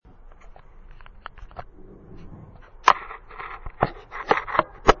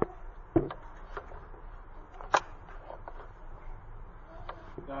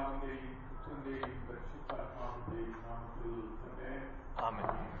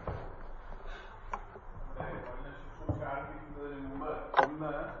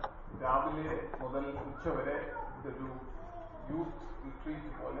ഉച്ചവരെ ഇതൊരു youth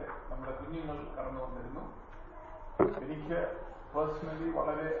retreat പോലെ നമ്മുടെ കുഞ്ഞുങ്ങൾ കടന്നു വന്നിരുന്നു. എനിക്ക് പേഴ്സണലി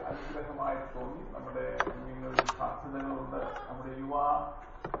വളരെ അനുഗ്രഹമായി തോന്നി. നമ്മുടെ കുഞ്ഞുങ്ങളിൽ സാധ്യതകളുണ്ട്. നമ്മുടെ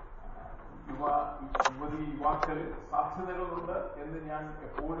യുവാക്കളിൽ സാധ്യതകളുണ്ട് എന്ന് ഞാൻ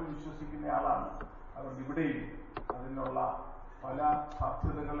എപ്പോഴും വിശ്വസിക്കുന്ന ആളാണ്. അതുകൊണ്ട് ഇവിടെയും അതിനുള്ള പല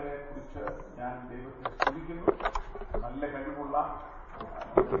സാധ്യതകളെ കുറിച്ച് ഞാൻ ദൈവത്തെ സ്തുതിക്കുന്നു. നല്ല കഴിവുള്ള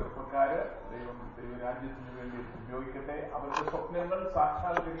ചെറുപ്പക്കാര് ദൈവരാജ്യത്തിന് വേണ്ടി ഉപയോഗിക്കട്ടെ. അവരുടെ സ്വപ്നങ്ങൾ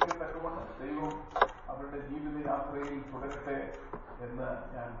സാക്ഷാത്കരിക്കത്തക്കവണ്ണം ദൈവം അവരുടെ ജീവിതയാത്രയിൽ തുടരട്ടെ എന്ന്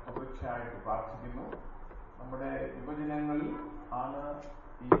ഞാൻ തുടർച്ചയായിട്ട് പ്രാർത്ഥിക്കുന്നു. നമ്മുടെ യുവജനങ്ങളിൽ ആണ്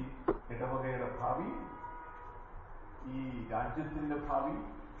ഈ ഇടവകയുടെ ഭാവി, ഈ രാജ്യത്തിന്റെ ഭാവി,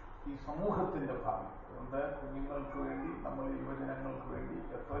 ഈ സമൂഹത്തിന്റെ ഭാവി. അതുകൊണ്ട് കുഞ്ഞുങ്ങൾക്ക് വേണ്ടി, നമ്മൾ യുവജനങ്ങൾക്ക് വേണ്ടി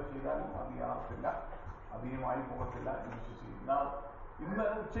എത്ര ചെയ്താലും അധികമാകത്തില്ല, അധികമായി പോകത്തില്ല എന്ന് വിശ്വസിക്കുന്നു. ഇന്ന്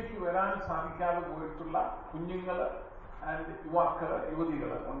ഉച്ചയ്ക്ക് വരാൻ സാധിക്കാതെ പോയിട്ടുള്ള കുഞ്ഞുങ്ങൾ ആൻഡ്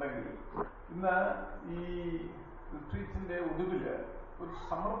യുവതികൾ ഉണ്ടെങ്കിൽ ഇന്ന് ഈ റിട്രീറ്റിന്റെ ഒടുവില് ഒരു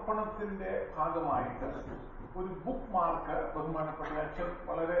സമർപ്പണത്തിന്റെ ഭാഗമായിട്ട് ഒരു ബുക്ക് മാർക്ക് ബഹുമാനപ്പെട്ട അച്ഛൻ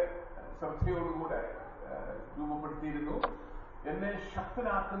വളരെ ശ്രദ്ധയോടുകൂടെ രൂപപ്പെടുത്തിയിരുന്നു. എന്നെ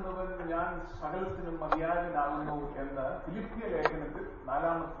ശക്തനാക്കുന്നവൻ ഞാൻ സകലത്തിനും മതിയായവനാകുന്നു എന്ന് ഫിലിപ്പിയ ലേഖനത്തിൽ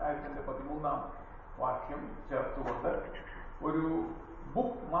 4-ാം അധ്യായത്തിന്റെ 13-ാം വാക്യം ചേർത്തുകൊണ്ട് ഒരു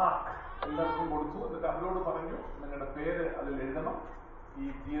ബുക്ക് മാർക്ക് എല്ലാവർക്കും കൊടുത്തു. എന്നിട്ട് അവരോട് പറഞ്ഞു, നിങ്ങളുടെ പേര് അതിൽ എഴുതണം, ഈ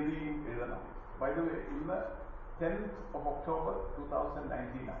തീയതിയും എഴുതണം. ബൈ ദ വേ, ഇന്ന് 10th of October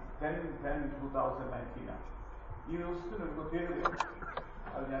 2019 ആണ്. 10/10/2019 ആണ്. ഈ ദിവസത്തിന് ഒരു പ്രത്യേകതയാണ്.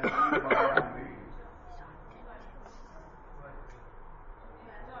 അത് ഞാൻ പറയാൻ ആഗ്രഹിക്കുന്നു.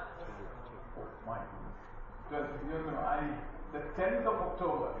 The 10th of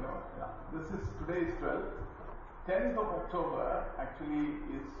October, today is 12th. 10th of October actually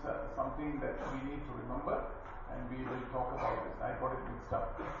is something that we need to remember, and we will talk about this. I got it mixed up.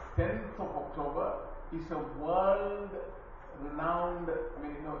 10th of October is a world-renowned,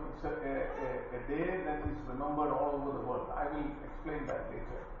 it's a day that is remembered all over the world. I will explain that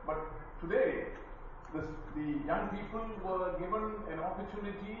later. But today, the young people were given an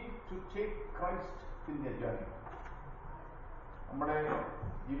opportunity to take Christ in their journey. നമ്മുടെ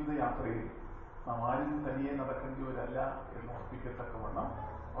ജീവിതയാത്രയിൽ നാം ആരും തനിയെ നടക്കേണ്ടവരല്ല എന്ന് ഉറപ്പിക്കത്തക്കവണ്ണം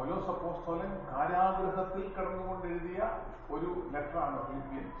പൗലോസ് അപ്പോസ്തലൻ കാരാഗൃഹത്തിൽ കടന്നുകൊണ്ടെഴുതിയ ഒരു ലെറ്ററാണ്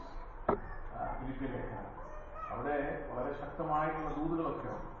Philippian ലേഖനം. അവിടെ വളരെ ശക്തമായിട്ടുള്ള ദൂതുകളൊക്കെ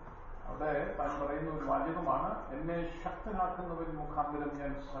ഉണ്ട്. അവിടെ താൻ പറയുന്ന ഒരു വാചകമാണ്, എന്നെ ശക്തനാക്കുന്നവൻ മുഖാന്തരം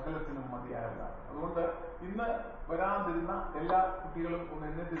ഞാൻ സകലത്തിനും മതിയായവനാണ്. അതുകൊണ്ട് ഇന്ന് വരാതിരുന്ന എല്ലാ കുട്ടികളും ഒന്ന്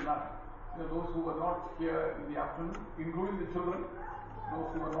എഴുന്നേറ്റിരുന്നാൽ, those who were not here in the afternoon, including the children, those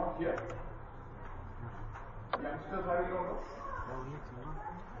who were not here, youngsters ആരെങ്കിലും.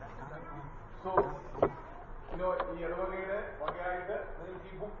 So, ഈ ഇടവകയുടെ വകയായിട്ട് നിങ്ങൾക്ക്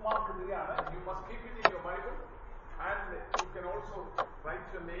ഈ ബുക്ക് മാർക്ക് തരികയാണ്. You must keep it in your Bible, and you can also write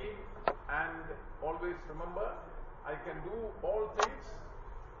your name and always remember, I can do all things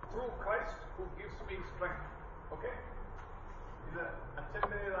through Christ who gives me strength. Okay? ഇത്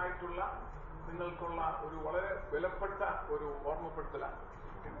അച്ഛൻ്റെതായിട്ടുള്ള നിങ്ങൾക്കുള്ള ഒരു വളരെ വിലപ്പെട്ട ഒരു ഓർമ്മപ്പെടുത്തലാണ്.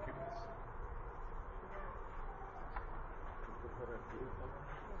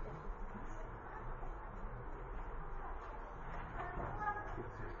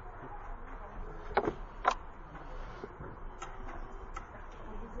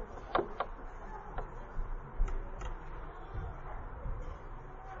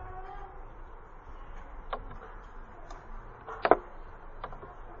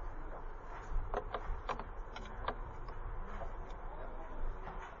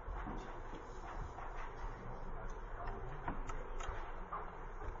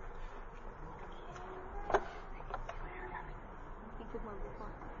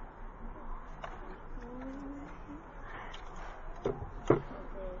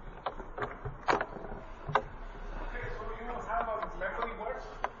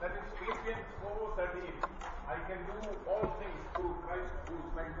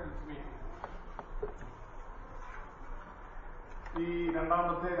 ഈ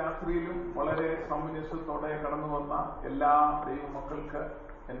രണ്ടാമത്തെ രാത്രിയിലും വളരെ സൗമനസ്യത്തോടെ കടന്നു വന്ന എല്ലാ ദൈവമക്കൾക്ക്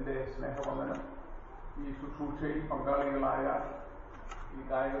എൻ്റെ സ്നേഹവന്ദനം. ഈ ശുശ്രൂഷയിൽ പങ്കാളികളായ ഈ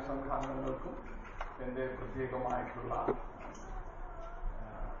ഗായക സംഘാംഗങ്ങൾക്കും എൻ്റെ പ്രത്യേകമായിട്ടുള്ള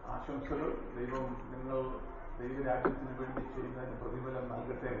ആശംസകൾ. ദൈവം നിങ്ങൾ ദൈവരാജ്യത്തിന് വേണ്ടി ചെയ്യുന്നതിന് പ്രതിഫലം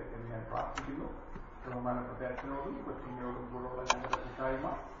നൽകട്ടെ എന്ന് ഞാൻ പ്രാർത്ഥിക്കുന്നു. ബഹുമാനപ്പെട്ട അച്ഛനോടും കൊച്ചിനോടും കൂടെയുള്ള ഞങ്ങളുടെ കൂട്ടായ്മ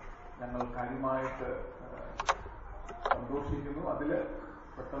ഞങ്ങൾ കാര്യമായിട്ട് സന്തോഷിക്കുന്നു. അതിൽ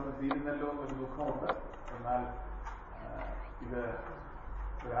പെട്ടെന്ന് തീരുന്നല്ലോ എന്നൊരു ദുഃഖമുണ്ട്. എന്നാൽ ഇത്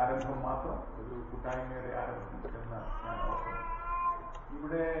ഒരു ആരംഭം മാത്രം, ഒരു കൂട്ടായ്മയുടെ ആരംഭം എന്ന് ഞാൻ ഓർക്കുന്നു.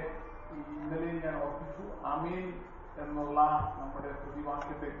 ഇവിടെ ഇന്നലെയും ഞാൻ ഓർപ്പിച്ചു, ആമീൻ എന്നുള്ള നമ്മുടെ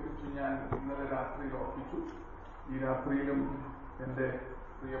പ്രതിവാക്യത്തെക്കുറിച്ച് ഞാൻ ഇന്നലെ രാത്രിയിൽ ഓർപ്പിച്ചു. ഈ രാത്രിയിലും എൻ്റെ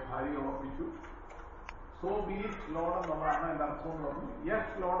പ്രിയ ഭാര്യ ഓർപ്പിച്ചു. സോ ബി ഇറ്റ് ലോഡ് എന്നുള്ളതാണ് എൻ്റെ അർത്ഥം എന്ന് പറഞ്ഞു.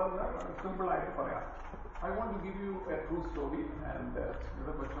 യെസ് ലോഡ് എന്ന് സിമ്പിളായിട്ട് പറയാം. I want to give you a true story and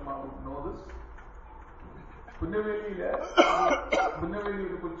would know this. Punnaveli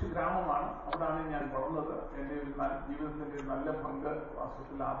ഒരു കൊച്ചു ഗ്രാമമാണ്. അവിടാണ് ഞാൻ വളർന്നത്. എൻ്റെ ഒരു ജീവിതത്തിൻ്റെ ഒരു നല്ല പങ്ക്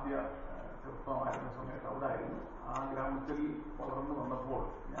വാസ്തവത്തിൽ ആദ്യ ചെറുപ്പമായിരുന്ന സമയത്ത് അവിടെ ആയിരുന്നു. ആ ഗ്രാമത്തിൽ വളർന്നു വന്നപ്പോൾ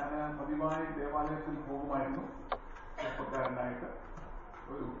ഞാൻ പതിവായി ദേവാലയത്തിൽ പോകുമായിരുന്നു. ചെറുപ്പക്കാരനായിട്ട്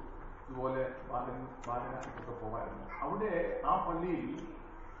ഒരു ഇതുപോലെ ബാലനായിട്ടൊക്കെ പോകുമായിരുന്നു. അവിടെ ആ പള്ളിയിൽ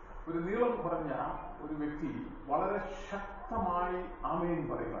ഒരു നീളം കുറഞ്ഞ ഒരു വ്യക്തി വളരെ ശക്തമായി ആമേൻ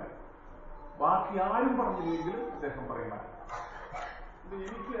പറയുമായിരുന്നു. ബാക്കി ആരും പറഞ്ഞില്ലെങ്കിലും അദ്ദേഹം പറയുമായിരുന്നു.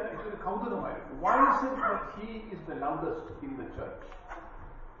 എനിക്ക് ഇതൊരു കൗതുകമായിരുന്നു. Why is it that he is the loudest in the church?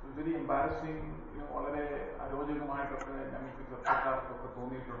 Very embarrassing, വളരെ അരോചകമായിട്ടൊക്കെ ഞങ്ങൾക്ക് ചെറുപ്പക്കാർക്കൊക്കെ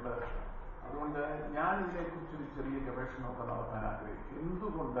തോന്നിയിട്ടുണ്ട്. അതുകൊണ്ട് ഞാൻ ഇതിനെക്കുറിച്ചൊരു ചെറിയ ഗവേഷണമൊക്കെ നടത്താൻ ആഗ്രഹിച്ചു.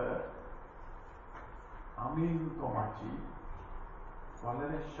 എന്തുകൊണ്ട് ആമീൻ തോമാച്ചി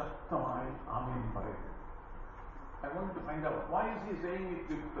വളരെ ശക്തമായി ആമീൻ പറയുന്നു? I wanted to find out why is he saying it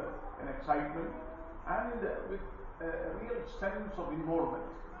with an excitement and with a real sense of involvement.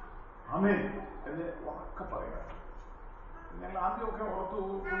 Amen എന്ന് ഉറക്കെ പറയുക. ഞങ്ങൾ ആദ്യമൊക്കെ ഓർത്തു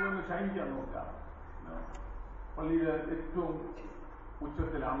ഒന്ന് ഷൈൻ ചെയ്യാൻ നോക്കുകയാണ്. പള്ളിയിൽ ഏറ്റവും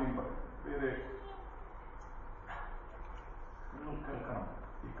ഉച്ചത്തിൽ ആമീൻ പറയും. വേറെ നിങ്ങൾ കേൾക്കണം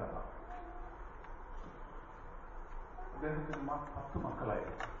ഈ കഥ. അദ്ദേഹത്തിന് 10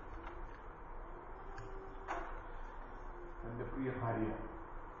 മക്കളായിരുന്നു. എൻ്റെ പ്രിയ ഭാര്യ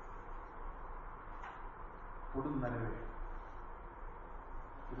കൊടുന്നനവെ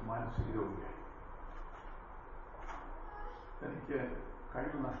ഒരു മാനസിക രോഗിയായി. എനിക്ക്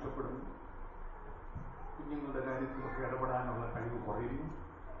കഴിവ് നഷ്ടപ്പെടുന്നു. കുഞ്ഞുങ്ങളുടെ കാര്യത്തിലൊക്കെ ഇടപെടാനുള്ള കഴിവ് കുറയുന്നു.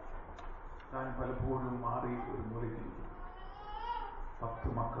 താൻ പലപ്പോഴും മാറി ഒരു മൂലയ്ക്കിരിക്കും.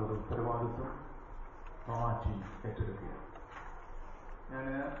 10 മക്കളുടെ ഉത്തരവാദിത്വം തോമാച്ചി ഏറ്റെടുക്കുകയാണ്. ഞാൻ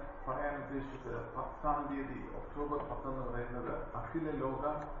പറയാൻ ഉദ്ദേശിച്ചത് 10-ാം തീയതി ഒക്ടോബർ 10 എന്ന് പറയുന്നത് അഖില ലോക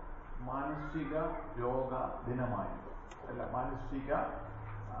മാനസിക രോഗ ദിനമായി മാനസിക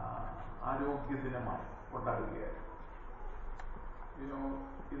ആരോഗ്യ ദിനമായി കൊണ്ടാടുകയായിരുന്നു.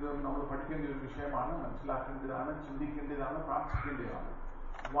 ഇത് നമ്മൾ പഠിക്കേണ്ട ഒരു വിഷയമാണ്, മനസ്സിലാക്കേണ്ടതാണ്, ചിന്തിക്കേണ്ടതാണ്, പ്രാർത്ഥിക്കേണ്ടതാണ്.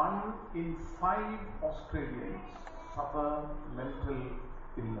 1 in 5 Australians suffer mental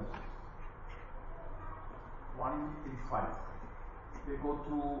illness. 1 in 5. They go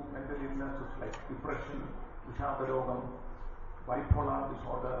through mental illnesses like depression, Vishadarogam, bipolar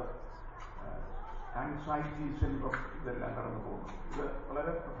disorder, anxiety syndrome. ഇതെല്ലാം കടന്നു പോകുന്നു. ഇത്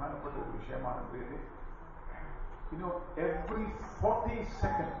വളരെ പ്രധാനപ്പെട്ട ഒരു വിഷയമാണ് പ്രിയരെ. Every 40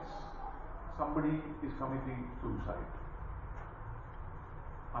 seconds somebody is committing suicide.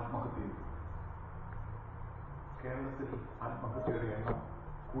 ആത്മഹത്യ. കേരളത്തിൽ ആത്മഹത്യയുടെ എണ്ണം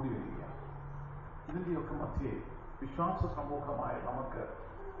കൂടി വരികയാണ്. ഇതിൻ്റെയൊക്കെ മധ്യേ വിശ്വാസ സമൂഹമായ നമുക്ക്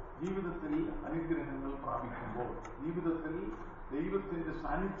ജീവിതത്തിൽ അനുഗ്രഹങ്ങൾ പ്രാപിക്കുമ്പോൾ, ജീവിതത്തിൽ ദൈവത്തിൻ്റെ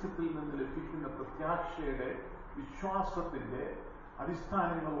സാന്നിധ്യത്തിൽ നിന്ന് ലഭിക്കുന്ന പ്രത്യാശയുടെ വിശ്വാസത്തിൻ്റെ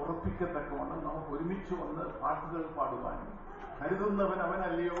അടിസ്ഥാനങ്ങൾ ഉറപ്പിക്കത്തക്കവണ്ണം നമുക്ക് ഒരുമിച്ച് വന്ന് പാട്ടുകൾ പാടുവാനും കരുതുന്നവൻ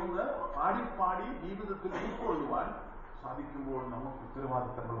അവനല്ലയോ എന്ന് പാടി ജീവിതത്തിൽ ഉൾക്കൊള്ളുവാൻ സാധിക്കുമ്പോൾ നമുക്ക്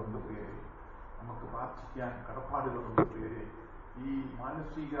ഉത്തരവാദിത്തങ്ങളുണ്ട് പ്രിയരെ. നമുക്ക് പ്രാർത്ഥിക്കാൻ കടപ്പാടുകളുണ്ട് പ്രിയരെ. ഈ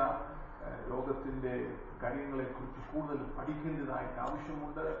മാനസിക രോഗത്തിൻ്റെ കാര്യങ്ങളെക്കുറിച്ച് കൂടുതൽ പഠിക്കേണ്ടതായിട്ട്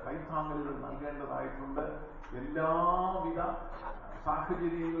ആവശ്യമുണ്ട്. കൈത്താങ്ങലുകൾ നൽകേണ്ടതായിട്ടുണ്ട്. എല്ലാവിധ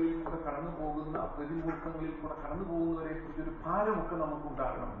സാഹചര്യങ്ങളിൽ കൂടെ കടന്നു പോകുന്ന, പ്രതിമുഖങ്ങളിൽ കൂടെ കടന്നു പോകുന്നവരെ കുറിച്ചൊരു ഭാരമൊക്കെ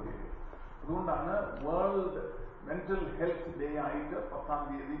നമുക്കുണ്ടാകണം. അതുകൊണ്ടാണ് വേൾഡ് മെന്റൽ ഹെൽത്ത് ഡേ ആയിട്ട് 10-ാം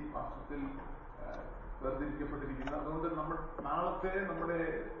തീയതി മാസത്തിൽ വേർതിരിക്കപ്പെട്ടിരിക്കുന്നത്. അതുകൊണ്ട് നമ്മൾ നാളത്തെ നമ്മുടെ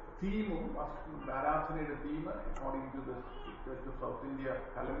തീമും ആരാധനയുടെ theme according to the Church of South India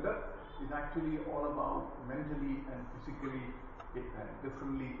calendar is actually all about mentally and physically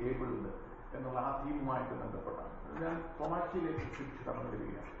differently abled എന്നുള്ള ആ തീമുമായിട്ട് ബന്ധപ്പെട്ടാണ്. ഞാൻ തോമാച്ചിയിലേക്ക് തിരിച്ചു കടന്നു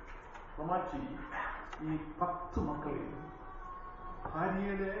വരികയാണ്. തോമാച്ചി ഈ 10 മക്കളെയും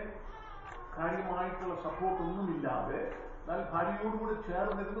ഭാര്യയുടെ കാര്യമായിട്ടുള്ള സപ്പോർട്ടൊന്നുമില്ലാതെ, എന്നാൽ ഭാര്യയോടുകൂടെ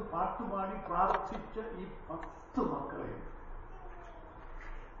ചേർന്നിരുന്ന് പാട്ടുപാടി പ്രാർത്ഥിച്ച ഈ 10 മക്കളെയും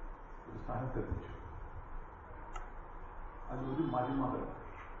ഒരു സ്ഥാനത്തെത്തിച്ചു. അതിലൊരു മരുമകൾ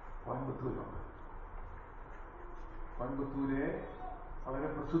കോയമ്പത്തൂരുണ്ട്. കോയമ്പത്തൂരെ വളരെ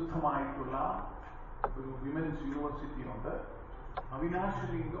പ്രസിദ്ധമായിട്ടുള്ള ഒരു വിമൻസ് യൂണിവേഴ്സിറ്റി ഉണ്ട്.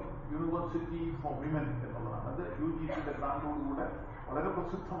 അവിനാശലിംഗം യൂണിവേഴ്സിറ്റി ഫോർ വിമൻ എന്നുള്ളതാണ്. അത് UGCയുടെ ഗ്രാൻഡോടുകൂടെ വളരെ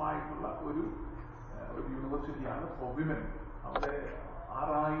പ്രസിദ്ധമായിട്ടുള്ള ഒരു യൂണിവേഴ്സിറ്റിയാണ് ഫോർ വിമൻ. അവിടെ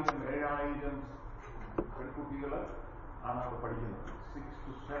 6000-7000 പെൺകുട്ടികൾ ആണ് അവിടെ പഠിക്കുന്നത്. 6,000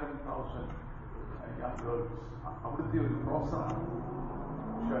 to 7,000 young girls. അവിടുത്തെ ഒരു പ്രൊഫസറാണ്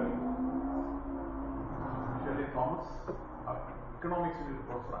ഷേർലി തോമസ്. ഇക്കണോമിക്സിന്റെ ഒരു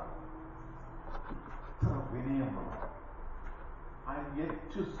പ്രൊഫസറാണ്. ഇത്ര വിനയമുള്ള, I am yet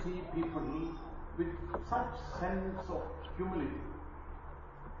to see people with such sense of humility.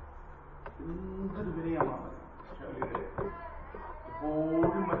 എന്തൊരു വിനയമാണ് ഷേർലിയുടെ.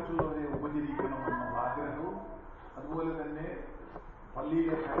 എപ്പോഴും മറ്റുള്ളവരെ ഉപചരിക്കണമെന്നുള്ള ആഗ്രഹവും, അതുപോലെ തന്നെ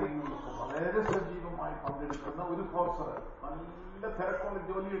പള്ളിയിലെ കാര്യങ്ങളിലൊക്കെ വളരെ സജീവമായി പങ്കെടുക്കുന്ന ഒരു പ്രൊഫസർ. നല്ല തിരക്കുള്ള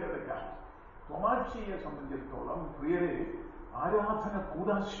ജോലിയുടെ ഇടയ്ക്കാണ്. തോമാച്ചിയെ സംബന്ധിച്ചിടത്തോളം പ്രിയരെ, ആരാധന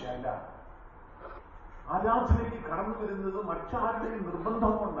കൂദാശയല്ല. ആരാധനയ്ക്ക് കടന്നു വരുന്നത് മറ്റാരുടെയും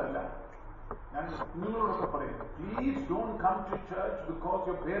നിർബന്ധം കൊണ്ടല്ല. ഞാൻ നിങ്ങളോടൊക്കെ പറയും, please don't come to church because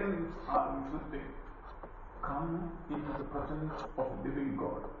your parents are insisting. Come into the presence of living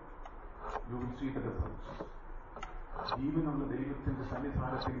God. You will see the difference. ജീവനുള്ള ദൈവത്തിന്റെ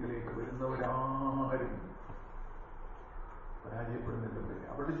സന്നിധാനത്തിലേക്ക് വരുന്നവരാരും പരാജയപ്പെടുന്നില്ല.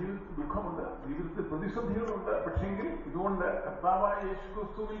 അവരുടെ ജീവിതത്തിൽ ദുഃഖമുണ്ട്, ജീവിതത്തിൽ പ്രതിസന്ധികളുണ്ട്. പക്ഷെങ്കിൽ ഇതുകൊണ്ട് കർത്താവായ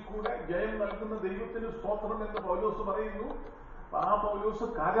യേശുക്രിസ്തുവിൽ കൂടെ ജയം നൽകുന്ന ദൈവത്തിന് സ്തോത്രം എന്ന് പൗലോസ് പറയുന്നു. ആ പൗലോസ്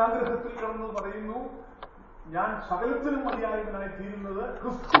കാരാഗ്രഹത്തിൽ കിടന്ന് പറയുന്നു, ഞാൻ സകലത്തിനും മതിയായവനായി തീരുന്നത്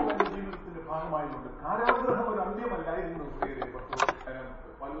ക്രിസ്തു എന്റെ ജീവിതത്തിന്റെ ഭാഗമായതുകൊണ്ട്. കാരാഗ്രഹം ഒരു അന്ത്യമല്ലായിരുന്നു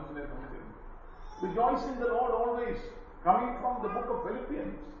പൗലോസിനെ സംബന്ധിച്ചിരുന്നു. Rejoice in the Lord always, coming from the book of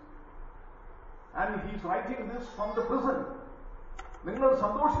Philippians, and he is writing this from the prison. നിങ്ങൾ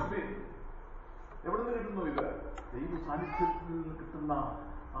സന്തോഷിപ്പേ. എവിടെ നിന്ന് കിട്ടുന്നു ഇത്? ദൈവ സാന്നിധ്യത്തിൽ നിന്ന് കിട്ടുന്ന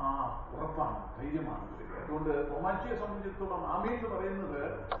ആ ഉറപ്പാണ്, ധൈര്യമാണ്. അതുകൊണ്ട് തോമാച്ചിയെ സംബന്ധിച്ചിടത്തോളം ആമേൻ എന്ന് പറയുന്നത്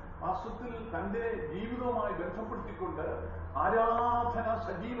വാസ്തവത്തിൽ തന്റെ ജീവിതവുമായി ബന്ധപ്പെടുത്തിക്കൊണ്ട് ആരാധന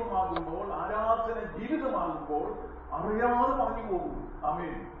സജീവമാകുമ്പോൾ, ആരാധന ജീവിതമാകുമ്പോൾ അറിയാതെ പറഞ്ഞു പോകും.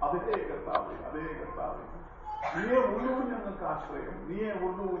 ആമേൻ. അതേ കർത്താവേ, അതേ കർത്താവേ, നീയേ ഉള്ളൂ ഞങ്ങൾക്ക് ആശ്രയം, നീയേ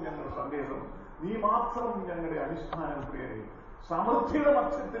ഉള്ളൂ ഞങ്ങളുടെ സങ്കേതം, നീ മാത്രം ഞങ്ങളുടെ അടിസ്ഥാനം. പ്രിയരെ, സമൃദ്ധിയുടെ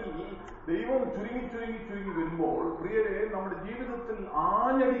മധ്യത്തിൽ ദൈവം ചുരുങ്ങി വരുമ്പോൾ, പ്രിയരെ, നമ്മുടെ ജീവിതത്തിൽ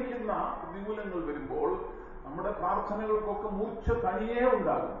ആഞ്ഞടിക്കുന്ന പ്രതികൂലങ്ങൾ വരുമ്പോൾ നമ്മുടെ പ്രാർത്ഥനകൾക്കൊക്കെ മൂർച്ച തനിയേ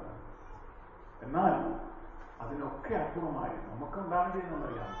ഉണ്ടാകും. എന്നാൽ അതിനൊക്കെ അപ്പുറമായി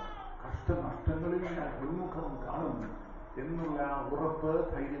നമുക്കുണ്ടാകേണ്ടതെന്നറിയാം, കഷ്ടനഷ്ടങ്ങളിൽ ഞാൻ ഉന്മുഖം കാണും എന്നുള്ള ഉറപ്പ്,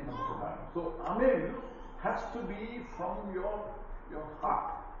 ധൈര്യം നമുക്കുണ്ടാകും. So amen has to be from your heart.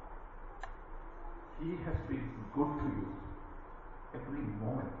 He has been good to you every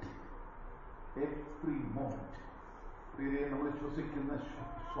moment. പ്രിയരെ, നമ്മൾ ശ്വസിക്കുന്ന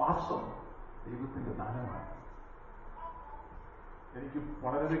ശ്വാസം ദൈവത്തിന്റെ ദാനമാണ്. എനിക്ക്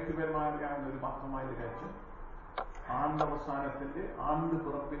വളരെ വ്യക്തിപരമായി അറിയാവുന്ന ഒരു മാത്രമായ കാര്യം, ആണ്ട്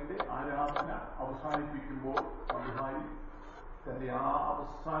പിറപ്പിന്റെ ആരാധന അവസാനിപ്പിക്കുമ്പോൾ മധുഹായി തന്റെ ആ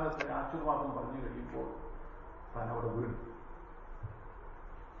അവസാനത്തെ ആശീർവാദം പറഞ്ഞു കഴിയുമ്പോൾ താൻ അവിടെ വീണു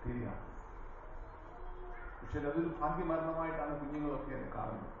തീരുകയാണ്. പക്ഷെ അതൊരു ഭാഗ്യമരണമായിട്ടാണ് കുഞ്ഞുങ്ങളൊക്കെ എന്നെ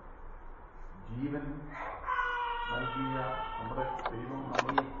കാണുന്നത്. ജീവൻ നൽകിയ നമ്മുടെ ദൈവം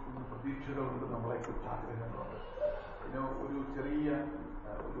നമ്മളിൽ നിന്ന് പ്രതീക്ഷകളുണ്ട്, നമ്മളെക്കുറിച്ച് ആഗ്രഹങ്ങളുണ്ട്. പിന്നെ ഒരു ചെറിയ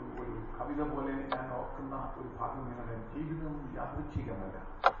ഒരു കവിത പോലെ ഞാൻ ഓർക്കുന്ന ഒരു ഭാഗം ഇങ്ങനെ, ജീവിതം യാദൃച്ഛികമല്ല,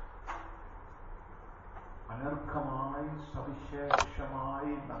 അനർഘമായി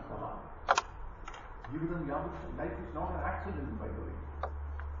സവിശേഷമായി നട്ടതാണ്. ജീവിതം യാദൃച്ഛികം. Life is not an accident, by the way.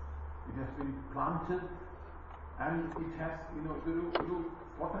 It has been planted and it has ഇതൊരു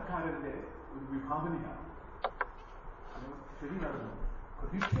തോട്ടക്കാരന്റെ ഒരു വിഭാവനയാണ്. ശരി നടന്നു,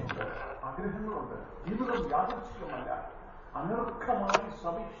 പ്രതീക്ഷയുണ്ട്, ആഗ്രഹങ്ങളുണ്ട്. ജീവിതം യാദൃച്ഛികമല്ല, അനർഘമായി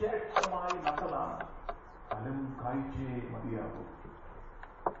സവിശേഷമായി നട്ടതാണ്. ഫലം കായ്ച്ചേ മതിയാകും.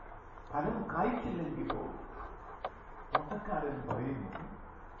 ഫലം കായ്ച്ചില്ലെങ്കിലോ തോട്ടക്കാരൻ പറയുന്നു,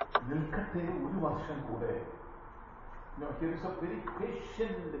 നിൽക്കട്ടെ ഒരു വർഷം കൂടെ. Here is a very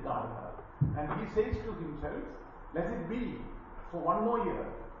patient gardener, and he says to himself, let it be for one more year.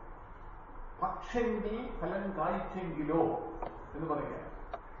 പക്ഷെങ്കിൽ ഫലം കായ്ച്ചെങ്കിലോ എന്ന് പറയുക.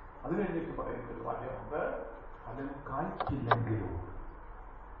 അത് കഴിഞ്ഞിട്ട് പറയുന്ന ഒരു വാക്യമുണ്ട്, ഫലം കായ്ച്ചില്ലെങ്കിലോ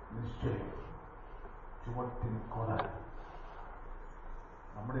നിശ്ചയം ചുവട്ടിന് കൊടാൻ.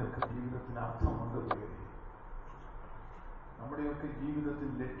 നമ്മുടെയൊക്കെ ജീവിതത്തിന് അർത്ഥമുണ്ട് പ്രിയരെ, നമ്മുടെയൊക്കെ ജീവിതത്തിൽ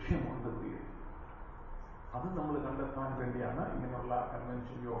ലക്ഷ്യമുണ്ട് പ്രിയരെ. അത് നമ്മൾ കണ്ടെത്താൻ വേണ്ടിയാണ് ഇങ്ങനെയുള്ള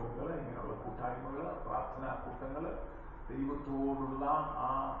കൺവെൻഷൻ യോഗങ്ങൾ, ഇങ്ങനെയുള്ള കൂട്ടായ്മകൾ, പ്രാർത്ഥനാ കൂട്ടങ്ങൾ, ദൈവത്തോടുള്ള ആ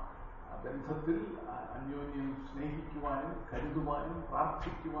ബന്ധത്തിൽ അന്യോന്യം സ്നേഹിക്കുവാനും കരുതുവാനും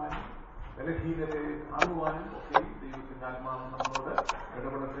പ്രാർത്ഥിക്കുവാനും ബലഹീനരെ താങ്ങുവാനും ഒക്കെ ദൈവത്തിന്റെ ആത്മാവ് നമ്മളോട്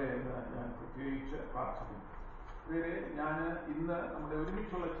ഇടപെടട്ടെ എന്ന് ഞാൻ പ്രത്യേകിച്ച് പ്രാർത്ഥിക്കുന്നു. ഇവരെ ഞാൻ ഇന്ന് നമ്മുടെ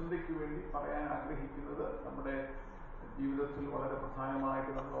ഒരുമിച്ചുള്ള ചിന്തയ്ക്ക് വേണ്ടി പറയാൻ ആഗ്രഹിക്കുന്നത് നമ്മുടെ ജീവിതത്തിൽ വളരെ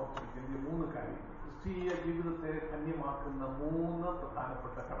പ്രധാനമായിട്ട് നമ്മൾ ഓർത്തിരിക്കുന്ന 3 കാര്യങ്ങൾ, ക്രിസ്തീയ ജീവിതത്തെ ധന്യമാക്കുന്ന 3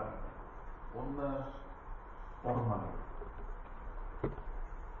 പ്രധാനപ്പെട്ട ഘടകങ്ങൾ. ഒന്ന്, ഓർമ്മകൾ.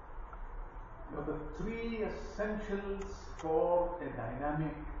 The 3 essentials for a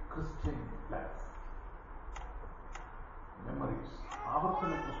dynamic Christian life. Memories.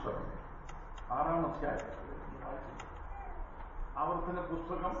 ആവർത്തന പുസ്തകം 6-ാം അധ്യായം. ആവർത്തന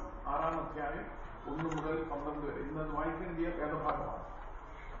പുസ്തകം 6-ാം അധ്യായം 1 മുതൽ 12 വരെ. ഇന്നത് വായിക്കേണ്ടിയ വേദഭാഗമാണ്.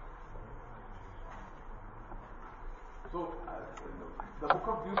 So, the book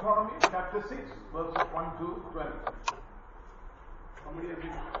of Deuteronomy, chapter 6, verses 1 to 12. Somebody has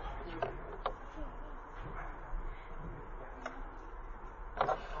been...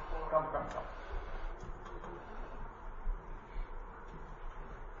 Come.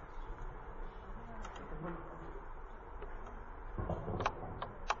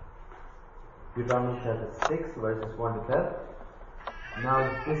 Deuteronomy chapter 6, verses 1 to 12. Now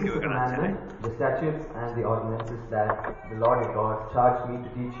this is the commandment, the statutes and the ordinances that the Lord your God charged me to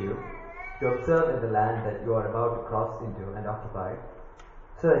teach you, to observe in the land that you are about to cross into and occupy,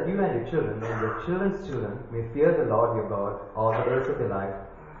 so that you and your children and your children's children may fear the Lord your God all the days of your life,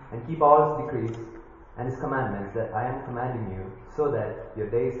 and keep all his decrees and his commandments that I am commanding you, so that your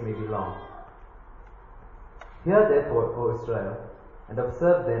days may be long. Hear therefore, O Israel, and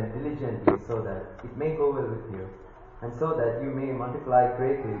observe them diligently, so that it may go well with you, and so that you may multiply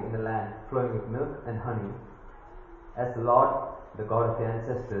greatly in a land flowing with milk and honey, as the Lord, the God of your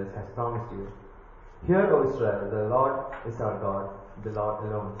ancestors, has promised you. Hear, O Israel, the Lord is our God, the Lord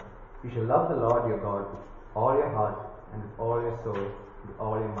alone. You shall love the Lord your God with all your heart, and with all your soul, with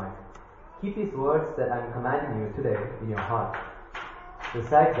all your might. Keep these words that I am commanding you today in your heart.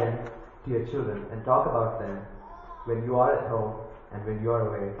 Recite them to your children, and talk about them when you are at home and when you are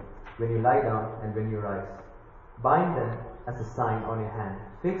away, when you lie down and when you rise. Bind them as a sign on your hand,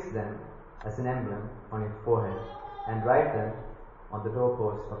 fix them as an emblem on your forehead, and write them on the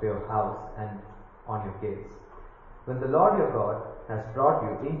doorposts of your house and on your gates. When the Lord your God has brought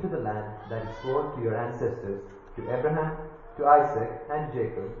you into the land that he swore to your ancestors, to Abraham, to Isaac, and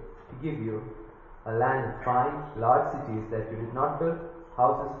Jacob, to give you a land of fine, large cities that you did not build,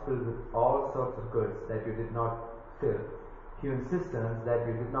 houses filled with all sorts of goods that you did not fill, hewn cisterns that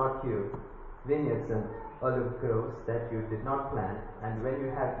you did not hew, vineyards and olive groves that you did not plant, and when you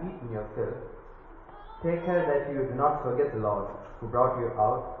have eaten your fill, take care that you do not forget the Lord, who brought you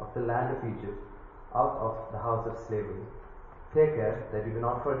out of the land of Egypt, out of the house of slavery. Take care that you do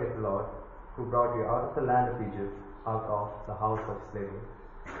not forget the Lord, who brought you out of the land of Egypt, out of the house of slavery.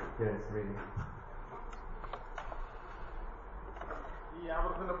 Here is reading. ഈ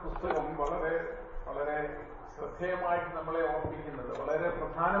ആവർത്തന പുസ്തകം വളരെ വളരെ ശ്രദ്ധേയമായിട്ട് നമ്മളെ ഓർപ്പിക്കുന്നത്, വളരെ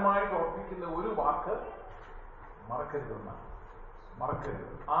പ്രധാനമായിട്ട് ഓർപ്പിക്കുന്ന ഒരു വാക്ക് മറക്കരുതെന്നാണ്.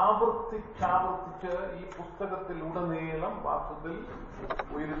 മറക്കരുത്. ആവർത്തിച്ചാവർത്തിച്ച് ഈ പുസ്തകത്തിലുടനീളം വാസ്തവത്തിൽ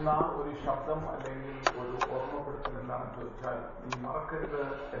ഉയരുന്ന ഒരു ശബ്ദം അല്ലെങ്കിൽ ഒരു ഓർമ്മപ്പെടുത്തൽ എന്താണെന്ന് ചോദിച്ചാൽ നീ മറക്കരുത്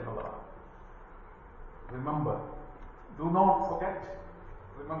എന്നുള്ളതാണ്. Remember, do not forget.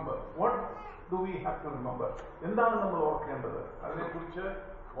 Remember, what do we have to remember? എന്താണ് നമ്മൾ ഓർക്കേണ്ടത്? അതിനെക്കുറിച്ച്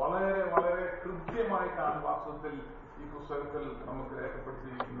വളരെ വളരെ കൃത്യമായിട്ടാണ് വാസ്തവത്തിൽ ഈ പുസ്തകത്തിൽ നമുക്ക്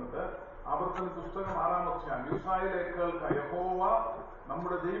രേഖപ്പെടുത്തിയിരിക്കുന്നത്. ആവർത്തന പുസ്തകം 6-ാം അധ്യായം. ഇസ്രായേലേക്കൾക്ക് യഹോവ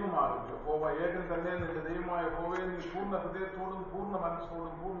നമ്മുടെ ദൈവമാകും. യഹോവ ഏകൻ തന്നെ, നിന്റെ ദൈവമായ യഹോവയെ നീ പൂർണ്ണ ഹൃദയത്തോടും പൂർണ്ണ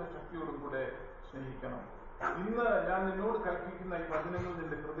മനസ്സോടും പൂർണ്ണ ശക്തിയോടും കൂടെ സ്നേഹിക്കണം. ഇന്ന് ഞാൻ നിന്നോട് കൽപ്പിക്കുന്ന ഈ വചനങ്ങൾ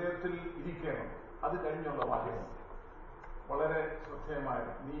നിന്റെ ഹൃദയത്തിൽ ഇരിക്കണം. അത് കഴിഞ്ഞുള്ള വാക്യം വളരെ ശ്രദ്ധേയമായി,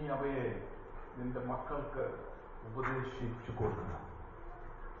 നീ അവയെ നിന്റെ മക്കൾക്ക് ഉപദേശിച്ചു കൊടുക്കണം.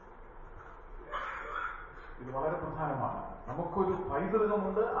 ഇത് വളരെ പ്രധാനമാണ്. നമുക്കൊരു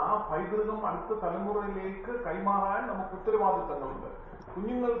പൈതൃകമുണ്ട്. ആ പൈതൃകം അടുത്ത തലമുറയിലേക്ക് കൈമാറാൻ നമുക്ക് ഉത്തരവാദിത്തങ്ങളുണ്ട്.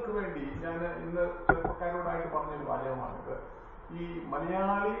 കുഞ്ഞുങ്ങൾക്ക് വേണ്ടി ഞാൻ ഇന്ന് ചെറുപ്പക്കാരോടായിട്ട് പറഞ്ഞൊരു വാചകമാണിത്. ഈ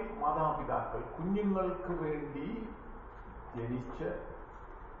മലയാളി മാതാപിതാക്കൾ കുഞ്ഞുങ്ങൾക്ക് വേണ്ടി ജനിച്ച്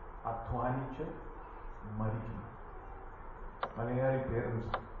അധ്വാനിച്ച് മരിക്കുന്നു. മലയാളി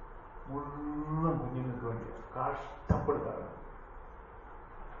പേരൻസ് മുഴുവൻ കുഞ്ഞുങ്ങൾക്ക് വേണ്ടി കഷ്ടപ്പെടുത്താണ്.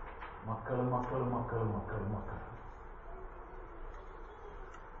 മക്കളും മക്കളും മക്കളും മക്കളും മക്കളും.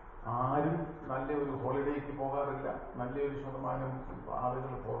 ആരും നല്ലൊരു ഹോളിഡേക്ക് പോകാറില്ല. നല്ലൊരു ശതമാനം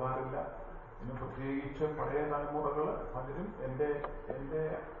ആളുകൾ പോകാറില്ല. പിന്നെ പ്രത്യേകിച്ച് പഴയ തലമുറകൾ പലരും എൻ്റെ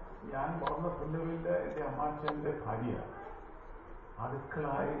ഞാൻ വളർന്ന പുല്ലുവിൻ്റെ എൻ്റെ അമ്മാച്ചൻ്റെ ഭാര്യ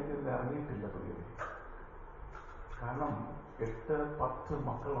അടുക്കളയിൽ നിന്ന് ഇറങ്ങിയിട്ടില്ല പ്രിയരെ. കാരണം 8-10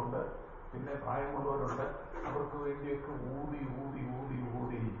 മക്കളുണ്ട്. പിന്നെ പ്രായമുള്ളവരുണ്ട്, അവർക്ക് വേണ്ടിയൊക്കെ ഊതി ഊതി ഊതി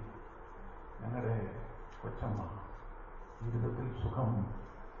ഊതി ഞങ്ങളുടെ കൊച്ചമ്മ ജീവിതത്തിൽ സുഖം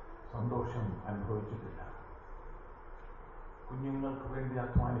സന്തോഷം അനുഭവിച്ചിട്ടില്ല. കുഞ്ഞുങ്ങൾക്ക് വേണ്ടി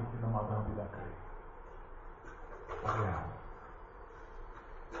അധ്വാനിക്കുന്ന മാതാപിതാക്കളെ പറയാം,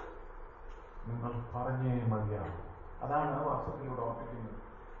 നിങ്ങൾ പറഞ്ഞേ മതിയാവും. അതാണ് വാസ്തവത്തിലൂടെ ഓർപ്പിക്കുന്നത്.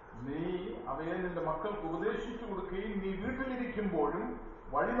 നീ അവയെ നിന്റെ മക്കൾക്ക് ഉപദേശിച്ചു കൊടുക്കുകയും നീ വീട്ടിലിരിക്കുമ്പോഴും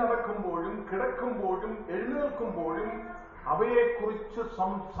വഴി നടക്കുമ്പോഴും കിടക്കുമ്പോഴും എഴുന്നേൽക്കുമ്പോഴും അവയെക്കുറിച്ച്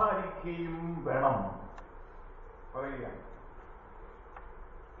സംസാരിക്കുകയും വേണം. പറയുക,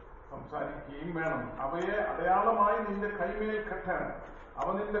 സംസാരിക്കുകയും വേണം. അവയെ അടയാളമായി നിന്റെ കൈമേൽ കെട്ടണം. അവ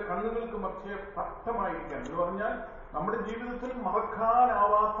നിന്റെ കണ്ണുകൾക്ക് മധ്യേ പട്ടമായിരിക്കണം. എന്ന് പറഞ്ഞാൽ നമ്മുടെ ജീവിതത്തിൽ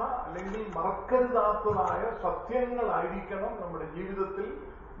മറക്കാനാവാത്ത അല്ലെങ്കിൽ മറക്കരുതാത്തതായ സത്യങ്ങളായിരിക്കണം നമ്മുടെ ജീവിതത്തിൽ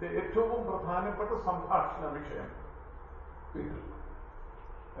ഏറ്റവും പ്രധാനപ്പെട്ട സംഭാഷണ വിഷയം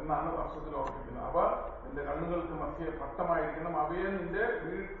എന്നാണ് വാസ്തവത്തിൽ ഓർമ്മിക്കുന്നത്. അവ നിന്റെ കണ്ണുകൾക്ക് മധ്യേ പട്ടമായിരിക്കണം. അവയെ നിന്റെ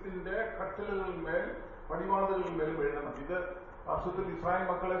വീട്ടിന്റെ കട്ടിലുകളിന്മേൽ പടിവാതിലുകളിന്മേൽ എഴുതണം. ഇത് വാസ്തവത്തിൽ ഇസ്രായേൽ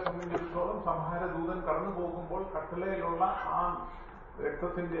മക്കളെ സംബന്ധിച്ചിടത്തോളം സംഹാരദൂതൻ കടന്നു പോകുമ്പോൾ കട്ടിലയിലുള്ള ആ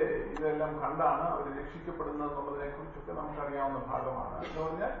രക്തത്തിന്റെ ഇതെല്ലാം കണ്ടാണ് അവർ രക്ഷിക്കപ്പെടുന്നത് എന്നുള്ളതിനെ കുറിച്ചൊക്കെ നമുക്കറിയാവുന്ന ഭാഗമാണ്. എന്ന്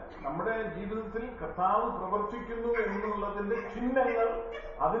പറഞ്ഞാൽ നമ്മുടെ ജീവിതത്തിൽ കർത്താവ് പ്രവർത്തിക്കുന്നു എന്നുള്ളതിന്റെ ചിഹ്നങ്ങൾ,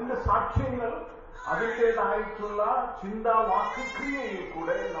 അതിന്റെ സാക്ഷ്യങ്ങൾ, അതിൻ്റെതായിട്ടുള്ള ചിന്താ വാക്ക്രിയയിൽ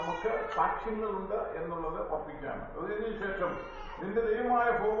കൂടെ നമുക്ക് സാക്ഷ്യങ്ങളുണ്ട് എന്നുള്ളത് ഉറപ്പിക്കുകയാണ്. അതിനുശേഷം നിന്റെ ദൈവമായ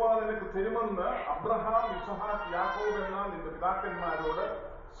യഹോവ നിനക്ക് തരുമെന്ന് അബ്രഹാം, ഇസഹാക്ക്, യാക്കോബ് എന്ന നിന്റെ പിതാക്കന്മാരോട്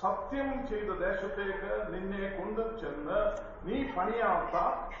സത്യം ചെയ്ത ദേശത്തേക്ക് നിന്നെ കൊണ്ടുചെന്ന് നീ പണിയാത്ത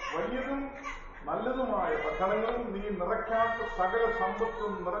വലിയതും നല്ലതുമായ പട്ടണങ്ങളും നീ നിറയ്ക്കാത്ത സകല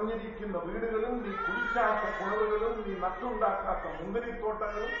സമ്പത്തും നിറഞ്ഞിരിക്കുന്ന വീടുകളും നീ കുടിക്കാത്ത കിണറുകളും നീ നട്ടുണ്ടാക്കാത്ത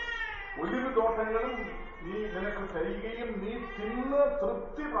മുന്തിരിത്തോട്ടങ്ങളും ഒലിവ് തോട്ടങ്ങളും നീ നിനക്ക് തരികയും നീ തിന്ന്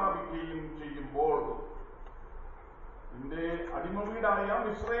തൃപ്തി പ്രാപിക്കുകയും ചെയ്യുമ്പോൾ നിന്റെ അടിമവീടായ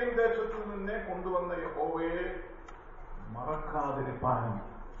ഇസ്രായേൽ ദേശത്തിൽ നിന്നെ കൊണ്ടുവന്ന യഹോവയെ മറക്കാതിരിപ്പാനും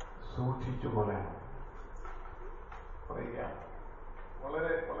സൂക്ഷിച്ചുകൊള്ളണം. പറയുക,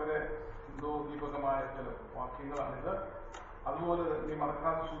 വളരെ വളരെ ദീപകമായ ചില വാക്യങ്ങളാണിത്. അതുപോലെ നീ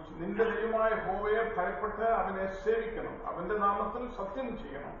മറക്കാതെ സൂക്ഷിച്ചു. നിന്റെ ദൈവമായ യഹോവയെ ഭയപ്പെട്ട് അവനെ സേവിക്കണം, അവന്റെ നാമത്തിൽ സത്യം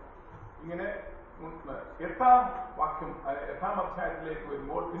ചെയ്യണം. ഇങ്ങനെ 8-ാം വാക്യം 8-ാം അധ്യായത്തിലേക്ക്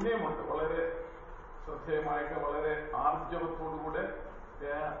വരുമ്പോൾ പിന്നെയുമുണ്ട് വളരെ ശ്രദ്ധേയമായിട്ട് വളരെ ആർജവത്തോടുകൂടെ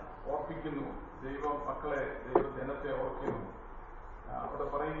ഓർപ്പിക്കുന്നു. ദൈവ മക്കളെ, ദൈവജനത്തെ ഓർക്കുന്നു. അവിടെ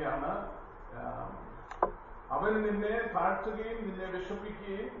പറയുകയാണ്, അവൻ നിന്നെ താഴ്ത്തുകയും നിന്നെ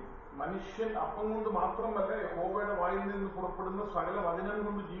വിശപ്പിക്കുകയും മനുഷ്യൻ അപ്പം കൊണ്ട് മാത്രമല്ല യഹോവയുടെ വായിൽ നിന്ന് പുറപ്പെടുന്ന സകല വചനം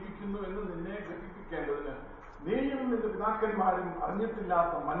കൊണ്ട് ജീവിക്കുന്നു എന്ന് നിന്നെ ഗ്രഹിപ്പിക്കേണ്ടതിന് നീയും നിന്റെ പിതാക്കന്മാരും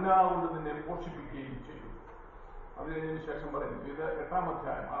അറിഞ്ഞിട്ടില്ലാത്ത മന്ന കൊണ്ട് നിന്നെ പോഷിപ്പിക്കുകയും ചെയ്യും. അത് കഴിഞ്ഞതിന് ശേഷം പറയുന്നു, ഇത് 8-ാം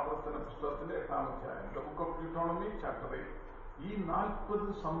അധ്യായം, ആവർത്തന പുസ്തകത്തിന്റെ 8-ാം അധ്യായം, the book of Deuteronomy chapter 8. ഈ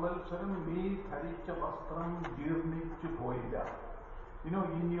 40 സംവത്സരം നീ ധരിച്ച വസ്ത്രം ജീർണിച്ചു പോയില്ല.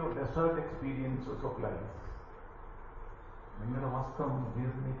 in your desert experiences of life, നിങ്ങളുടെ വസ്ത്രം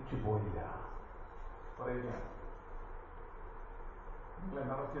ജീർണിച്ചു പോയില്ല. പറയുക, നിങ്ങളെ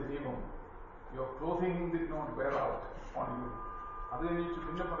നടത്തിയ ദൈവം, your clothing did not wear out on you. അത് കഴിഞ്ഞിട്ട്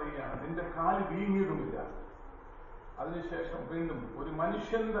പിന്നെ പറയുകയാണ്, നിന്റെ കാല് വീങ്ങിയതുമില്ല. അതിനുശേഷം വീണ്ടും, ഒരു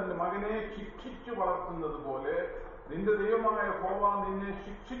മനുഷ്യൻ തന്റെ മകനെ ശിക്ഷിച്ചു വളർത്തുന്നത് പോലെ നിന്റെ ദൈവമായ യഹോവ നിന്നെ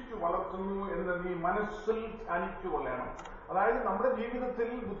ശിക്ഷിച്ചു വളർത്തുന്നു എന്ന് നീ മനസ്സിൽ ധ്യാനിച്ചു കൊള്ളണം. അതായത് നമ്മുടെ ജീവിതത്തിൽ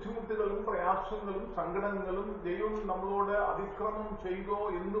ബുദ്ധിമുട്ടുകളും പ്രയാസങ്ങളും സങ്കടങ്ങളും ദൈവം നമ്മളോട് അതിക്രമം ചെയ്തോ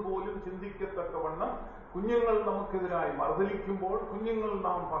എന്ന് പോലും ചിന്തിക്കത്തക്കവണ്ണം കുഞ്ഞുങ്ങൾ നമുക്കെതിരായി മറുതലിക്കുമ്പോൾ, കുഞ്ഞുങ്ങൾ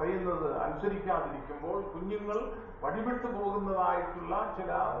നാം പറയുന്നത് അനുസരിക്കാതിരിക്കുമ്പോൾ, കുഞ്ഞുങ്ങൾ വഴിവിട്ടു പോകുന്നതായിട്ടുള്ള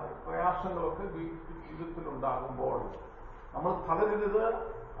ചില പ്രയാസങ്ങളൊക്കെ ജീവിതത്തിലുണ്ടാകുമ്പോൾ നമ്മൾ തളരരുത്,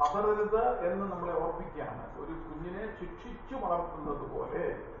 പതറരുത് എന്ന് നമ്മളെ ഓർപ്പിക്കുകയാണ്. ഒരു കുഞ്ഞിനെ ശിക്ഷിച്ചു വളർത്തുന്നത് പോലെ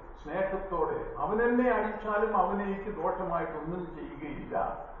സ്നേഹത്തോടെ, അവനെന്നെ അടിച്ചാലും അവനേക്ക് ദോഷമായിട്ടൊന്നും ചെയ്യുകയില്ല,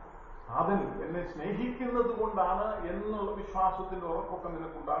 അവൻ എന്നെ സ്നേഹിക്കുന്നത് കൊണ്ടാണ് എന്നുള്ള വിശ്വാസത്തിന്റെ ഉറപ്പൊക്കെ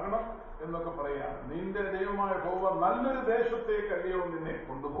നിനക്കുണ്ടാകണം എന്നൊക്കെ പറയാണ്. നിന്റെ ദൈവമായ യഹോവ നല്ലൊരു ദേശത്തേക്കല്ലയോ നിന്നെ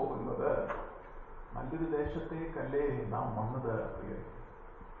കൊണ്ടുപോകുന്നത്. നല്ലൊരു ദേശത്തേക്കല്ലേ നാം വന്നത് പ്രിയരെ.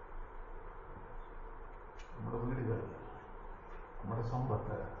 നമ്മുടെ വീടുകൾ, നമ്മുടെ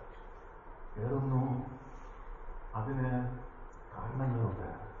സമ്പത്ത് ഏറുന്നു, അതിന് കാരണങ്ങളുണ്ട്.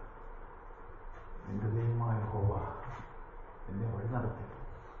 നിന്റെ ദൈവമായ യഹോവ എന്നെ വഴി നടത്തി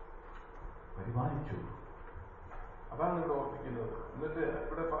പരിപാലിച്ചു. അതാണ് ഇവിടെ ഓർപ്പിക്കുന്നത്. എന്നിട്ട്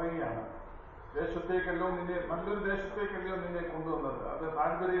ഇവിടെ പറയുകയാണ്, ദേശത്തേക്കല്ലോ നിന്നെ, നല്ലൊരു ദേശത്തേക്കല്ലോ നിന്നെ കൊണ്ടുവന്നത്. അത്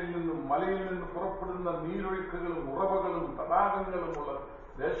താഴ്വരയിൽ നിന്നും മലയിൽ നിന്ന് പുറപ്പെടുന്ന നീരൊഴുക്കുകളും ഉറവകളും തടാകങ്ങളുമുള്ള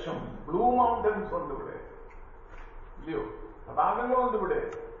ദേശം. ബ്ലൂ മൗണ്ടൻസ് ഉണ്ട് ഇവിടെ, ഇല്ലയോ? തടാകങ്ങളുണ്ട് ഇവിടെ,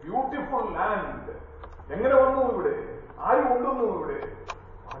 ബ്യൂട്ടിഫുൾ ലാൻഡ്. എങ്ങനെ വന്നു ഇവിടെ? ആര് കൊണ്ടുവന്നു ഇവിടെ?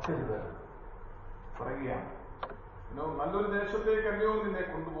 മറക്കരുത് പറയുകയാണ്. നല്ലൊരു ദേശത്തേക്കല്ലയോ നിന്നെ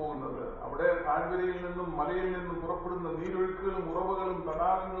കൊണ്ടുപോകുന്നത്. അവിടെ താഴ്വരയിൽ നിന്നും മലയിൽ നിന്നും പുറപ്പെടുന്ന നീരൊഴുക്കുകളും ഉറവുകളും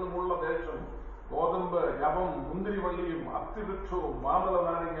തടാകങ്ങളുമുള്ള ദേശം, ഗോതമ്പ്, യവം, മുന്തിരിവള്ളിയും അത്തിവൃക്ഷവും മാതള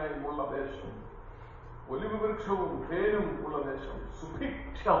നാരങ്ങയും ഉള്ള ദേശം, ഒലിവ് വൃക്ഷവും തേനും ഉള്ള ദേശം,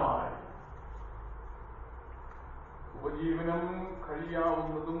 സുഭിക്ഷമായി ഉപജീവനം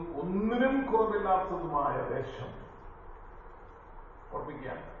കഴിയാവുന്നതും ഒന്നിനും കുറവില്ലാത്തതുമായ ദേശം.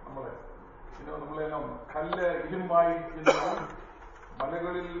 ഓർപ്പിക്കുകയാണ് നമ്മളെല്ലാം കല്ല് ഇരുമ്പായിരിക്കുന്നതും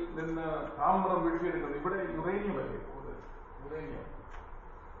മലകളിൽ നിന്ന് താമ്രം വെട്ടിയെടുക്കുന്നത്. ഇവിടെ യുറേനിയം അല്ലേ കൂടുതൽ, യുറേനിയം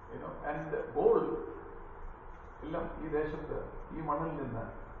ആൻഡ് ഗോൾഡ് എല്ലാം ഈ ദേശത്ത് ഈ മണ്ണിൽ നിന്ന്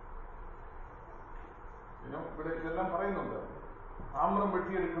ഇവിടെ ഇതെല്ലാം പറയുന്നുണ്ട്. താമ്രം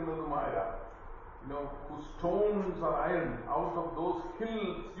വെട്ടിയെടുക്കുന്നതുമായ whose stones are iron, out of those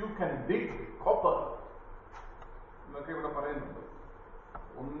hills you can dig copper എന്നൊക്കെ ഇവിടെ പറയുന്നുണ്ട്.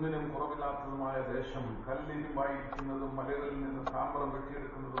 ഒന്നിനും കുറവില്ലാത്തതുമായ ദേശം, കല്ലിരുമായിരിക്കുന്നതും മലകളിൽ നിന്ന് താമ്രം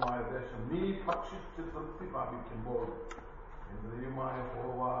വെട്ടിയെടുക്കുന്നതുമായ ദേശം, നീ ഭക്ഷിച്ച് തൃപ്തി പ്രാപിക്കുമ്പോൾ ദൈവമായ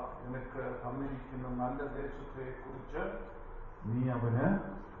യഹോവ നിനക്ക് തന്നിരിക്കുന്ന നല്ല ദേശത്തെ കുറിച്ച് നീ അവന്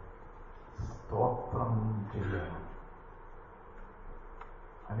സ്തോത്രം ചെയ്യണം.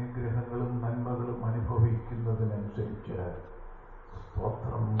 അനുഗ്രഹങ്ങളും നന്മകളും അനുഭവിക്കുന്നതിനനുസരിച്ച്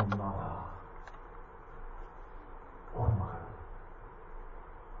സ്തോത്രം ഓർമ്മകൾ.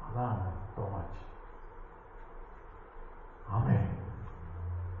 അതാണ് തോമാച്ചി. ആമേൻ,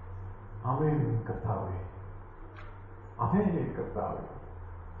 ആമേൻ കർത്താവേ, ആമേൻ കർത്താവേ.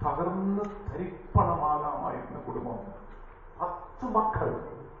 തകർന്ന് തരിപ്പണമാകാമായിരുന്ന കുടുംബം, 10 മക്കൾ.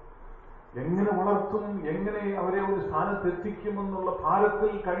 എങ്ങനെ വളർത്തും, എങ്ങനെ അവരെ ഒരു സ്ഥാനത്തെത്തിക്കുമെന്നുള്ള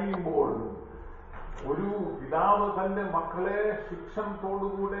ഭാരത്തിൽ കഴിയുമ്പോൾ ഒരു പിതാവ് തന്റെ മക്കളെ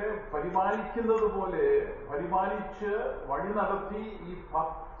ശിക്ഷണത്തോടുകൂടെ പരിപാലിക്കുന്നത് പോലെ പരിപാലിച്ച് വഴി നടത്തി ഈ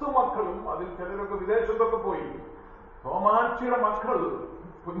 10 മക്കളും, അതിൽ ചിലരൊക്കെ വിദേശത്തൊക്കെ പോയി. തോമാച്ചിയുടെ മക്കൾ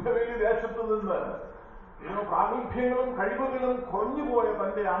പുന്നവേലി ദേശത്ത് നിന്ന് പ്രാഗൽഭ്യങ്ങളും കഴിവുകളും കുറഞ്ഞുപോയ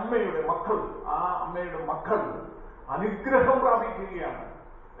തന്റെ അമ്മയുടെ മക്കൾ, ആ അമ്മയുടെ മക്കൾ അനുഗ്രഹം പ്രാപിക്കുകയാണ്.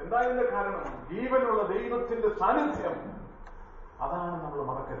 എന്താ ഇതിന്റെ കാരണം? ജീവനുള്ള ദൈവത്തിന്റെ സാന്നിധ്യം. അതാണ് നമ്മൾ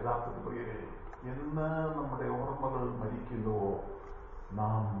മറക്കരുതാത്തത് പ്രിയരെ. എന്ന് നമ്മുടെ ഓർമ്മകൾ മരിക്കുന്നുവോ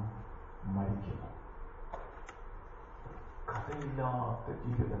നാം മരിക്കുന്നു. കഥയില്ലാത്ത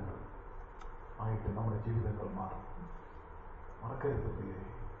ജീവിതങ്ങൾ ആയിട്ട് നമ്മുടെ ജീവിതങ്ങൾ മാറും. മറക്കരുത് പ്രിയരെ,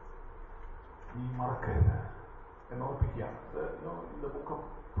 നീ മറക്കരുത് എന്നോർപ്പിക്കുകയാണ്. ഇത് ബുക്ക് ഓഫ്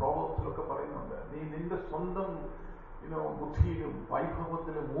പ്രോവർബ്സിലൊക്കെ പറയുന്നുണ്ട്, നീ നിന്റെ സ്വന്തം ബുദ്ധിയിലും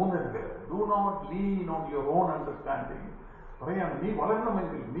വൈഭവത്തിലും ഊന്നരുത്. Do not lean on your own understanding. പറയാണ്, നീ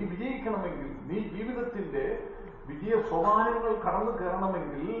വളരണമെങ്കിൽ, നീ വിജയിക്കണമെങ്കിൽ, നീ ജീവിതത്തിന്റെ വിജയ സോപാനങ്ങൾ കടന്നു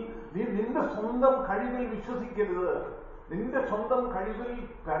കയറണമെങ്കിൽ നീ നിന്റെ സ്വന്തം കഴിവിൽ വിശ്വസിക്കരുത്. നിന്റെ സ്വന്തം കഴിവിൽ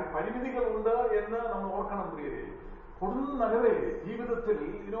പരിമിതികളുണ്ട് എന്ന് നമ്മൾ ഓർക്കണം പ്രിയരെ. കൊടുന്നനവേ ജീവിതത്തിൽ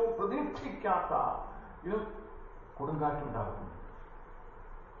പ്രതീക്ഷിക്കാത്ത കൊടുങ്കാറ്റുണ്ടാകുന്നു.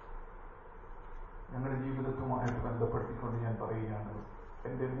 ഞങ്ങളുടെ ജീവിതത്തുമായിട്ട് ബന്ധപ്പെടുത്തിക്കൊണ്ട് ഞാൻ പറയുകയാണ്,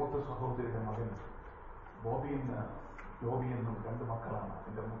 എൻ്റെ മൂത്ത സഹോദരിയുടെ മകൻ ജോബി എന്നും 2 മക്കളാണ്.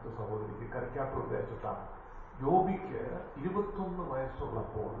 എൻ്റെ മൂത്ത സഹോദരിക്ക് കരക്കാട്ടൂർ ദേശത്താണ്. ജോബിക്ക് 21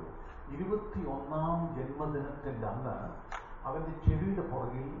 വയസ്സുള്ളപ്പോൾ 21ാം ജന്മദിനത്തിൻ്റെ അന്ന് അവൻ്റെ ചെവിയുടെ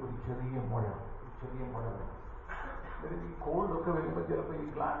പുറകിൽ ഒരു ചെറിയ മുഴ വരും. ഈ കോൾഡൊക്കെ വരുമ്പോൾ ചിലപ്പോൾ ഈ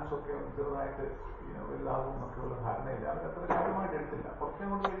ഗ്ലാൻസ് ഒക്കെ ചെറുതായിട്ട് വലുതാകും എന്നൊക്കെയുള്ള ധാരണയില്ല. അവർക്ക് അത്ര കാര്യമായിട്ട് എടുത്തില്ല. കുറച്ചും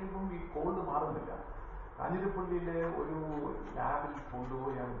കൊണ്ട് കഴിയുമ്പം ഈ കോൾഡ് മാറുന്നില്ല. കാഞ്ഞിരപ്പള്ളിയിലെ ഒരു ലാബിൽ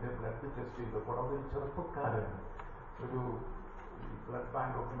കൊണ്ടുപോയി അവൻ്റെ ബ്ലഡ് ടെസ്റ്റ് ചെയ്തപ്പോൾ അവിടെ ഒരു ചെറുപ്പക്കാരൻ ഒരു ബ്ലഡ്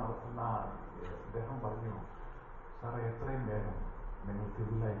ബാങ്കൊക്കെ നടത്തുന്ന അദ്ദേഹം പറഞ്ഞു, സാറേ എത്രയും വേഗം നിങ്ങൾ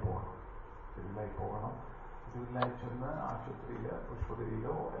സിവിലായി പോകണം. സിവിലായി ചെന്ന് ആശുപത്രിയിൽ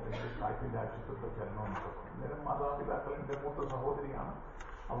പുഷ്പഗിരിയിലോ അല്ലെങ്കിൽ കാറ്റിൻ്റെ ആശുപത്രിയിലോ ചെല്ലണമെന്നൊക്കെ പറഞ്ഞു. അന്നേരം മാതാപിതാക്കൾ, എൻ്റെ മൂത്ത സഹോദരിയാണ്,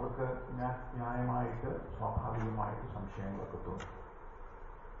 അവർക്ക് ന്യായമായിട്ട് സ്വാഭാവികമായിട്ട് സംശയങ്ങളൊക്കെ തോന്നി.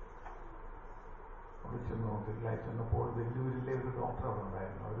 അവിടെ സിവിലായി ചെന്നപ്പോൾ വെല്ലൂരിലെ ഒരു ഡോക്ടർ അവിടെ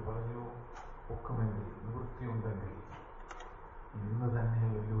ഉണ്ടായിരുന്നു. അവർ പറഞ്ഞു, ഒക്കുമെങ്കിൽ നിവൃത്തിയുണ്ടെങ്കിൽ ഇന്ന് തന്നെ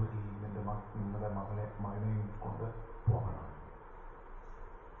വെല്ലൂരിൽ നിങ്ങളുടെ മകനെയും കൊണ്ട് പോകണം.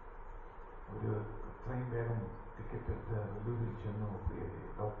 എത്രയും വേഗം ടിക്കറ്റ് എടുത്ത് വെല്ലൂരിൽ ചെന്നു.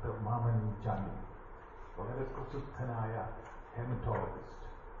 ഡോക്ടർ മാമൻ ചാണ്ടി, വളരെ പ്രസിദ്ധനായ ഹെമറ്റോളജിസ്റ്റ്.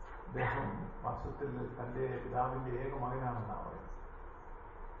 അദ്ദേഹം വാസ്തവത്തിൽ തൻ്റെ പിതാവിൻ്റെ ഏക മകനാണെന്നാണ് പറയുന്നത്.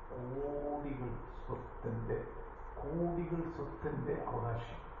 കോടികൾ സ്വത്തിൻ്റെ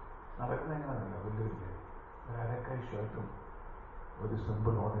അവകാശം. നടക്കുന്ന എങ്ങനെയാണല്ലോ വെല്ലൂരിൽ ഒരു അരക്കൈ ഷർട്ടും ഒരു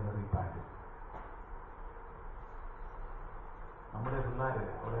സിമ്പിൾ ഓർഡിനറി പാൻറ്റും. നമ്മുടെ പിള്ളേർ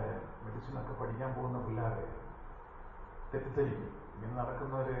അവിടെ മെഡിസിനൊക്കെ പഠിക്കാൻ പോകുന്ന പിള്ളേർ തെറ്റിദ്ധരിക്കും. ഇങ്ങനെ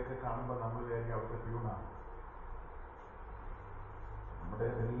നടക്കുന്നവരെയൊക്കെ കാണുമ്പോൾ നമ്മൾ വിചാരിക്കും അവിടുത്തെ പ്യൂണാണ്. നമ്മുടെ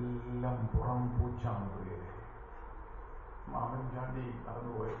ഇതെല്ലാം പുറം പൂച്ചാണ് പ്രിയരെ. മാമൻ ചാണ്ടി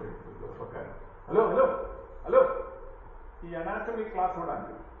നടന്നു പോയപ്പോഴേക്കും ചെറുപ്പക്കാരൻ, ഹലോ ഹലോ ഹലോ, ഈ അനാറ്റമി ക്ലാസ് വിടാൻ,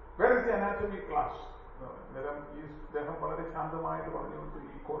 where is the anatomy class? ഈ അദ്ദേഹം വളരെ ശാന്തമായിട്ട് പറഞ്ഞു കൊടുത്തു,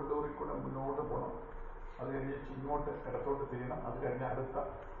 ഈ കോറിഡോറിൽ കൂടെ മുന്നോട്ട് പോകണം, അത് കഴിഞ്ഞ് ഇങ്ങോട്ട് ഇടത്തോട്ട് തിരിയണം, അത് കഴിഞ്ഞ് അടുത്ത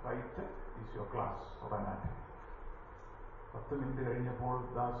right is your class of anatomy. 10 minute കഴിഞ്ഞപ്പോൾ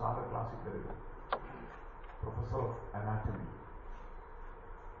സാറ് ക്ലാസ്സിൽ കയറി, പ്രൊഫസർ ഓഫ് അനാറ്റമി.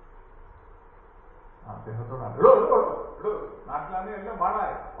 അദ്ദേഹത്തോടാണ്, നാട്ടിലാണെങ്കിൽ എല്ലാം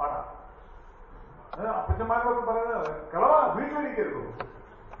പാടാ. അപ്പച്ചന്മാരോടൊക്കെ പറയുന്നത് കളവാ വീട്ടിലിരിക്കരുത്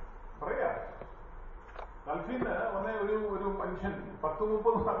പറയാ. ഗൾഫിന്ന് വന്ന ഒരു മനുഷ്യൻ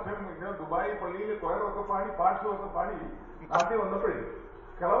 10-30 വർഷം ഇങ്ങനെ ദുബായ് പള്ളിയിൽ കൊയറൊക്കെ പാടി പാട്ടുമൊക്കെ പാടി നാട്ടിൽ വന്നപ്പോഴേ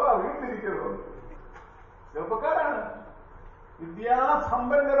കളവാ വീട്ടിലിരിക്കരുത്. ചെറുപ്പക്കാരാണ്.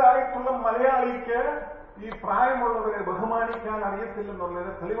 വിദ്യാസമ്പന്നരായിട്ടുള്ള മലയാളിക്ക് ഈ പ്രായമുള്ളവരെ ബഹുമാനിക്കാൻ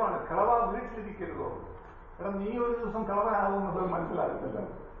അറിയത്തില്ലെന്നുള്ളതിന് തെളിവാണ്. കളവ വീട്ടിലിരിക്കരുതോ? എടാ, നീ ഒരു ദിവസം കളവനാകുന്നത് മനസ്സിലാകുന്നില്ല.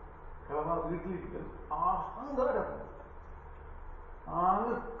 കളവ വീട്ടിലിരിക്കരുത്. അഹങ്കാരം,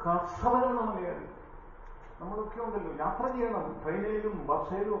 ആകെ കർഷകരെന്ന മലയാളി. നമ്മളൊക്കെ ഉണ്ടല്ലോ, യാത്ര ചെയ്യണം, ട്രെയിനിലും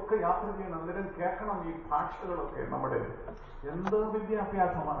ബസ്സിലും ഒക്കെ യാത്ര ചെയ്യണം, അന്നേരം കേൾക്കണം ഈ ഭാഷകളൊക്കെ. നമ്മുടെ എന്ത്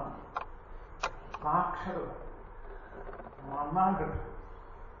വിദ്യാഭ്യാസമാണ്, സാക്ഷരത മണ്ണാങ്കട്ട്.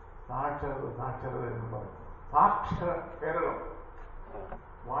 സാക്ഷരത എന്ന് പറയും. സാക്ഷര കേരളം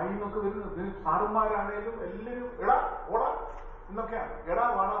വായിന്നൊക്കെ വരുന്നത്. സാറുമാരാണേലും എല്ലാവരും എടാ ഓടാ എന്നൊക്കെയാണ്. എടാ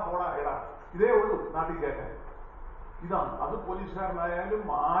വാടാ പോടാ എടാ, ഇതേ ഉള്ളൂ നാട്ടിൽ കേൾക്കാൻ. ഇതാണ്. അത് പോലീസുകാരനായാലും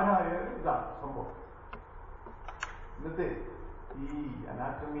ആരായാലും ഇതാണ് സംഭവം. ഇന്നത്തെ ഈ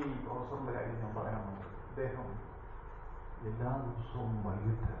അനാറ്റമി പ്രൊഫസറിന്റെ കാര്യം ഞാൻ പറയാൻ വന്നത്, അദ്ദേഹം എല്ലാ ദിവസവും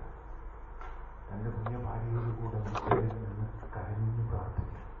വൈകിട്ട് തന്റെ പുതിയ ഭാര്യയോട് കൂടെ നിന്ന് കരഞ്ഞു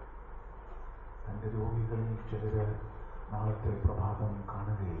പ്രാർത്ഥിക്കും. തന്റെ രോഗികളിൽ ചിലര് നാളത്തെ പ്രഭാതം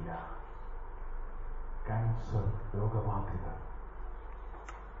കാണുകയില്ല, ക്യാൻസർ രോഗബാധിത,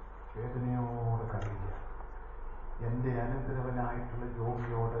 വേദനയോടെ കരയില്ല. എന്റെ അനന്തരവനായിട്ടുള്ള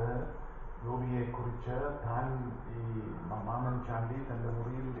രോഗിയെക്കുറിച്ച് താൻ ഈ മാമൻ ചാണ്ടി തന്റെ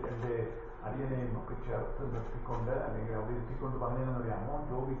മുറിയിൽ എന്റെ അടിയനെയും ഒക്കെ ചേർത്ത് നിർത്തിക്കൊണ്ട് അല്ലെങ്കിൽ അവിടെ ഇരുത്തിക്കൊണ്ട് പറഞ്ഞതെന്നറിയാമോ?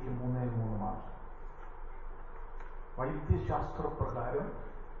 രോഗിക്ക് 3 മാസം. വൈദ്യശാസ്ത്രപ്രകാരം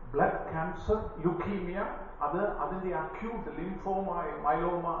ബ്ലഡ് ക്യാൻസർ, ലുക്കീമിയ, അതിന്റെ അക്യൂട്ട്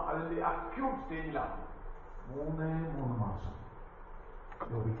മൈലോമ അതിന്റെ അക്യൂട്ട് സ്റ്റേജിലാണ്. 3 മാസം.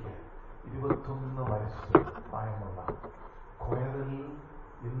 രോഗിക്ക് 21 വയസ്സ് പ്രായമുള്ള കൊയറിൽ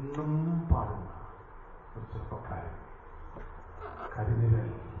എന്നും പാടുന്ന ഒരു ചെറുപ്പക്കാരൻ കരുനിഴൽ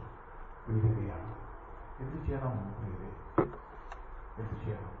വീഴുകയാണ്. എന്ത് ചെയ്യണം? എന്ത്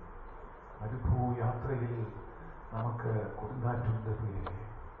ചെയ്യണം? അനുഭവയാത്രയിൽ നമുക്ക് കൊടുങ്കാറ്റുണ്ട് പ്രിയരെ.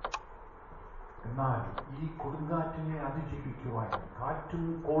 എന്നാൽ ഈ കൊടുങ്കാറ്റിനെ അതിജീവിക്കുവാൻ, കാറ്റും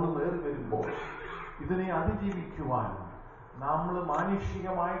കോളും ഏറി വരുമ്പോൾ ഇതിനെ അതിജീവിക്കുവാൻ നമ്മൾ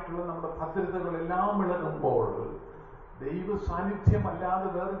മാനുഷികമായിട്ടുള്ള നമ്മുടെ ഭദ്രതകളെല്ലാം ഇളകുമ്പോൾ ദൈവ സാന്നിധ്യമല്ലാതെ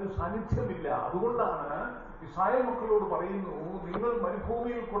വേറൊരു സാന്നിധ്യമില്ല. അതുകൊണ്ടാണ് ഇസ്രായേൽ മക്കളോട് പറയുന്നു, നിങ്ങൾ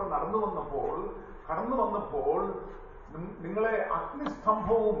മരുഭൂമിയിൽ കൂടെ കടന്നു വന്നപ്പോൾ നിങ്ങളെ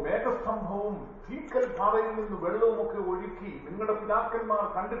അഗ്നിസ്തംഭവും മേഘസ്തംഭവും തീക്കൽ പാറയിൽ നിന്ന് വെള്ളവുമൊക്കെ ഒഴുക്കി നിങ്ങളുടെ പിതാക്കന്മാർ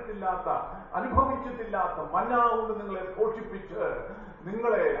കണ്ടിട്ടില്ലാത്ത അനുഭവിച്ചിട്ടില്ലാത്ത മന്ന കൊണ്ട് നിങ്ങളെ പോഷിപ്പിച്ച്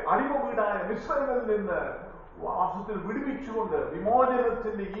നിങ്ങളെ അടിമ വീടായ മിസ്രൈമിൽ നിന്ന് വാസത്തിൽ വിടുവിച്ചുകൊണ്ട്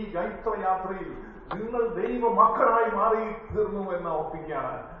വിമോചനത്തിന്റെ ഈ ജൈത്രയാത്രയിൽ നിങ്ങൾ ദൈവമക്കളായി മാറി തീർന്നു എന്ന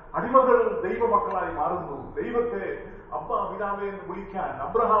ഒപ്പിക്കുകയാണ്. അടിമകൾ ദൈവമക്കളായി മാറുന്നു. ദൈവത്തെ അബ്ബാ പിതാവേ എന്ന് വിളിക്കാൻ,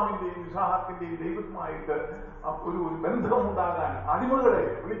 അബ്രഹാമിന്റെയും ഇസ്ഹാക്കിന്റെയും ദൈവവുമായിട്ട് ഒരു ബന്ധമുണ്ടാകാൻ അടിമകളെ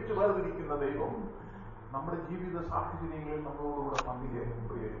വിളിച്ചു വേർതിരിക്കുന്ന ദൈവം നമ്മുടെ ജീവിത സാഹചര്യങ്ങളിൽ നമ്മളോടുകൂടെ പങ്കുചേരും.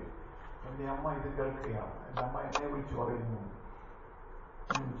 പ്രിയരെ, എന്റെ അമ്മ ഇത് കേൾക്കുകയാണ്. എന്റെ അമ്മ എന്നെ വിളിച്ചു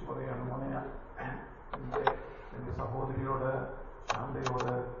പറയാണ്, മോനെ എന്റെ സഹോദരിയോട്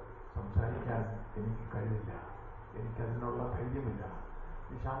ശാന്തയോട് സംസാരിക്കാൻ എനിക്ക് കഴിയില്ല, എനിക്കതിനുള്ള ധൈര്യമില്ല.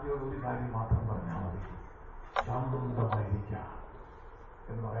 ഈ ശാന്തയോട് ഒരു കാര്യം മാത്രം പറഞ്ഞാൽ മതി, ശാന്തമായിരിക്കാം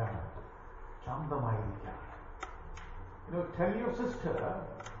എന്ന് പറയാം. ശാന്തമായിരിക്കാം. Tell your sister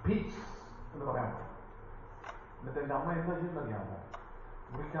peace എന്ന് പറയാം. എന്നിട്ട് എന്റെ അമ്മ എന്താ ചെയ്യുന്നറിയാമോ?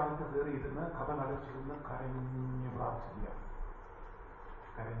 മുറിക്കകത്ത് കയറിയിരുന്ന് കഥ അടച്ചിരുന്ന് കരഞ്ഞു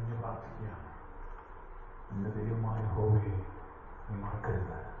പ്രാർത്ഥിക്കുകയാണ്. എന്റെ ദൈവമായ യഹോവയെ നീ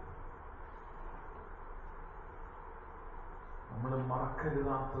മറക്കരുത്. നമ്മൾ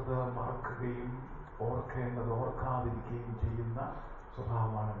മറക്കരുതാത്തത് മറക്കുകയും ഓർക്കേണ്ടത് ഓർക്കാതിരിക്കുകയും ചെയ്യുന്ന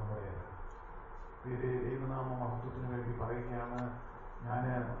സ്വഭാവമാണ് നമ്മുടേത്. ദൈവനാമ മഹത്വത്തിന് വേണ്ടി പറയുകയാണ്. ഞാൻ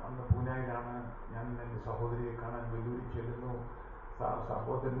അന്ന് പൂനായിലാണ്. ഞാൻ എൻ്റെ സഹോദരിയെ കാണാൻ വെല്ലൂരി ചെല്ലുന്നു.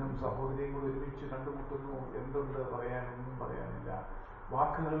 സഹോദരനും സഹോദരിയും കൂടെ ഒരുമിച്ച് കണ്ടുമുട്ടുന്നു. എന്തുണ്ട് പറയാൻ? ഒന്നും പറയാനില്ല.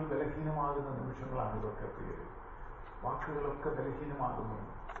 വാക്കുകൾ ബലഹീനമാകുന്ന നിമിഷങ്ങളാണ് ഇതൊക്കെ പ്രിയരെ. വാക്കുകളൊക്കെ ബലഹീനമാകുന്നു.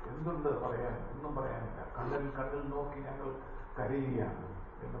 എന്തുണ്ട് പറയാൻ? ഒന്നും പറയാനില്ല. കണ്ണിൽ നോക്കി ഞങ്ങൾ കരയുകയാണ്.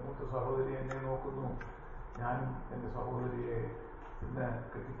 എൻ്റെ മൂത്ത സഹോദരി എന്നെ നോക്കുന്നു. ഞാനും എൻ്റെ സഹോദരിയെ പിന്നെ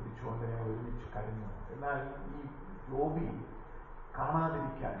കെട്ടിപ്പിടിച്ചുകൊണ്ട് ഞങ്ങൾ ഒരുമിച്ച് കരഞ്ഞു. എന്നാൽ ഈ ജോബി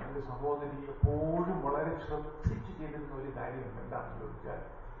കാണാതിരിക്കാൻ എൻ്റെ സഹോദരി എപ്പോഴും വളരെ ശ്രദ്ധിച്ച് ചെയ്തിരുന്ന ഒരു കാര്യം എന്താണെന്ന് ചോദിച്ചാൽ,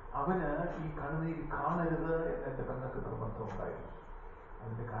 അവന് ഈ കണ്ണുനീര് കാണരുത് എന്നെൻ്റെ പെങ്ങൾക്ക് നിർബന്ധമുണ്ടായിരുന്നു.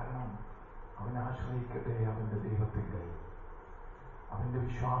 അതിൻ്റെ കാരണം അവൻ ആശ്രയിക്കട്ടെ അവൻ്റെ ദൈവത്തിൻ്റെ. അവൻ്റെ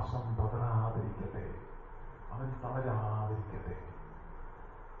വിശ്വാസം പതറാതിരിക്കട്ടെ, അവൻ തളരാതിരിക്കട്ടെ.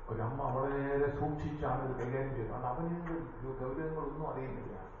 ഒരമ്മ വളരെ സൂക്ഷിച്ചാണ് ഇത് കൈകാര്യം ചെയ്തത്. അവനിന്ന് ഗൗരവങ്ങളൊന്നും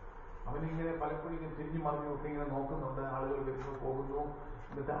അറിയുന്നില്ല. അവനിങ്ങനെ പലപ്പോഴും ഇങ്ങനെ തിരിഞ്ഞു മറിഞ്ഞൊക്കെ ഇങ്ങനെ നോക്കുന്നുണ്ട്. ആളുകൾ വരുന്നു പോകുന്നു.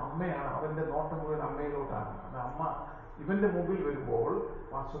 എന്നിട്ട് അമ്മയാണ്, അവൻ്റെ നോട്ടം മുഴുവൻ അമ്മയിലോട്ടാണ്. അമ്മ ഇവന്റെ മുമ്പിൽ വരുമ്പോൾ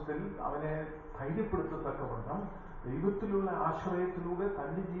വാസ്തവത്തിൽ അവനെ ധൈര്യപ്പെടുത്തത്തക്കവണ്ണം ദൈവത്തിലുള്ള ആശ്രയത്തിലൂടെ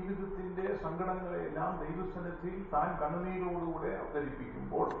തൻ്റെ ജീവിതത്തിന്റെ സങ്കടങ്ങളെല്ലാം ദൈവസന്നിധിയിൽ താൻ കണ്ണുനീരോടുകൂടെ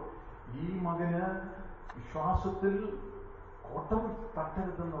അവതരിപ്പിക്കുമ്പോൾ ഈ മകന് വിശ്വാസത്തിൽ കോട്ടം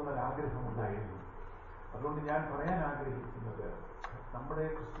തട്ടരുതെന്നുള്ളൊരാഗ്രഹമുണ്ടായിരുന്നു. അതുകൊണ്ട് ഞാൻ പറയാൻ ആഗ്രഹിക്കുന്നത്, നമ്മുടെ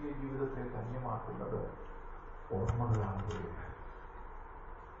ക്രിസ്തീയ ജീവിതത്തെ ധന്യമാക്കുന്നത് ഓർമ്മകളാണ്.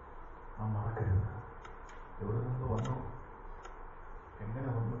 നാം മറക്കരുത്. എവിടെ നിന്ന് വന്നു? എങ്ങനെ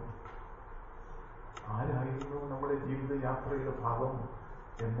വന്നു? ആരായിരുന്നു നമ്മുടെ ജീവിതയാത്രയുടെ ഭാഗം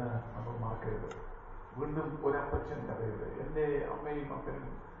എന്ന് നമ്മൾ മറക്കരുത്. വീണ്ടും ഒരപ്പച്ചൻ കഥയത്. എൻ്റെ അമ്മയും അപ്പനും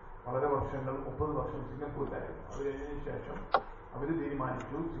വളരെ വർഷങ്ങൾ 30 വർഷം സിംഗപ്പൂരിലായിരുന്നു. അത് കഴിഞ്ഞതിന് ശേഷം അവർ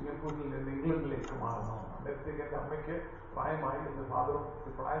തീരുമാനിച്ചു സിംഗപ്പൂരിൽ നിന്ന് ഇംഗ്ലണ്ടിലേക്ക് മാറണമെന്ന്. അന്നേരത്തേക്ക് എൻ്റെ അമ്മയ്ക്ക് പ്രായമായി, എൻ്റെ ഫാദറും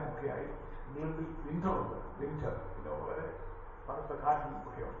പ്രായമൊക്കെയായി. ഇംഗ്ലണ്ടിൽ വിന്ററുണ്ട്, പിന്നെ വളരെ തണുത്ത കാറ്റും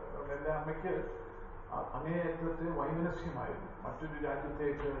ഒക്കെ ഉണ്ട്. അതുകൊണ്ട് എൻ്റെ അമ്മയ്ക്ക് അങ്ങേയറ്റത്തെ വൈമനസ്യമായിരുന്നു മറ്റൊരു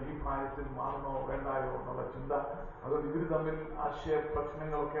രാജ്യത്തേക്ക് ഈ പ്രായത്തിൽ മാറണോ വേണ്ടായോ എന്നുള്ള ചിന്ത. അതുകൊണ്ട് ഇവർ തമ്മിൽ ആശയ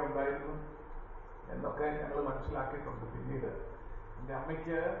പ്രശ്നങ്ങളൊക്കെ ഉണ്ടായിരുന്നു എന്നൊക്കെ ഞങ്ങൾ മനസ്സിലാക്കിയിട്ടുണ്ട്. പിന്നീട് എൻ്റെ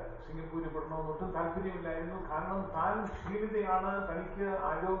അമ്മയ്ക്ക് സിംഗപ്പൂരിൽ പെടണമെന്ന് ഒട്ടും താല്പര്യമില്ലായിരുന്നു. കാരണം താൻ ക്ഷീണിതയാണ്, തനിക്ക്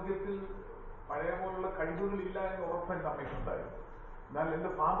ആരോഗ്യത്തിൽ പഴയ പോലുള്ള കഴിവുകളില്ല എന്ന് ഉറപ്പ് എൻ്റെ അമ്മയ്ക്കുണ്ടായിരുന്നു. എന്നാൽ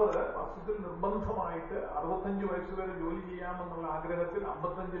എൻ്റെ ഫാദർ വസ്തുത്തിൽ നിർബന്ധമായിട്ട് 65 വയസ്സ് വരെ ജോലി ചെയ്യാമെന്നുള്ള ആഗ്രഹത്തിൽ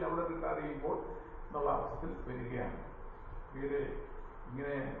 55 അവിടെ റിട്ടയർ ചെയ്യുമ്പോൾ എന്നുള്ള അവസ്ഥയിൽ വരികയാണ്.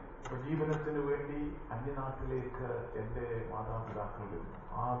 ഇങ്ങനെ ഉപജീവനത്തിന് വേണ്ടി അന്യനാട്ടിലേക്ക് എൻ്റെ മാതാപിതാക്കൾ വരുന്നു.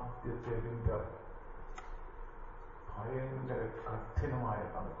 ആദ്യത്തെ വിന്റർ ഭയങ്കര കഠിനമായ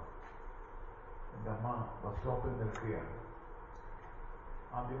തണുപ്പ്. എൻ്റെ അമ്മ ബസ് സ്റ്റോപ്പിൽ നിൽക്കുകയാണ്.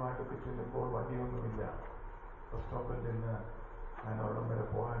 ആദ്യമായിട്ടൊക്കെ ചെല്ലുമ്പോൾ വണ്ടിയൊന്നുമില്ല. ബസ് സ്റ്റോപ്പിൽ നിന്ന് ഞാൻ അവിടം വരെ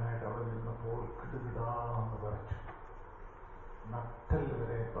പോകാനായിട്ട് അവിടെ നിന്നപ്പോൾ കിടുകിടാന്ന് വിറച്ചു, നട്ടൽ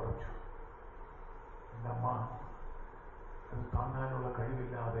വരെ വിറച്ചു. എൻ്റെ അമ്മ അത് താങ്ങാനുള്ള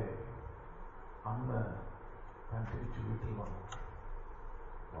കഴിവില്ലാതെ അന്ന് ഞാൻ തിരിച്ചു വീട്ടിൽ വന്നു.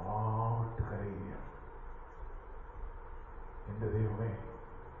 വാവിട്ട് കരയുകയാണ്. എൻ്റെ ദൈവമേ,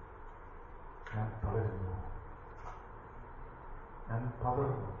 ഞാൻ തളരുന്നു, ഞാൻ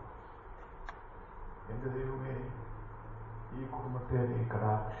പതറുന്നു. എൻ്റെ ദൈവമേ, ഈ കുടുംബത്തെ നീ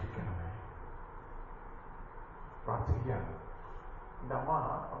കടാക്ഷിക്കണമേ. പ്രാർത്ഥിക്കുകയാണ്. എൻ്റെ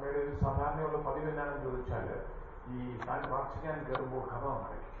അമ്മയുടെ ഒരു സാധാരണയുള്ള പതിവ് എന്നാണെന്ന് ചോദിച്ചാൽ, ഈ താൻ പ്രാർത്ഥിക്കാൻ കയറുമ്പോൾ കഥ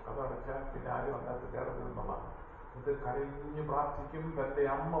അടയ്ക്കും. കഥ അടച്ചാൽ പിന്നെ ആരും അതിനകത്ത് കയറുന്നതാണ്. ഇത് കരഞ്ഞ് പ്രാർത്ഥിക്കും. തൻ്റെ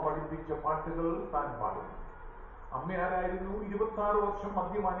അമ്മ പഠിപ്പിച്ച പാട്ടുകൾ താൻ പാടുന്നു. അമ്മ ആരായിരുന്നു? 26 വർഷം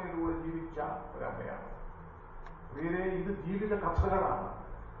മദ്യപാനിയിലൂടെ ജീവിച്ച ഒരമ്മയാണ്. പ്രിയരെ, ഇത് ജീവിത കഥകളാണ്.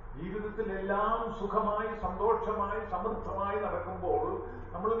 ജീവിതത്തിൽ എല്ലാം സുഖമായി സന്തോഷമായി സമൃദ്ധമായി നടക്കുമ്പോൾ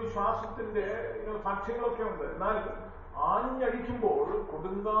നമ്മൾ വിശ്വാസത്തിന്റെ സാക്ഷ്യങ്ങളൊക്കെ ഉണ്ട്. എന്നാൽ ആഞ്ഞടിക്കുമ്പോൾ,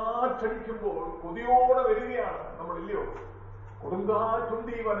 കൊടുങ്കാറ്റടിക്കുമ്പോൾ കൊതിയോടെ വരികയാണ് നമ്മളില്ലയോ?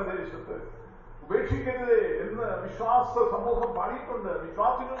 കൊടുങ്കാറ്റുണ്ട് ഈ വനദേശത്ത്, ഉപേക്ഷിക്കരുതേ എന്ന് വിശ്വാസ സമൂഹം പാടിയിട്ടുണ്ട്,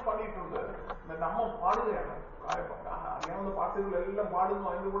 വിശ്വാസികൾ പാടിയിട്ടുണ്ട്. എന്നിട്ട് അമ്മ പാടുകയാണ്. അറിയാവുന്ന പാട്ടുകളെല്ലാം പാടുന്നു,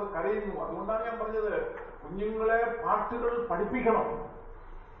 അതിൻ്റെ കൂടെ കരയുന്നു. അതുകൊണ്ടാണ് ഞാൻ പറഞ്ഞത്, കുഞ്ഞുങ്ങളെ പാട്ടുകൾ പഠിപ്പിക്കണം.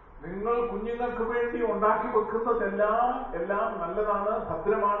 നിങ്ങൾ കുഞ്ഞുങ്ങൾക്ക് വേണ്ടി ഉണ്ടാക്കി വെക്കുന്നതെല്ലാം നല്ലതാണ്,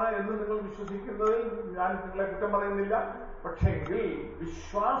 ഭദ്രമാണ് എന്ന് നിങ്ങൾ വിശ്വസിക്കുന്നതിൽ ഞാൻ നിങ്ങളെ കുറ്റം പറയുന്നില്ല. പക്ഷെങ്കിൽ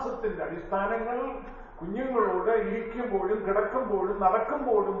വിശ്വാസത്തിന്റെ അടിസ്ഥാനങ്ങൾ കുഞ്ഞുങ്ങളോട് ഇരിക്കുമ്പോഴും കിടക്കുമ്പോഴും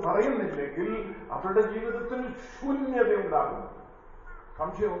നടക്കുമ്പോഴും പറയുന്നില്ലെങ്കിൽ അവരുടെ ജീവിതത്തിൽ ശൂന്യതയുണ്ടാകും.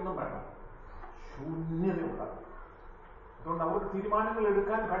 സംശയമൊന്നും വേണം, ശൂന്യതയുണ്ടാകും. അതുകൊണ്ട് അവർക്ക് തീരുമാനങ്ങൾ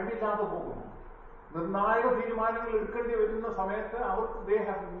എടുക്കാൻ കഴിവില്ലാതെ പോകുന്നു. നിർണായക തീരുമാനങ്ങൾ എടുക്കേണ്ടി വരുന്ന സമയത്ത് അവർക്ക് they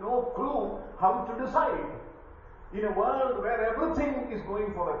have no clue how to decide in a world where everything is going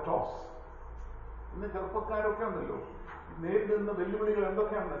for a toss. ഇന്ന് ചെറുപ്പക്കാരൊക്കെ ഉണ്ടല്ലോ നേരിടുന്ന വെല്ലുവിളികൾ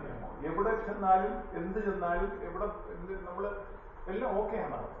എന്തൊക്കെയാണെന്നറിയാമോ? എവിടെ ചെന്നാലും എന്ത് ചെന്നാലും എവിടെ നമ്മൾ എല്ലാം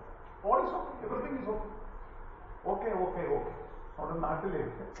ഓക്കെയാണ്. All is okay, everything is okay. Okay okay okay. നമ്മുടെ നാട്ടിലെ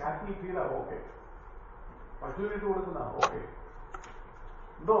കാറ്റിൽ ഫീലാ ഓക്കെ, പശുവിനിട്ട് കൊടുക്കുന്ന ഓക്കെ.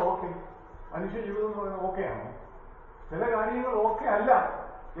 എന്തോ ഓക്കെ? മനുഷ്യ ജീവിതം എന്ന് പറയുന്നത് ഓക്കെയാണോ? ചില കാര്യങ്ങൾ ഓക്കെ അല്ല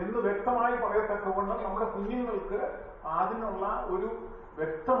എന്ന് വ്യക്തമായി പറയത്തക്കവണ്ണം നമ്മുടെ കുഞ്ഞുങ്ങൾക്ക് അതിനുള്ള ഒരു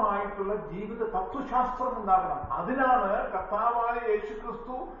വ്യക്തമായിട്ടുള്ള ജീവിത തത്വശാസ്ത്രം ഉണ്ടാകണം. അതിനാണ് കർത്താവായ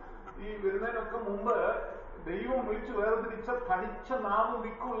യേശുക്രിസ്തു ഈ വരുന്നതിനൊക്കെ മുമ്പ് ദൈവം വിളിച്ചു വേർതിരിച്ച തടിച്ച നാവും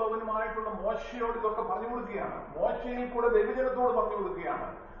വിക്കുള്ളവനുമായിട്ടുള്ള മോശയോട് ഇതൊക്കെ പറഞ്ഞു കൊടുക്കുകയാണ്. മോശയിൽ കൂടെ ദൈവജനത്തോട് പറഞ്ഞു കൊടുക്കുകയാണ്.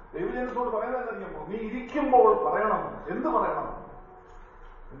 ദൈവജനത്തോട് പറയുന്നത് അറിയുമോ? നീ ഇരിക്കുമ്പോൾ പറയണം. എന്ത് പറയണം?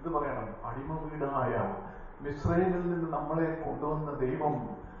 എന്ത് പറയണം? അടിമ വീടായ മിസ്രൈമിൽ നിന്ന് നമ്മളെ കൊണ്ടുവന്ന ദൈവം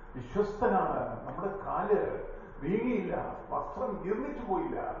വിശ്വസ്തനാണ്. നമ്മുടെ കാല് വീങ്ങിയില്ല, വസ്ത്രം ജീർണിച്ചു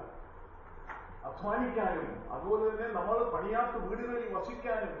പോയില്ല. അധ്വാനിക്കാനും അതുപോലെ തന്നെ നമ്മൾ പണിയാത്ത വീടുകളിൽ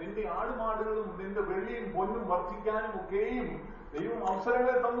വസിക്കാനും നിന്റെ ആടുമാടുകളും നിന്റെ വെള്ളിയും പൊന്നും വർദ്ധിക്കാനും ഒക്കെയും ദൈവം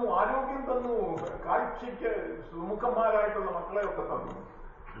അവസരങ്ങൾ തന്നു, ആരോഗ്യം തന്നു, കാഴ്ചയ്ക്ക് സുമുഖന്മാരായിട്ടുള്ള മക്കളെയൊക്കെ തന്നു.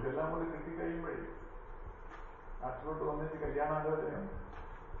 ഇതെല്ലാം കൂടി കിട്ടിക്കഴിയുമ്പോഴേ നാട്ടിലോട്ട് വന്നിട്ട് കല്യാണാലോചനയുണ്ട്.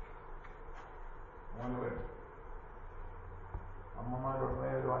 മോന് വേണ്ടി അമ്മമാരുടനെ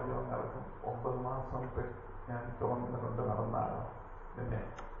ഒരു വാചകം നടക്കും. 9 മാസം ഞാൻ തോന്നുന്നുകൊണ്ട് നടന്നാണ് പിന്നെ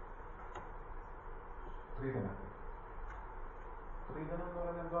സ്ത്രീധനം. സ്ത്രീധനം എന്ന്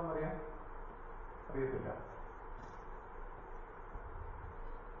പറയുന്നത് എന്താണെന്നറിയാം? അറിയത്തില്ല.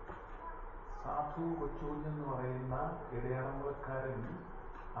 സാധു കൊച്ചുകുഞ്ഞെന്ന് പറയുന്ന ഇടയാളമുളക്കാരൻ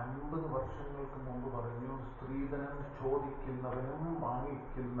 50 വർഷങ്ങൾക്ക് മുമ്പ് പറഞ്ഞു, സ്ത്രീധനം ചോദിക്കുന്നവനും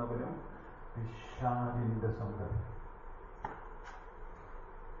വാങ്ങിക്കുന്നവനും പിശാചിന്റെ സന്തതി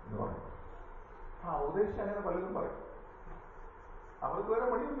എന്ന് പറഞ്ഞു. ഉപദേശിച്ച് അങ്ങനെ പലതും പറയും. അവർക്ക് വേറെ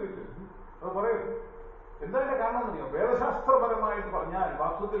പണിയൊന്നുമില്ല, അത് പറയും. എന്തായാലും കാരണം എന്നറിയോ? വേദശാസ്ത്രപരമായിട്ട് പറഞ്ഞാൽ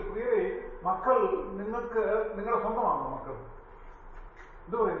വാസ്തവത്തിൽ പ്രിയരെ, മക്കൾ നിങ്ങൾക്ക് നിങ്ങളുടെ സ്വന്തമാണോ? മക്കൾ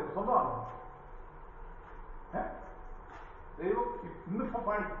എന്ത് പറയുന്നു? സ്വന്തമാണോ? ദൈവം ഇന്നിപ്പോ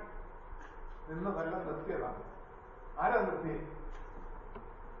പണി നിന്നതെല്ലാം നിർത്തിയതാണ്. ആരാ നിർത്തിയേ?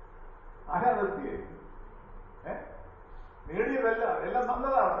 നേടിയതല്ല, എല്ലാം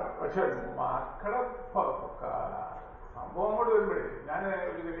തന്നതാണ്. പക്ഷെ മക്കളെ സംഭവം കൂടെ വരുമ്പോഴേ, ഞാൻ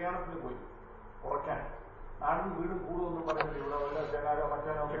ഒരു കല്യാണത്തിന് പോയി കുറയ്ക്കാൻ. നാടും വീടും കൂടുമെന്ന് പറയുന്നത് ഇവിടെ വല്ല ചേനാരോ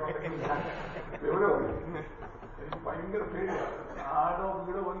മച്ചാനോ ഒക്കെ ഉണ്ടെങ്കിൽ ഞാൻ വിവരമായി. എനിക്ക് ഭയങ്കര പേടിയാണ്. നാടോ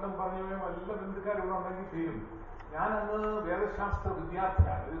വീടോ ഒന്നും പറഞ്ഞു വല്ല ബന്ധുക്കാരും ഉണ്ടെങ്കിൽ തീരും. ഞാനന്ന് വേദശാസ്ത്ര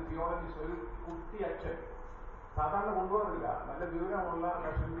വിദ്യാർത്ഥിയാണ്, ഒരു തിയോളജി, ഒരു കുട്ടി അച്ഛൻ. സാധാരണ കൊണ്ടുപോകാറില്ല, നല്ല വിവരമുള്ള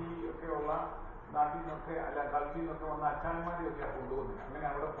കഷണ്ടി ഒക്കെയുള്ള നാട്ടിൽ നിന്നൊക്കെ അല്ല ഗൾഫിൽ നിന്നൊക്കെ വന്ന അച്ഛന്മാരെയൊക്കെയാണ് കൊണ്ടുപോകുന്നത്. അങ്ങനെ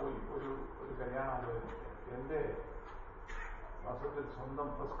അവിടെ പോയി ഒരു കല്യാണാലോചന. എൻ്റെ വസ്തുത്തിൽ സ്വന്തം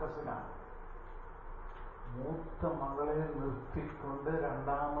പ്രസ്കസിനാണ്. മൂത്ത മകളെ നിർത്തിക്കൊണ്ട്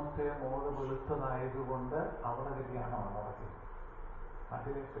രണ്ടാമത്തെ മോള് വെളുത്തതായതുകൊണ്ട് അവിടെ കല്യാണമാണ് നടക്കുന്നത്.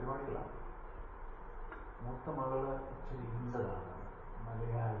 നാട്ടിലെ പരിപാടികളാണ്. മൂത്ത മകള് ഇച്ചിരി ഹിന്ദുവാണ്,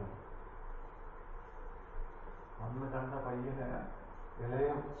 മലയാളി. അന്ന് കണ്ട പയ്യന് ഇളയ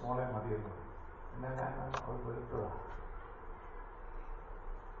മോളെ മതിയെന്ന്. പിന്നെ കാരണം അവൾ വെളുത്തതാ.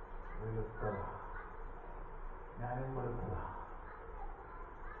 ഞാനും വെളുത്തതാ.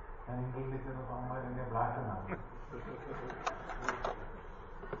 ഞാൻ ഇംഗ്ലീഷിൽ ചെന്നപ്പോൾ അമ്മ എന്നെ ബ്ലാക്ക് എന്നാണ്.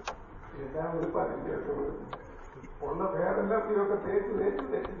 എല്ലാം വെളുപ്പാനില്ല, ഉള്ള വേറെല്ലാം ഇതൊക്കെ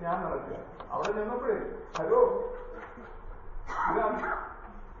തേച്ച് ഞാൻ നടക്കുക. അവിടെ ചെന്നപ്പോഴേ ഹലോ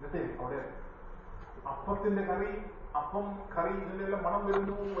ഇന്നത്തെ അവിടെ അപ്പത്തിന്റെ കറി, അപ്പം കറി, ഇതിനെല്ലാം മണം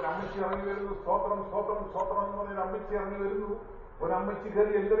വരുന്നു. ഒരു അമ്മച്ചി ഇറങ്ങി വരുന്നു. സ്തോത്രം സ്തോത്രം സ്തോത്രം എന്ന് പറഞ്ഞൊരു അമ്മച്ചി ഇറങ്ങി വരുന്നു. ഒരമ്മച്ചി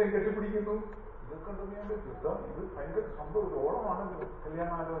കറി എല്ലാവരെയും കെട്ടിപ്പിടിക്കുന്നു. ഇതൊക്കെ ഉണ്ടെന്ന് ഞാൻ പറ്റും. ഇത് ഭയങ്കര സംഭവം, ഒരു ഓളമാണെങ്കിലും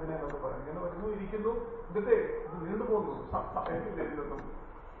കല്യാണാലോചന എന്നൊക്കെ പറയും. ഇങ്ങനെ വരുന്നു, ഇരിക്കുന്നു. എന്നിട്ടേ ഇത് നീണ്ടുപോകുന്നു, തരുന്നു.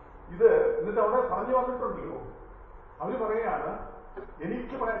 ഇത് എന്നിട്ട് അവിടെ പറഞ്ഞു വന്നിട്ടുണ്ടല്ലോ. അവര് പറയാണ്,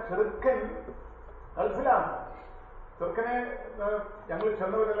 എനിക്ക് പറയാം, ചെറുക്കൻ ഗൾഫിലാണ്. ചെറുക്കനെ ഞങ്ങൾ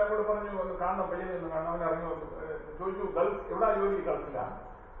ചെന്നവരെല്ലാം കൂടെ പറഞ്ഞു ഒന്ന് കാണണം, പയ്യനെ ഒന്ന് കാണണം. അവൻ ഇറങ്ങി വന്നു, ചോദിച്ചു ഗൾഫ് എവിടാ ജോലി? ഗൾഫിലാണ്.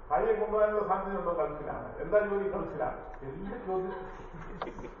 ഭാര്യയെ കൊണ്ടുപോകാനുള്ള സാധ്യതയുണ്ടോ? ഗൾഫിലാണ്. എന്താ ജോലി? ഗൾഫിലാണ്.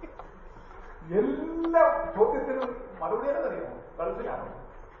 എല്ലാ ചോദ്യത്തിനും മറുപടി അറിയാമോ? ഗൾഫിലാണ്.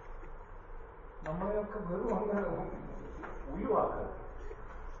 നമ്മളെയൊക്കെ വെറും അങ്ങനെ ഒഴിവാക്കുക.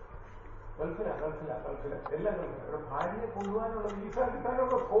 ഗൾഫില എല്ലാം ഗൾഫില. ഇവിടെ ഭാര്യയെ കൊണ്ടുപോകാനുള്ള വീസ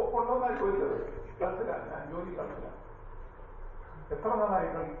കിട്ടാനുള്ള സ്കോപ്പ് ഉണ്ടോന്നാണ് ചോദിച്ചത്. ഗൾഫിലാണ്. ഞാൻ ജോലി ഗൾഫിലാണ്. എത്ര നാളായി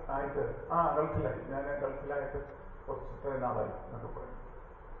ആയിട്ട്? ഗൾഫിലായി. ഞാൻ ഗൾഫിലായിട്ട് കുറച്ച് നാളായി എന്നൊക്കെ പറയും.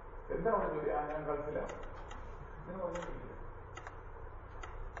 എന്താ അവിടെ ജോലി? ഞാൻ ഗൾഫിലാണ്. ഇങ്ങനെ പറഞ്ഞിട്ടില്ല.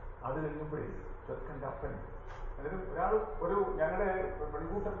 അത് കഴിഞ്ഞപ്പോഴേ ചെറുക്കൻ്റെ അപ്പൻ ഒരു ഞങ്ങളുടെ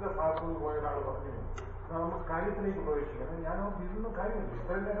പെൺകൂട്ടത്തിന്റെ ഭാഗത്തുനിന്ന് പോയ ഒരാൾ പറഞ്ഞു, നമുക്ക് കാര്യത്തിലേക്ക് പ്രവേശിക്കണം. ഞാനോ ഇതൊന്നും കാര്യമില്ല,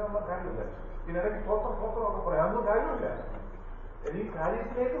 ഇത്രയും നേരമുള്ള കാര്യമില്ല, ഇതിനിടയ്ക്ക് സ്വത്രം പറയാം, അതൊന്നും കാര്യമില്ല, എനിക്ക്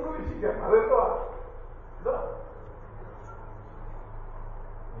കാര്യത്തിലേക്ക് പ്രവേശിക്കാം. അതെന്തുവാ? ഇതാ,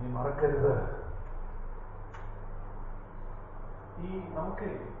 നീ മറക്കരുത്, ഈ നമുക്ക്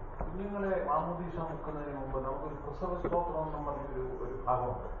കുഞ്ഞുങ്ങളെ മാമോദീസ മുക്കുന്നതിന് മുമ്പ് നമുക്കൊരു പ്രസവ സ്തോത്രം എന്ന് പറഞ്ഞൊരു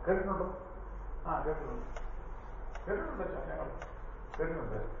ഭാഗമുണ്ട്. കേട്ടിട്ടുണ്ടോ? കേട്ടിട്ടുണ്ട്. ഞങ്ങൾ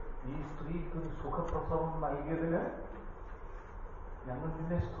കേട്ടിട്ടുണ്ട്. ഈ സ്ത്രീക്ക് ഒരു സുഖപ്രസവം നൽകിയതിന് ഞങ്ങൾ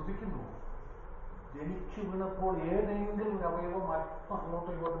നിന്നെ സ്തുതിക്കുന്നു. ജനിച്ചു വീണപ്പോൾ ഏതെങ്കിലും ഒരു അവയവം അല്പം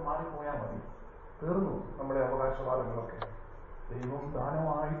അങ്ങോട്ടും ഇങ്ങോട്ടും മാറിപ്പോയാൽ മതി, തീർന്നു നമ്മുടെ അവകാശവാദങ്ങളൊക്കെ. ദൈവം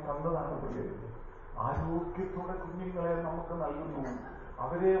ദാനമായി തന്നതാണ് പ്രിയരെ. ആരോഗ്യത്തോടെ കുഞ്ഞുങ്ങളെ നമുക്ക് നൽകുന്നു.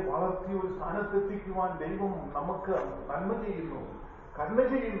 അവരെ വളർത്തി ഒരു സ്ഥാനത്തെത്തിക്കുവാൻ ദൈവം നമുക്ക് നന്മ ചെയ്യുന്നു, കരുണ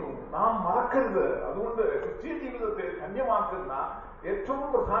ചെയ്യുന്നു. നാം മറക്കരുത്. അതുകൊണ്ട് ക്രിസ്ത്യൻ ജീവിതത്തെ ധന്യമാക്കുന്ന ഏറ്റവും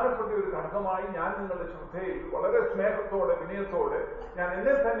പ്രധാനപ്പെട്ട ഒരു ഘടകമായി ഞാൻ നിങ്ങളുടെ ശ്രദ്ധയിൽ വളരെ സ്നേഹത്തോടെ വിനയത്തോടെ ഞാൻ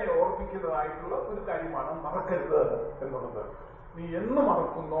എന്നെ തന്നെ ഓർപ്പിക്കുന്നതായിട്ടുള്ള ഒരു കാര്യമാണ് മറക്കരുത് എന്നുള്ളത്. നീ എന്ന്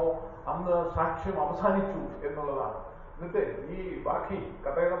മറക്കുന്നോ അന്ന് സാക്ഷ്യം അവസാനിച്ചു എന്നുള്ളതാണ്. എന്നിട്ട് ഈ ബാക്കി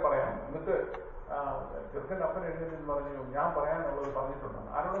കഥകളും പറയാം. എന്നിട്ട് ചെറുക്കൻ്റെ അപ്പൻ എഴുന്നേറ്റ് പറഞ്ഞു, ഞാൻ പറയാനുള്ളത് പറഞ്ഞിട്ടുണ്ട്.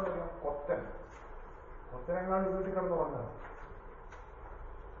 ആരോടും പറഞ്ഞു? കൊത്തനെങ്ങാണ്ട് വീട്ടിൽ കിടന്നു പറഞ്ഞത്.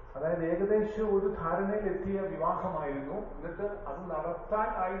 അതായത് ഏകദേശം ഒരു ധാരണയിലെത്തിയ വിവാഹമായിരുന്നു. എന്നിട്ട് അത്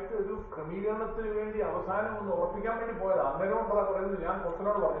നടത്താനായിട്ട് ഒരു ക്രമീകരണത്തിന് വേണ്ടി അവസാനം ഒന്ന് ഉറപ്പിക്കാൻ വേണ്ടി പോയത്. അന്നേരം കൊണ്ടതാ പറയുന്നത്, ഞാൻ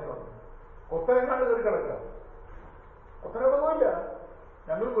കൊത്തനോട് പറഞ്ഞിട്ടുണ്ട്. കൊത്തനെങ്ങാണ്ട് കയറി കിടക്കുക. കൊത്തനോടൊന്നുമില്ല,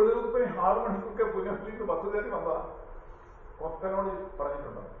 ഞങ്ങൾ വെളുപ്പിന് 6 മണിക്കൊക്കെ പുനഃപള്ളിക്ക് ബസ് കയറി വന്നതാണ്. കൊത്തനോട്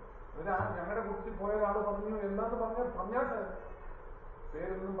പറഞ്ഞിട്ടുണ്ട്. എന്നിട്ട് ഞങ്ങളുടെ കുറിച്ച് പോയ ഒരാൾ പറഞ്ഞു, എന്താന്ന് പറഞ്ഞാട്ട്,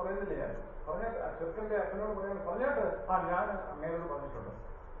 പേരൊന്നും പറയുന്നില്ല, ഞാൻ പറഞ്ഞാട്ട് ചെറുക്കന്റെ അച്ഛനോട് പറഞ്ഞാട്ട് ഞാൻ അങ്ങേരോട് പറഞ്ഞിട്ടുണ്ട്.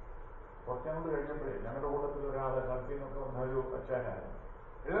 കുറച്ചങ്ങോട്ട് കഴിഞ്ഞപ്പോഴേ ഞങ്ങളുടെ കൂട്ടത്തിൽ ഒരാളെ ഗൾഫിൽ നിന്നൊക്കെ വന്ന ഒരു അച്ഛനായിരുന്നു.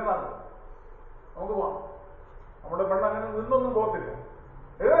 എഴുതേണ്ടാണ്, നമുക്ക് പോവാം, നമ്മുടെ പെണ്ണ് അങ്ങനെ നിന്നൊന്നും പോകത്തില്ല,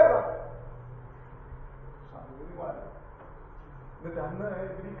 എഴുതേണ്ട. എന്നിട്ട് അന്ന്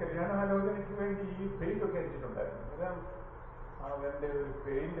ഇവര് കല്യാണാലോചനയ്ക്ക് വേണ്ടി ഈ പെയിന്റ് ഒക്കെ അടിച്ചിട്ടുണ്ടായിരുന്നു. എന്റെ ഒരു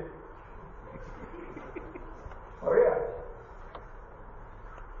പെയിന്റ് പറയാ,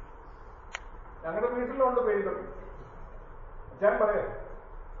 ഞങ്ങളുടെ വീട്ടിലുണ്ട് പെയിന്റൊക്കെ. ഞാൻ പറയാം,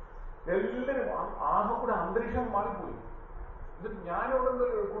 എല്ലാവരും ആകെ കൂടെ അന്തരീക്ഷം മാറിപ്പോയി. എന്നിട്ട് ഞാനിവിടെ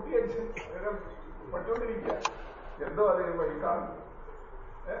നിന്ന് കുട്ടി അടിച്ച് പഠിച്ചോണ്ടിരിക്കുക. എന്തോ അറിയുമ്പോ ഈ കാണുന്നു,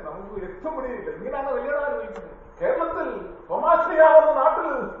 നമുക്ക് രക്തം പിടിയില്ല. ഇങ്ങനെയാണ് കല്യാണം ആലോചിക്കുന്നത്. കേരളത്തിൽ തോമാശ്രീയാവുന്ന നാട്ടിൽ,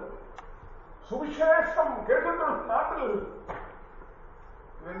 സുവിശേഷം കേട്ടിട്ടുള്ള നാട്ടിൽ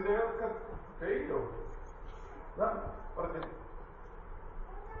ഇതിന്റെയൊക്കെ പെയിന്റോ പറഞ്ഞു.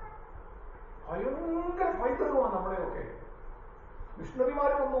 ഭയങ്കര പൈതൃകമാണ് നമ്മുടെയൊക്കെ.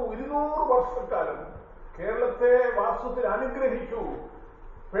 മിഷണറിമാർ വന്നു 200 വർഷക്കാലം കേരളത്തെ വാസ്തവത്തിൽ അനുഗ്രഹിച്ചു.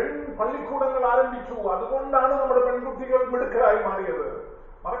 പള്ളിക്കൂടങ്ങൾ ആരംഭിച്ചു. അതുകൊണ്ടാണ് നമ്മുടെ പെൺകുട്ടികൾ മിടുക്കരായി മാറിയത്.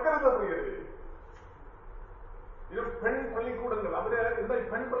 മറക്കരുത് പ്രിയരെ, ഇത് പള്ളിക്കൂടങ്ങൾ. അവര് എന്താ ഈ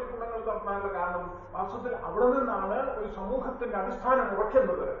പള്ളിക്കൂടങ്ങൾ നടത്താനുള്ള കാരണം? വാസ്തവത്തിൽ അവിടെ നിന്നാണ് ഒരു സമൂഹത്തിന്റെ അടിസ്ഥാനം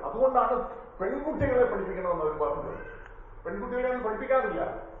ഉറയ്ക്കുന്നത്. അതുകൊണ്ടാണ് പെൺകുട്ടികളെ പഠിപ്പിക്കണമെന്ന് അവർ പറഞ്ഞത്. പെൺകുട്ടികളെ ഒന്നും പഠിപ്പിക്കാറില്ല.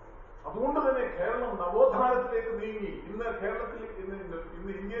 അതുകൊണ്ട് തന്നെ കേരളം നവോത്ഥാനത്തിലേക്ക് നീങ്ങി. ഇന്ന് കേരളത്തിൽ,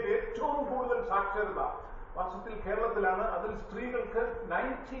 ഇന്ന് ഇന്ത്യയിൽ ഏറ്റവും കൂടുതൽ സാക്ഷരത വാസ്തവത്തിൽ കേരളത്തിലാണ്. അതിൽ സ്ത്രീകൾക്ക്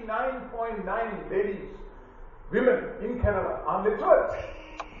 99.9 ladies, women in Kerala are literate.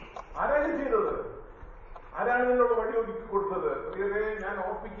 ആരാണ് ചെയ്തത്? ആരാണ് ഇതിനുള്ള വഴി ഒരുക്കി കൊടുത്തത്? പ്രിയരെ, ഞാൻ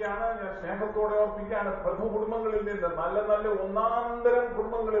ഓർപ്പിക്കുകയാണ്, ഞാൻ സ്നേഹത്തോടെ ഓർപ്പിക്കുകയാണ്. പ്രഭു കുടുംബങ്ങളിൽ നിന്ന്, നല്ല നല്ല ഒന്നാന്തരം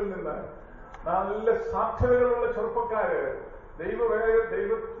കുടുംബങ്ങളിൽ നിന്ന്, നല്ല സാധ്യതകളുള്ള ചെറുപ്പക്കാര്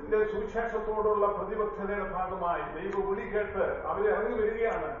ദൈവത്തിന്റെ സുവിശേഷത്തോടുള്ള പ്രതിബദ്ധതയുടെ ഭാഗമായി ദൈവ വിളി കേട്ട് അവർ ഇറങ്ങി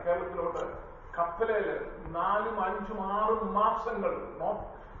വരികയാണ് കേരളത്തിലോട്ട്. കപ്പലേല് 4, 5, 6 മാസങ്ങൾ.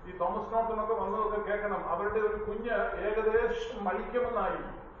 ഈ തോമസ് നോട്ടനൊക്കെ വന്നതൊക്കെ കേൾക്കണം. അവരുടെ ഒരു കുഞ്ഞ് ഏകദേശം മരിക്കുമെന്നായി.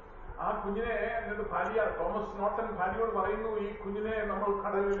 ആ കുഞ്ഞിനെ എന്നിട്ട് തോമസ് നോട്ടൻ ഭാര്യയോട് പറയുന്നു, ഈ കുഞ്ഞിനെ നമ്മൾ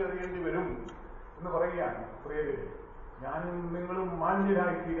കടലിൽ എറിയേണ്ടി വരും എന്ന് പറയുകയാണ്. പ്രിയരെ, ഞാനും നിങ്ങളും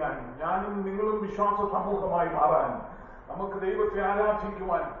മാന്യരായി തീരാൻ, ഞാനും നിങ്ങളും വിശ്വാസ സമൂഹമായി മാറാൻ, നമുക്ക് ദൈവത്തെ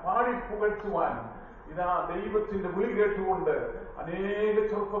ആരാധിക്കുവാൻ, പാടി പുകഴ്ത്തുവാൻ, ഇതാ ദൈവത്തിന്റെ വിളി കേട്ടുകൊണ്ട് അനേക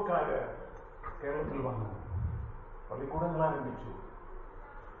ചെറുപ്പക്കാര് കേരളത്തിൽ വന്നു, പള്ളിക്കൂടങ്ങൾ ആരംഭിച്ചു.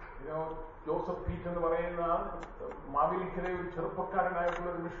 ജോസഫ് പീറ്റ് എന്ന് പറയുന്ന മാവേലിക്കരെ ഒരു ചെറുപ്പക്കാരനായിട്ടുള്ള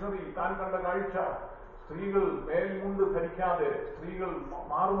ഒരു മിഷണറി, താൻ കണ്ട കാഴ്ച, സ്ത്രീകൾ മേൽമുണ്ട് ധരിക്കാതെ, സ്ത്രീകൾ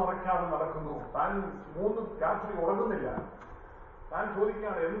മാറുമറയ്ക്കാതെ നടക്കുന്നു. താൻ 3 രാത്രി ഉറങ്ങുന്നില്ല. താൻ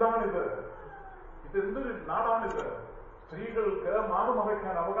ചോദിക്കുകയാണ്, എന്താണിത്? ഇതെന്തൊരു നാടാണിത്? സ്ത്രീകൾക്ക്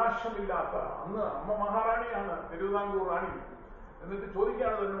മാറുമറയ്ക്കാൻ അവകാശമില്ലാത്ത, അന്ന് അമ്മ മഹാറാണിയാണ്, തിരുവിതാംകൂർ റാണി. എന്നിട്ട്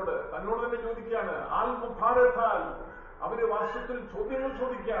ചോദിക്കുകയാണ് തന്നോട് തന്നെ ചോദിക്കുകയാണ്. ആത്മഭാരത്താൽ അവര് വാസ്തവത്തിൽ ചോദ്യങ്ങൾ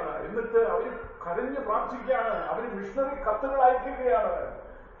ചോദിക്കുകയാണ്. എന്നിട്ട് അവര് കരഞ്ഞ് പ്രാർത്ഥിക്കുകയാണ്. അവര് മിഷണറി കത്തുകൾ അയക്കുകയാണ്.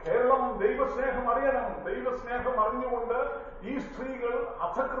 കേരളം ദൈവസ്നേഹം അറിയണം. ദൈവസ്നേഹം അറിഞ്ഞുകൊണ്ട് ഈ സ്ത്രീകൾ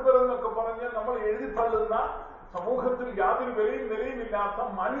അധകൃതരെന്നൊക്കെ പറഞ്ഞ് നമ്മൾ എഴുതിത്തള്ളുന്ന, സമൂഹത്തിൽ യാതൊരു വിലയും നിലയുമില്ലാത്ത,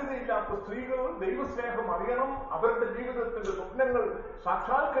 മാന്യതയില്ലാത്ത സ്ത്രീകൾ ദൈവസ്നേഹം അറിയണം, അവരുടെ ജീവിതത്തിന്റെ സ്വപ്നങ്ങൾ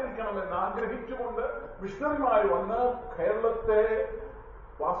സാക്ഷാത്കരിക്കണമെന്ന് ആഗ്രഹിച്ചുകൊണ്ട് മിഷണറിമാർ വന്ന് കേരളത്തെ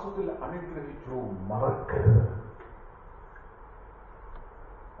വാസ്തവത്തിൽ അനുഗ്രഹിച്ചു. മറക്കരുത്.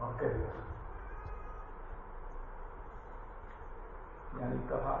 ഞാൻ ഈ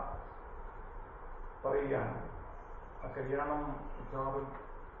കഥ പറയുകയാണ്. ആ കല്യാണം മിക്കവാറും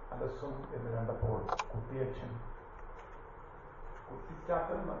അലസും എന്ന് കണ്ടപ്പോൾ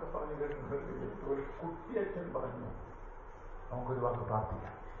കുട്ടിച്ചാത്തൻ എന്നൊക്കെ പറഞ്ഞു കേട്ടിട്ടുണ്ട്. ഒരു കുട്ടിയച്ഛൻ പറഞ്ഞു, നമുക്കൊരു വാക്ക്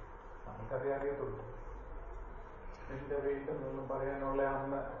പ്രാർത്ഥിക്കാം. നമുക്കതേ അറിയത്തുള്ളൂ. എന്റെ വീട്ടിൽ പറയാനുള്ള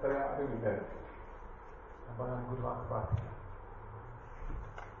അന്ന് അത്ര അറിവില്ലായിരുന്നു. അപ്പൊ നമുക്കൊരു വാക്ക് പ്രാർത്ഥിക്കാം.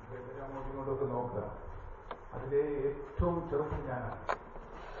 അങ്ങോട്ടും ഇങ്ങോട്ടൊക്കെ നോക്കുക. അതിലെ ഏറ്റവും ചെറുപ്പം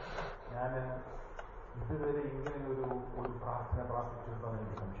ഞാൻ ഇതുവരെ ഇങ്ങനെ ഒരു പ്രാർത്ഥന പ്രാർത്ഥിച്ചിട്ടുണ്ടെന്ന്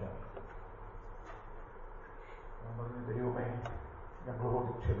എനിക്ക് സംശയമാണ്. ഞാൻ പറഞ്ഞു, ദൈവമേ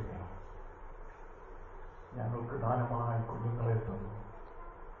ഞങ്ങളോട് ക്ഷമിക്കണം. ഞങ്ങൾക്ക് ദാനമായി കുഞ്ഞുങ്ങളെ തന്നു.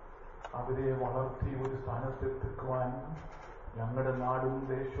 അവരെ വളർത്തി ഒരു സ്ഥാനത്തെത്തിക്കുവാൻ ഞങ്ങളുടെ നാടും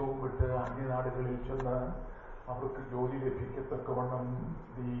ദേശവും വിട്ട് അന്യനാടുകളിൽ ചെന്ന് അവർക്ക് ജോലി ലഭിക്കത്തക്കവണ്ണം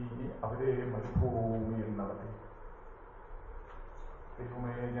അവരെ മരുഭൂമിയിൽ നടത്തി.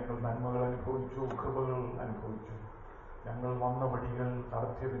 ദൈവമേ, ഞങ്ങൾ നന്മകൾ അനുഭവിച്ചു, കൃപകൾ അനുഭവിച്ചു. ഞങ്ങൾ വന്ന വഴികൾ,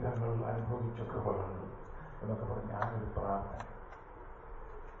 നടത്തിയ വിധങ്ങൾ, അനുഭവിച്ച കൃപകൾ എന്നൊക്കെ പറഞ്ഞ് ഞാനൊരു പ്രാർത്ഥന.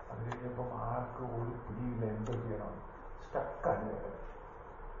 അത് കഴിഞ്ഞപ്പം ആർക്കും ഒരു പിടിയില്ല, എന്ത് ചെയ്യണം, സ്റ്റക്കാണ്.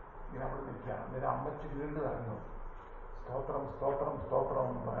 ഇങ്ങനെ അവിടെ നിൽക്കുക. അന്നേരം അമ്മച്ചി വീണ്ടും അറിഞ്ഞു, സ്തോത്രം സ്തോത്രം സ്തോത്രം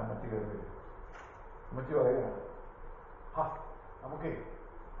എന്ന് പറയാൻ അമ്മച്ചി കയറി. അമ്മച്ചി പറയുകയാണ്, നമുക്കേ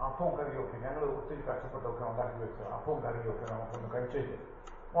അപ്പവും കറിയൊക്കെ ഞങ്ങൾ ഒത്തിരി കഷ്ടപ്പെട്ടൊക്കെ ഉണ്ടാക്കി വെച്ചത്, അപ്പവും കറിയൊക്കെ നമുക്കൊന്ന് കഴിച്ചേക്ക്,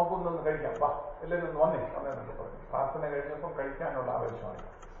 നമുക്കൊന്നൊന്ന് കഴിക്കാം, വാ എല്ലാവരും ഒന്ന് വന്നേന്നൊക്കെ പറഞ്ഞു. പ്രാർത്ഥന കഴിഞ്ഞപ്പം കഴിക്കാനുള്ള ആവശ്യമായി.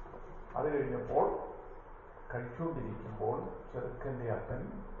 അത് കഴിഞ്ഞപ്പോൾ കഴിച്ചുകൊണ്ടിരിക്കുമ്പോൾ ചെറുക്കൻ്റെ അപ്പൻ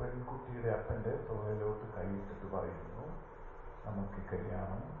പെൺകുട്ടിയുടെ അപ്പൻ്റെ തോളിലോട്ട് കൈയിട്ടിട്ട് പറയുന്നു, നമുക്ക്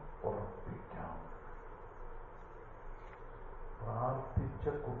കല്യാണം ഉറപ്പിക്കാം. പ്രാർത്ഥിച്ച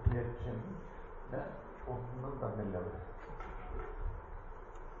കുട്ടിയച്ഛന് ഒന്നും തന്നില്ല. അവർ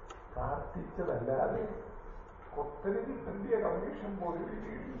പ്രാർത്ഥിച്ചതല്ലാതെ കൊത്തന് കിട്ടേണ്ടിയ കമ്മീഷൻ പോലും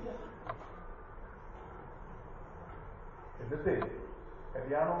കിട്ടിയിട്ടില്ല. എന്നിട്ട്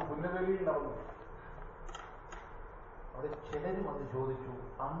കല്യാണം പുന്നവേലിയിൽ നടന്നു. അവിടെ ചിലര് വന്ന് ചോദിച്ചു,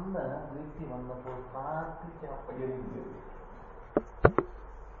 അന്ന് വീട്ടിൽ വന്നപ്പോൾ പ്രാർത്ഥിച്ച പയ്യനില്ല.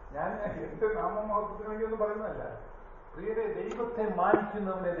 ഞാൻ എന്റെ നാമമഹത്വത്തിന് വേണ്ടി ഒന്നും പറയുന്നതല്ല. പ്രിയരെ, ദൈവത്തെ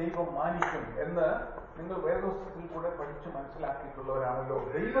മാനിക്കുന്നവനെ ദൈവം മാനിക്കും എന്ന് നിങ്ങൾ വേദപുസ്തകത്തിൽ കൂടെ പഠിച്ച് മനസ്സിലാക്കിയിട്ടുള്ളവരാണല്ലോ.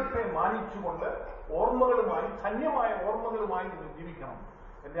 ദൈവത്തെ മാനിച്ചുകൊണ്ട് ഓർമ്മകളുമായി, ധന്യമായ ഓർമ്മകളുമായി നിങ്ങൾ ജീവിക്കണം.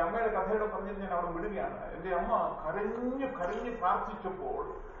 എന്റെ അമ്മയുടെ കഥയുടെ പറഞ്ഞ് ഞാൻ അവിടെ വിടുകയാണ്. എന്റെ അമ്മ കരഞ്ഞു കരഞ്ഞ് പ്രാർത്ഥിച്ചപ്പോൾ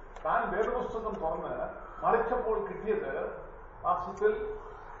താൻ വേദപുസ്തകം തുറന്ന് മറിച്ചപ്പോൾ കിട്ടിയത് വാസ്തവത്തിൽ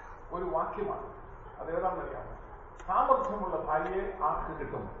ഒരു വാക്യമാണ്. അതേതാണെന്നറിയാമോ? സാമർഥ്യമുള്ള ഭാര്യയെ ആർക്ക്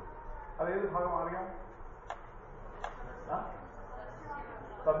കിട്ടും? അതേത് ഭാഗം അറിയാം?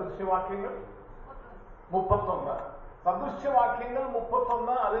 സദൃശ്യവാക്യങ്ങൾ 31. സദൃശ്യവാക്യങ്ങൾ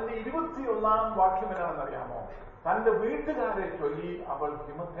 31 അതിന്റെ 21 വാക്യം എന്നാണെന്നറിയാമോ? തന്റെ വീട്ടുകാരെ ചൊല്ലി അവൾ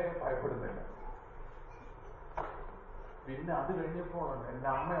ഹിമത്തെ ഭയപ്പെടുന്നില്ല. പിന്നെ അത് കഴിഞ്ഞപ്പോൾ എന്റെ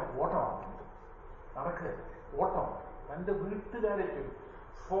അമ്മ ഓട്ടമാണ്, ഓട്ടം. തന്റെ വീട്ടുകാരെ ചൊല്ലി,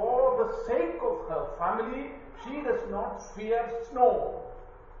 for the sake of her family she does not fear snow.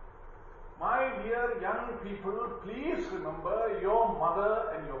 My dear young people, please remember your mother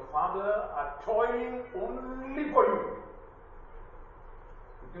and your father are toiling only for you.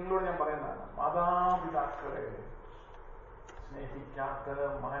 കുട്ടികളോട് ഞാൻ പറയുന്നതാണ്, മാതാപിതാക്കളെ സ്നേഹിക്കാത്ത,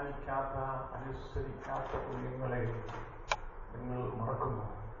 മാനിക്കാത്ത, അനുസരിക്കാത്ത കുഞ്ഞുങ്ങളെ നിങ്ങൾ മറക്കുന്നു.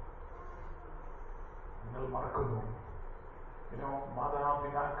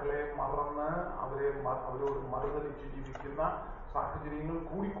 മാതാപിതാക്കളെ മറന്ന് അവരോട് മറുതലിച്ച് ജീവിക്കുന്ന സാഹചര്യങ്ങൾ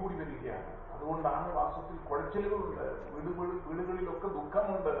കൂടിക്കൂടി വരികയാണ്. അതുകൊണ്ടാണ് വാസ്തവത്തിൽ കുഴച്ചിലുകളുണ്ട്, വീടുകളിലൊക്കെ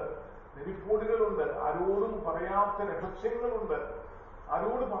ദുഃഖമുണ്ട്, നെരിപ്പോടുകളുണ്ട്, ആരോടും പറയാത്ത രഹസ്യങ്ങളുണ്ട്.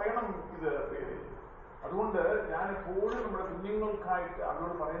 ആരോട് പറയണം ഇത്? അതുകൊണ്ട് ഞാൻ എപ്പോഴും നമ്മുടെ കുഞ്ഞുങ്ങൾക്കായിട്ട്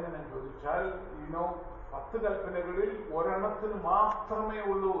അവരോട് പറയുന്നതെന്ന് ചോദിച്ചാൽ, 10 കൽപ്പനകളിൽ ഒരെണ്ണത്തിന് മാത്രമേ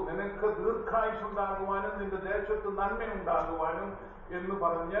ഉള്ളൂ നിനക്ക് ദീർഘായുസ്സുണ്ടാകുവാനും നിന്റെ ദേശത്ത് നന്മയുണ്ടാകുവാനും എന്ന്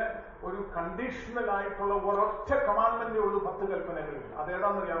പറഞ്ഞ് ഒരു കണ്ടീഷണൽ ആയിട്ടുള്ള ഒരൊറ്റ കമാൻഡ്മെന്റേ ഉള്ളൂ 10 കൽപ്പനകളിൽ.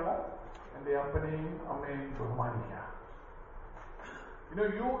 അതേതാണെന്നറിയാമോ? എന്റെ അപ്പനെയും അമ്മയെയും ബഹുമാനിക്കുക.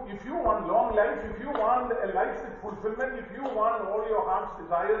 If you want long life, if you want a life with fulfillment, if you want all your heart's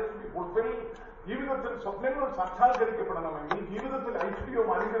desires to be fulfilled, ജീവിതത്തിൽ സ്വപ്നങ്ങൾ സാക്ഷാത്കരിക്കപ്പെടണമെങ്കിൽ, ജീവിതത്തിൽ ഐശ്വര്യവും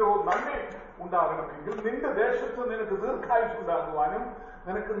അനുഗ്രഹവും നന്മയും ഉണ്ടാകണമെങ്കിൽ, നിന്റെ ദേശത്ത് നിനക്ക് ദീർഘായുസ് ഉണ്ടാകുവാനും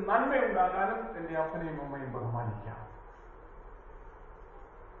നിനക്ക് നന്മയുണ്ടാകാനും എന്റെ അപ്പനെയും അമ്മയും ബഹുമാനിക്കാം.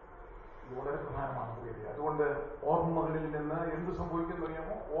 ഇത് വളരെ പ്രധാനമാണ് പ്രിയരെ. അതുകൊണ്ട് ഓർമ്മകളിൽ നിന്ന് എന്ത് സംഭവിക്കുന്നു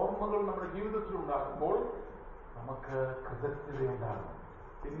അറിയാമോ? ഓർമ്മകൾ നമ്മുടെ ജീവിതത്തിൽ ഉണ്ടാകുമ്പോൾ നമുക്ക് കൃതജ്ഞതയുണ്ടാകും.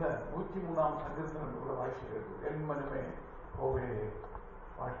 ഇന്ന് 103-ാം സങ്കീർത്തനം ഇവിടെ വായിച്ചു കേട്ടു. എൻ മനമേ യഹോവയെ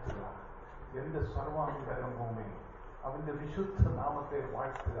വാഴ്ത്തുക, എന്റെ സർവാന്തരംഗവുമേ അവന്റെ വിശുദ്ധ നാമത്തെ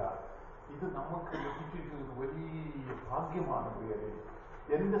വാഴ്ത്തുക. ഇത് നമുക്ക് ലഭിച്ചിരിക്കുന്നത് വലിയ ഭാഗ്യമാണ് പ്രിയരെ.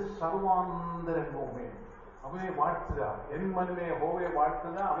 എന്റെ സർവാന്തരംഗവുമേ അവനെ വാഴ്ത്തുക, എൻ മനമേ യഹോവയെ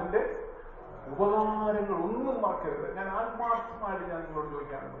വാഴ്ത്തുക, അവന്റെ ഉപകാരങ്ങൾ ഒന്നും മറക്കരുത്. ഞാൻ ആത്മാർത്ഥമായിട്ട് ഞാൻ നിങ്ങളോട്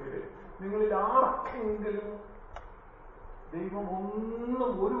ചോദിക്കാണ് പ്രിയരെ, നിങ്ങളിൽ ആർക്കെങ്കിലും ദൈവം ഒന്നും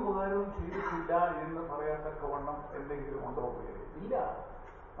ഒരു ഉപകാരവും ചെയ്തിട്ടില്ല എന്ന് പറയത്തക്കവണ്ണം എന്തെങ്കിലും ഉണ്ടോ പ്രിയരെ? ഇല്ല.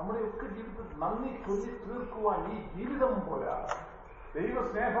 നമ്മുടെയൊക്കെ ജീവിതത്തിൽ നന്ദി ചൊല്ലി തീർക്കുവാൻ ഈ ജീവിതം പോരാ.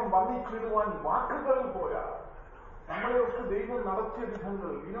 ദൈവസ്നേഹം വർണ്ണിച്ചിടുവാൻ വാക്കുകൾ പോരാ. നമ്മളെയൊക്കെ ദൈവം നടത്തിയ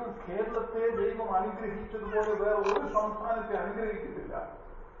വിധങ്ങൾ, കേരളത്തെ ദൈവം അനുഗ്രഹിച്ചതുപോലെ വേറെ ഒരു സംസ്ഥാനത്തെ അനുഗ്രഹിച്ചിട്ടില്ല.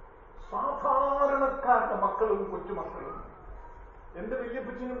 സാധാരണക്കാരുടെ മക്കളും കൊച്ചുമക്കളും, എന്റെ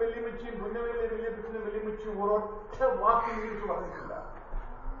വല്യപ്പച്ചനും വല്യമ്മച്ചിയും, പുന്നവേലിലെ വല്യപ്പച്ചനും വല്യമ്മച്ചിയും ഒരൊറ്റ വാക്ക് ഇംഗ്ലീഷ് പറഞ്ഞിട്ടില്ല.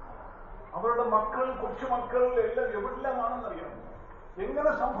 അവരുടെ മക്കൾ, കൊച്ചുമക്കൾ എല്ലാം എവിടെല്ലാമാണെന്നറിയാമോ?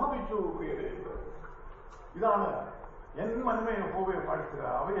 എങ്ങനെ സംഭവിച്ചു പ്രിയരെ? ഇതാണ് എൻ മനമേ യഹോവയെ വാഴ്ത്തുക,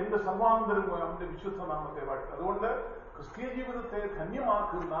 അവൻ എന്റെ സർവാന്തരമോ അവന്റെ വിശുദ്ധ നാമത്തെ വാഴ്ത്തുക. അതുകൊണ്ട് ക്രിസ്തീയ ജീവിതത്തെ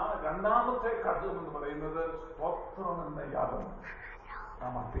ധന്യമാക്കുന്ന രണ്ടാമത്തെ ഘടകം എന്ന് പറയുന്നത് സ്തോത്രം എന്ന യാഗം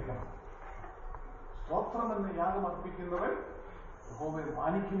നാം അർപ്പിക്കണം. സ്തോത്രം എന്ന യാഗം അർപ്പിക്കുന്നവൻ യഹോവയെ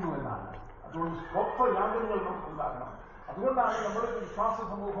മാനിക്കുന്നു എന്നാണ്. അതുകൊണ്ട് സ്തോത്രയാഗങ്ങൾ നമുക്കുണ്ടാകണം. അതുകൊണ്ടാണ് നമ്മൾ വിശ്വാസ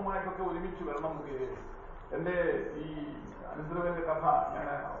സമൂഹമായിട്ടൊക്കെ ഒരുമിച്ച് വരണം. എന്റെ ഈ അനന്തരവന്റെ കഥ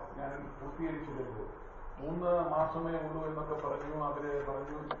ഞാൻ പൂർത്തീകരിച്ചിരുന്നു. 3 മാസമേ ഉള്ളൂ എന്നൊക്കെ പറഞ്ഞു. അവര്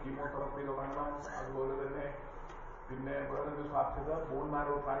പറഞ്ഞു കീമോതെറാപ്പി തുടങ്ങണം. അതുപോലെ തന്നെ പിന്നെ വേറൊരു സാധ്യത ബോൺ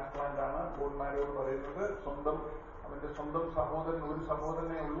മാരോ ട്രാൻസ്പ്ലാന്റ് ആണ്. ബോൺ മാരോ എന്ന് പറയുന്നത് അവന്റെ സ്വന്തം സഹോദരൻ, ഒരു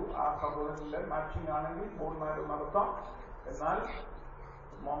സഹോദരനേ ഉള്ളൂ. ആ സഹോദരന്റെ മാച്ചിങ് ആണെങ്കിൽ ബോൺ മാരോ നടത്താം. എന്നാൽ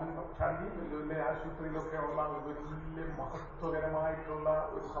മോഹൻ ചാണ്ടി വലിയ ആശുപത്രിയിലൊക്കെ ഉള്ള വലിയ മഹത്വകരമായിട്ടുള്ള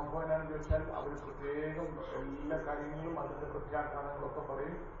ഒരു സംഭവം എന്താണെന്ന് ചോദിച്ചാൽ അവർ പ്രത്യേകം എല്ലാ കാര്യങ്ങളും അതിന്റെ പ്രത്യാഘാതങ്ങളൊക്കെ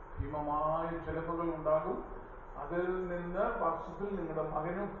പറയും. ഭീമമായ ചെലവുകൾ ഉണ്ടാകും. അതിൽ നിന്ന് വർഷത്തിൽ നിങ്ങളുടെ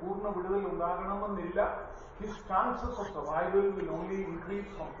മകന് പൂർണ്ണ വിടുതൽ ഉണ്ടാകണമെന്നില്ല. His chances of survival will only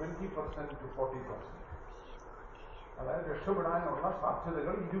increase from 20% to 40%. അതായത് രക്ഷപ്പെടാനുള്ള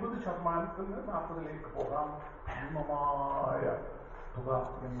സാധ്യതകൾ 20% നിന്ന് 40% പോകാം. ഭീമമായ തുക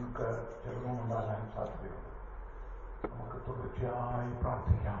നിങ്ങൾക്ക് ചെലവുണ്ടാകാൻ സാധ്യതയുണ്ട്. നമുക്ക് തുടർച്ചയായി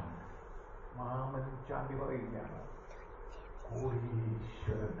പ്രാർത്ഥിക്കാം. മാമൻ ചാണ്ടി പറയുകയാണ്,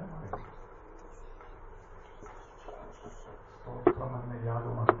 കോടീശ്വരന്റെ മകൻ സ്തോത്രമെന്ന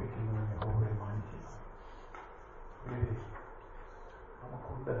യാഗം അർപ്പിക്കുന്നതിനെ യഹോവയെ മാനിക്കുക.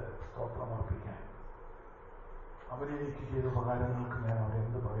 നമുക്കുണ്ട് സ്തോത്രം അർപ്പിക്കാൻ. അവരെനിക്ക് ചെയ്ത ഉപകാരങ്ങൾക്ക് ഞാൻ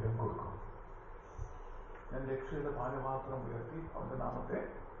അവരെന്ത് പകരം കൊടുക്കും? ഞാൻ രക്ഷയുടെ പാനപാത്രം ഉയർത്തി അവന്റെ നാമത്തെ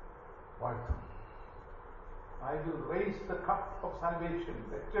വാഴ്ത്തും. I will raise the cup of salvation.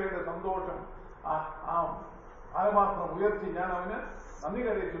 രക്ഷയുടെ സന്തോഷം ആ പാനപാത്രം ഉയർത്തി ഞാൻ അവന് നന്ദി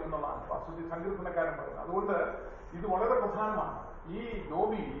കരയിക്കും എന്നുള്ളതാണ് വാസ്തുതി സങ്കീർത്തനക്കാരൻ പറയുന്നത്. അതുകൊണ്ട് ഇത് വളരെ പ്രധാനമാണ്. ഈ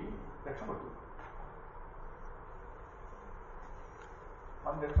യോബി രക്ഷപ്പെട്ടു.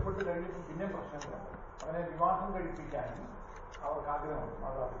 അവൻ രക്ഷപ്പെട്ട് കഴിഞ്ഞപ്പോൾ പിന്നെ പ്രശ്നങ്ങളുണ്ട്. അവനെ വിവാഹം കഴിപ്പിക്കാൻ അവർക്ക് ആഗ്രഹമുണ്ട്,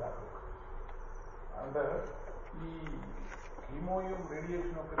 മാതാപിതാക്കൾക്ക്. അതുകൊണ്ട് ഈ കീമോയും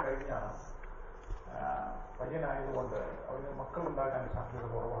റേഡിയേഷനും ഒക്കെ കഴിഞ്ഞ പയ്യനായതുകൊണ്ട് അവന് മക്കളുണ്ടാകാൻ സാധ്യത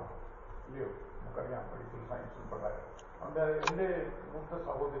കുറവാണ്. ഇല്ലയോ? നമുക്കറിയാം മെഡിക്കൽ സയൻസും പ്രകാരം. അതുകൊണ്ട് എൻ്റെ മൂത്ത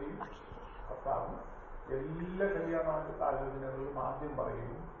സഹോദരിയും ഭർത്താവും എല്ലാ കല്യാണ ആലോചനകളിലും ആദ്യം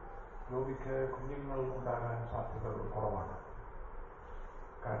പറയും രോഗിക്ക് കുഞ്ഞുങ്ങൾ ഉണ്ടാകാൻ സാധ്യതകൾ കുറവാണ്.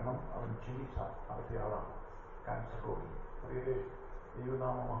 കാരണം അവൻ ചികിത്സ നടത്തിയ ആളാണ്, ക്യാൻസർ രോഗി. പ്രിയരെ,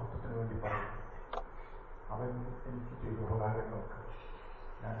 ദൈവനാമ മഹത്വത്തിന് വേണ്ടി പറയും, അവൻ എനിക്ക് ചെയ്ത ഉപകാരങ്ങൾക്ക്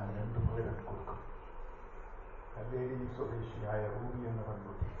ഞാൻ അവനെന്ത് പകരം കൊടുക്കും? കല്ലേരി സ്വദേശിയായ റൂബി എന്ന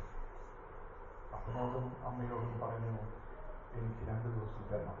പെൺകുട്ടി അപ്പനോടും അമ്മയോടും പറഞ്ഞു, എനിക്ക് 2 ദിവസം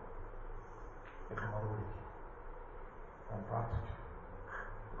തരണം എന്ന് മറുപടിക്ക് ഞാൻ പ്രാർത്ഥിച്ചു.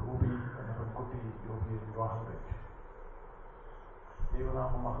 റൂബി എന്ന പെൺകുട്ടി യോഗിയെ വിവാഹം കഴിച്ചു.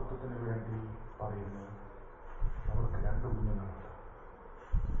 ദൈവനാമ മഹത്വത്തിന് വേണ്ടി പറയുന്നു, അവർക്ക് 2 കുഞ്ഞുങ്ങളുണ്ട്.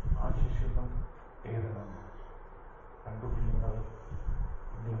 ആശിഷെന്നും ഏതെന്നും 2 കുഞ്ഞുങ്ങൾ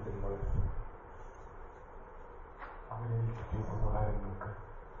ഇംഗ്ലണ്ടിൽ വളരുന്നു. ആ അവനെ എനിക്ക് ചെയ്ത ഉപകാരങ്ങൾക്ക്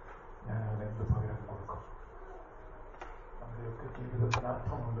ഞാൻ അവൻ എന്ത് പകരം കൊടുക്കും? നമ്മുടെയൊക്കെ ജീവിതത്തിന്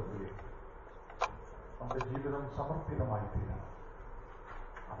അർത്ഥമുണ്ട്. നമ്മുടെ ജീവിതം സമർപ്പിതമായി തീരണം.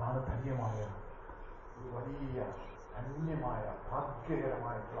 അതാണ് ധന്യമായ ഒരു വലിയ ധന്യമായ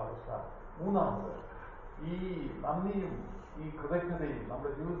ഭാഗ്യകരമായിട്ടുള്ള അവസ്ഥ. മൂന്നാമത്, ഈ നന്ദിയും ഈ കൃതജ്ഞതയും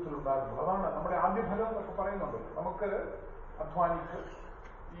നമ്മുടെ ജീവിതത്തിൽ ഉണ്ടാകുന്നു. അതാണ് നമ്മുടെ ആദ്യഫലം എന്നൊക്കെ പറയുന്നുണ്ട്. നമുക്ക് അധ്വാനിച്ച്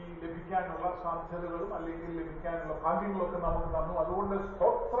ഈ ലഭിക്കാനുള്ള സാധ്യതകളും അല്ലെങ്കിൽ ലഭിക്കാനുള്ള ഭാഗ്യങ്ങളൊക്കെ നമുക്ക് തന്നു. അതുകൊണ്ട്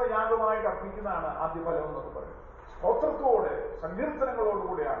സ്തോത്രയാഗമായിട്ട് അർപ്പിക്കുന്നതാണ് ആദ്യഫലം എന്നൊക്കെ പറയുന്നത്. സ്തോത്രത്തോടെ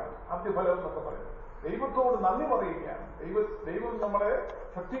സങ്കീർത്തനങ്ങളോടുകൂടിയാണ് ആദ്യഫലം എന്നൊക്കെ പറയുന്നത്. ദൈവത്തോട് നന്ദി പറയുകയാണ്. ദൈവം നമ്മളെ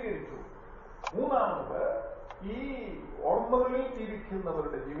ശക്തീകരിച്ചു. മൂന്നാമത്, ഈ ഓർമ്മകളിൽ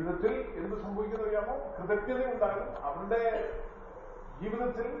ജീവിക്കുന്നവരുടെ ജീവിതത്തിൽ എന്ത് സംഭവിക്കുന്നത് അറിയാമോ? കൃതജ്ഞത ഉണ്ടാകും. അവരുടെ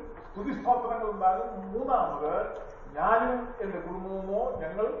ജീവിതത്തിൽ സ്തുതിസ്തോത്രങ്ങൾ ഉണ്ടാകും. മൂന്നാമത്, ഞാനും എന്റെ കുടുംബവുമോ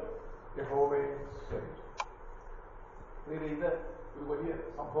ഞങ്ങൾ യഹോവയെ സേവിച്ചു. ഇത് ഒരു വലിയ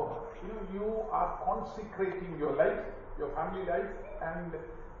സംഭവമാണ്. You are കോൺസിക്രേറ്റിംഗ് your life, your family life, and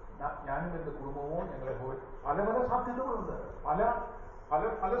ഞാനും എന്റെ കുടുംബമോ ഞങ്ങളെ യഹോവ. പല പല സാധ്യതകളുണ്ട്, പല പല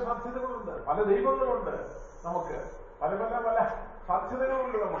പല സാധ്യതകളുണ്ട്, പല ദൈവങ്ങളുണ്ട്, നമുക്ക് പല പല പല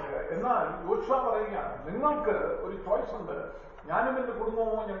സാധ്യതകളുണ്ട് നമുക്ക്. എന്നാൽ യോശുവ പറയുകയാണ്, നിങ്ങൾക്ക് ഒരു ചോയ്സ് ഉണ്ട്. ഞാനും എന്റെ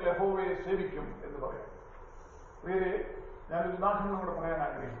കുടുംബമോ ഞങ്ങൾ യഹോവയെ സേവിക്കും എന്ന് പറയാം. പ്രിയരെ, ഞാനൊരു ഉദാഹരണം കൂടെ പറയാൻ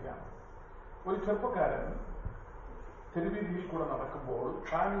ആഗ്രഹിക്കുകയാണ്. ഒരു ചെറുപ്പക്കാരൻ തെരുവീതിയിൽ കൂടെ നടക്കുമ്പോൾ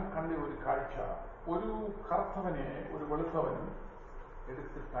താൻ കണ്ട ഒരു കാഴ്ച, ഒരു കറുത്തവനെ ഒരു വെളുത്തവൻ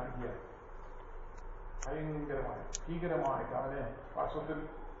എടുത്തിട്ട് അടിക്കുക, ഭയങ്കരമായി ഭീകരമായിട്ട് അവനെ വാസ്തവത്തിൽ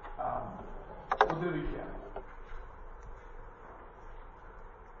ഉപദ്രവിക്കുകയാണ്.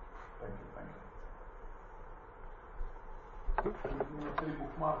 ഒത്തിരി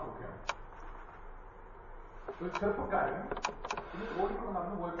ബുക്ക് മാർക്കൊക്കെയാണ്. ഒരു ചെറുപ്പക്കാരൻ ഓടിക്കൊണ്ട്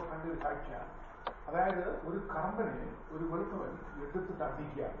നടന്നു പോയപ്പോൾ കണ്ട ഒരു കാഴ്ചയാണ്. അതായത് ഒരു കറമ്പനെ ഒരു വെളുത്തവൻ എടുത്തിട്ട്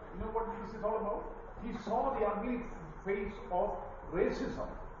അടിക്കുകയാണ്. You know what this is all about? He saw the ugly face of racism,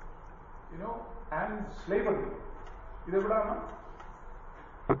 and slavery. ഇതെവിടാണ്?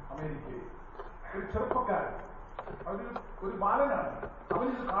 അമേരിക്കയിൽ. ഒരു ചെറുപ്പക്കാരൻ, ഒരു ബാലനാണ്.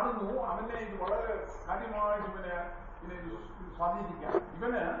 അവനിത് കാണുന്നു. അവനെ ഇത് വളരെ കാര്യമായിട്ട് ഇവനെ സ്വാധീനിക്കാം.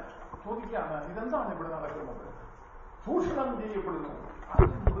 ഇവന് ചോദിക്കാണ്, ഇതെന്താണ് ഇവിടെ നടക്കുന്നത്? ചൂഷണം ചെയ്യപ്പെടുന്നു.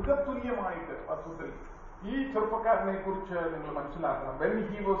 അത് മൃഗതുല്യമായിട്ട് വസ്തുത്തിൽ ഈ ചെറുപ്പക്കാരനെ കുറിച്ച് നിങ്ങൾ മനസ്സിലാക്കണം. When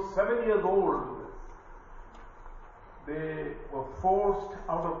he was 7 years old, they were forced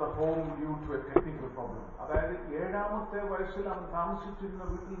out of the home due to a technical problem. അതായത് 7ാമത്തെ വയസ്സിൽ അവൻ താമസിച്ചിരുന്ന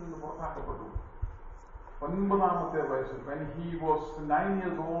വീട്ടിൽ നിന്ന് പുറത്താക്കപ്പെട്ടു. 9ാമത്തെ വയസ്സിൽ, when he was 9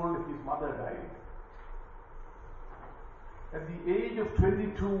 years old, his mother died. At the age of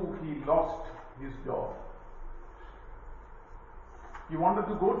 22, he lost his job. He wanted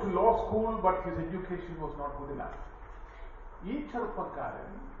to go to law school, but his education was not good enough. ഈ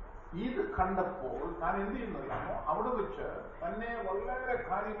ചെറുപ്പക്കാരൻ ഇത് കണ്ടപ്പോൾ താൻ എന്ത് ചെയ്യുന്നതാണോ, അവിടെ വെച്ച് തന്നെ വളരെ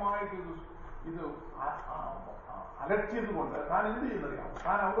കാര്യമായിട്ട് ഇത് അലട്ടിയത് കൊണ്ട് താൻ എന്ത് ചെയ്യുന്നതാണ്,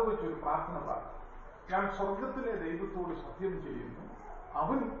 താൻ അവിടെ വെച്ച് ഒരു പ്രാർത്ഥന പ്രാർത്ഥിച്ചു. ഞാൻ സ്വർഗത്തിലെ ദൈവത്തോട് സത്യം ചെയ്യുന്നു,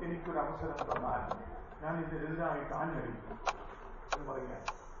 അവൻ എനിക്കൊരു അവസരം തന്നാൽ ഞാൻ ഇതിനെതിരായിട്ട് ആഞ്ഞടിക്കും എന്ന് പറയാൻ.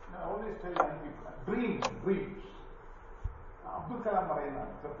 ഡ്രീംസ്. അബ്ദുൽ കലാം പറയുന്ന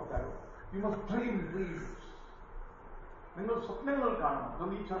ചെറുപ്പക്കാരൻ, യു മസ്റ്റ് ഡ്രീംസ്. നിങ്ങൾ സ്വപ്നങ്ങൾ കാണണം.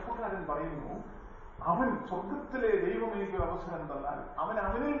 അതുകൊണ്ട് ഈ ചെറുപ്പക്കാരൻ പറയുന്നു, അവൻ സ്വർഗത്തിലെ ദൈവം എനിക്കൊരു അവസരം തന്നാൽ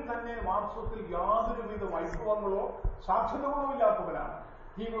അവനിൽ തന്നെ വാസ്തവത്തിൽ യാതൊരുവിധ വൈഭവങ്ങളോ സാധ്യതകളോ ഇല്ലാത്തവനാണ്.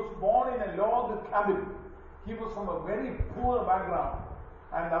 He was born in a log cabin. He was from a very poor background.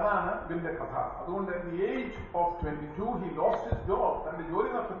 And അതാണ് ഇതിന്റെ കഥ. അതുകൊണ്ട് at the age of 22 he lost his job. തന്റെ ജോലി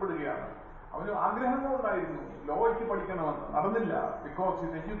നഷ്ടപ്പെടുകയാണ്. അവന് ആഗ്രഹങ്ങളുണ്ടായിരുന്നു ലോയ്ക്ക് പഠിക്കണമെന്ന്, നടന്നില്ല. Because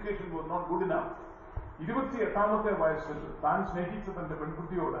his education was not good enough. 28ാമത്തെ വയസ്സിൽ താൻ സ്നേഹിച്ച തന്റെ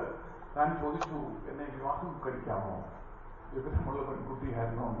പെൺകുട്ടിയോട് താൻ ചോദിച്ചു, എന്നെ വിവാഹം കഴിക്കാമോ? വിവരമുള്ള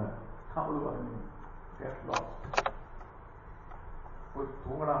പെൺകുട്ടിയായിരുന്നു എന്ന്. അവൾ പറഞ്ഞു, ഗെറ്റ് ലോസ്റ്റ്, ഒരു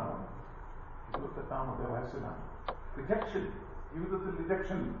തൂങ്ങടാമോ. 28ാമത്തെ വയസ്സിലാണ്. റിജക്ഷൻ, ജീവിതത്തിൽ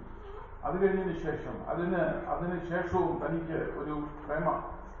റിജക്ഷൻ. അത് കഴിഞ്ഞതിന് ശേഷം അതിന് ശേഷവും തനിക്ക് ഒരു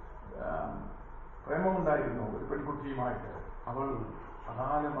പ്രേമമുണ്ടായിരുന്നു ഒരു പെൺകുട്ടിയുമായിട്ട്. അവൾ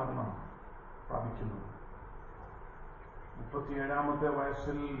അകാല മരണം പ്രാപിക്കുന്നു. 37ാമത്തെ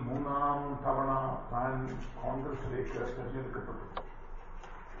വയസ്സിൽ 3ാം തവണ താൻ കോൺഗ്രസിലേക്ക് തെരഞ്ഞെടുക്കപ്പെട്ടു.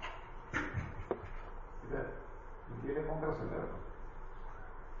 ഇത് ഇന്ത്യയിലെ കോൺഗ്രസ് അല്ല.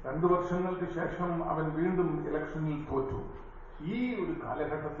 2 വർഷങ്ങൾക്ക് ശേഷം അവൻ വീണ്ടും ഇലക്ഷനിൽ തോറ്റു. ഈ ഒരു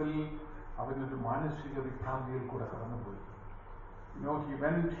കാലഘട്ടത്തിൽ അവനൊരു മാനസിക വിഭ്രാന്തിയിൽ കൂടെ കടന്നുപോയി.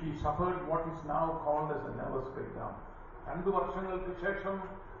 he suffered what is now called as a nervous breakdown. 2 വർഷങ്ങൾക്ക് ശേഷം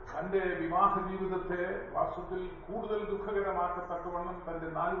തന്റെ വിവാഹ ജീവിതത്തെ വാസ്തവത്തിൽ കൂടുതൽ ദുഃഖകരമാക്കത്തക്കവണ്ണം തന്റെ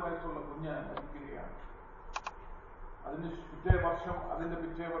 4 വയസ്സുള്ള കുഞ്ഞ് മരിക്കുകയാണ്. അതിന്റെ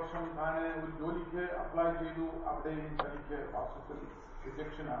പിറ്റേ വർഷം താന് ഒരു ജോലിക്ക് അപ്ലൈ ചെയ്തു. അവിടെയും തനിക്ക് വാസ്തവത്തിൽ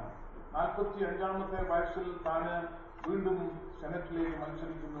റിജക്ഷനാണ്. 45-ാമത്തെ വയസ്സിൽ താന് വീണ്ടും സെനറ്റിലേക്ക്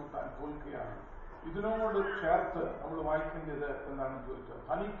മത്സരിക്കുന്നു. താൻ തോൽക്കുകയാണ്. ഇതിനോട് ചേർത്ത് നമ്മൾ വായിക്കേണ്ടത് എന്താണെന്ന് ചോദിച്ചാൽ,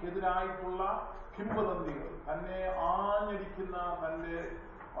 തനിക്കെതിരായിട്ടുള്ള കിംവദന്തികൾ, തന്നെ ആഞ്ഞടിക്കുന്ന തന്റെ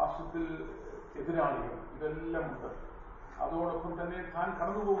വാസ്തവത്തിൽ എതിരാളികൾ, ഇതെല്ലാം ഉണ്ട്. അതോടൊപ്പം തന്നെ താൻ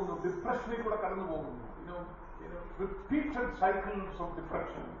കടന്നുപോകുന്നു, ഡിപ്രഷനിൽ കൂടെ കടന്നു പോകുന്നു. റിപ്പീറ്റഡ് സൈക്കിൾസ് ഓഫ്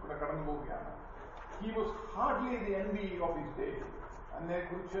ഡിപ്രഷൻ കൂടെ കടന്നു പോവുകയാണ്. He was hardly the envy of his day. തന്നെ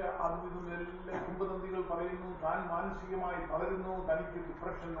കുറിച്ച് അതും ഇതും എല്ലാം കിംവദന്തികൾ പറയുന്നു. താൻ മാനസികമായി തളരുന്നു, തനിക്ക്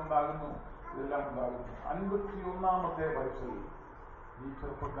ഡിപ്രഷൻ ഉണ്ടാകുന്നു, ഇതെല്ലാം ഉണ്ടാകുന്നു. 51-ാമത്തെ വയസ്സിൽ ഈ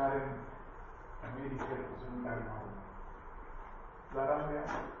ചെറുപ്പക്കാരൻ അമേരിക്കയുടെ പ്രസിഡന്റായി മാറുന്നു. ധാരാളം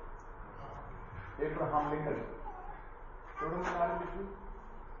ഏബ്രഹാം ലിങ്കൺ എവിടെ നിന്ന് ആരംഭിച്ചു?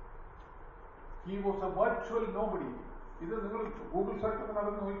 He was a virtual nobody. ഇത് നിങ്ങൾ ഗൂഗിൾ സെർച്ച്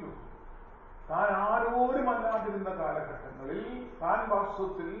നടന്നു നോക്കൂ. താൻ ആരോരും അല്ലാതിരുന്ന കാലഘട്ടങ്ങളിൽ താൻ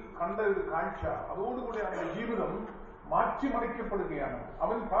വാസ്തവത്തിൽ കണ്ട ഒരു കാഴ്ച, അതോടുകൂടി അവന്റെ ജീവിതം മാറ്റിമറിക്കപ്പെടുകയാണ്.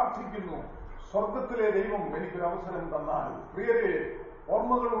 അവൻ പ്രാർത്ഥിക്കുന്നു, സ്വർഗത്തിലെ ദൈവം എനിക്കൊരു അവസരം തന്നാൽ. പ്രിയരെ,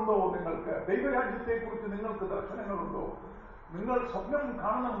 ഓർമ്മകളുണ്ടോ നിങ്ങൾക്ക്? ദൈവരാജ്യത്തെക്കുറിച്ച് നിങ്ങൾക്ക് ദർശനങ്ങളുണ്ടോ? നിങ്ങൾ സ്വപ്നം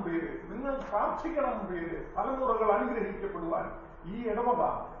കാണണം പ്രിയരെ, നിങ്ങൾ പ്രാർത്ഥിക്കണം പ്രിയരെ. തലമുറകൾ അനുഗ്രഹിക്കപ്പെടുവാൻ, ഈ ഇടവക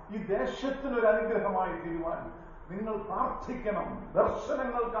ഈ ദേശത്തിനൊരു അനുഗ്രഹമായി തീരുവാൻ നിങ്ങൾ പ്രാർത്ഥിക്കണം,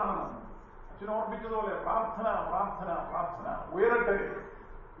 ദർശനങ്ങൾ കാണണം. അച്ഛൻ ഓർമ്മിച്ചതുപോലെ പ്രാർത്ഥന പ്രാർത്ഥന പ്രാർത്ഥന ഉയരട്ടെ.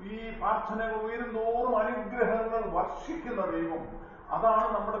 ഈ പ്രാർത്ഥനകൾ ഉയരുന്നോറും അനുഗ്രഹങ്ങൾ വർഷിക്കുന്ന ദൈവം, അതാണ്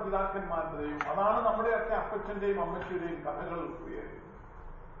നമ്മുടെ പിതാക്കന്മാരുടെ ദൈവം. അതാണ് നമ്മുടെയൊക്കെ അപ്പച്ചന്റെയും അമ്മച്ചിയുടെയും കഥകൾ.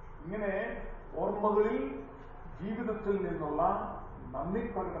 ഇങ്ങനെ ഓർമ്മകളിൽ ജീവിതത്തിൽ നിന്നുള്ള നന്ദി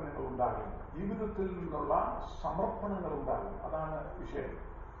പ്രകടനങ്ങൾ ഉണ്ടാകും, ജീവിതത്തിൽ നിന്നുള്ള സമർപ്പണങ്ങൾ ഉണ്ടാകും. അതാണ് വിഷയം.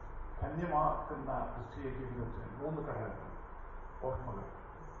 ധന്യമാക്കുന്ന ക്രിസ്തീയ ജീവിതത്തിന് 3 ഘടകങ്ങൾ. ഓർമ്മകൾ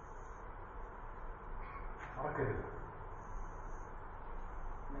മറക്കരുത്.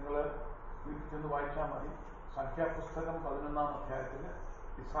 നിങ്ങൾ വീട്ടിൽ ചെന്ന് വായിച്ചാൽ മതി. സംഖ്യാപുസ്തകം 11-ാം അധ്യായത്തിൽ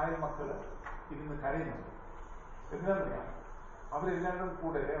ഇസ്രായേൽ മക്കള് ഇരുന്ന് കരയുന്നത് എന്തിനാണെന്നറിയാം? അവരെല്ലാവരും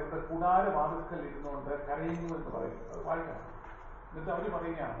കൂടെ അവരുടെ കൂടാരവാതിൽക്കൽ ഇരുന്നുകൊണ്ട് കരയുന്നു എന്ന് പറയും. അത് വായിക്കണം. എന്നിട്ട് അവർ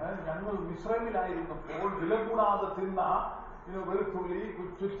പറയുകയാണ്, ഞങ്ങൾ മിസ്രൈമിലായിരുന്നപ്പോൾ വില കൂടാതെ തിന്ന വെളുത്തുള്ളി,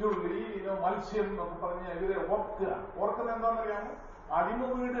 ചുറ്റുള്ളി, മത്സ്യം എന്നൊക്കെ പറഞ്ഞ് ഇവരെ ഓർക്കുന്നത് എന്താണെന്നറിയാമോ? അടിമ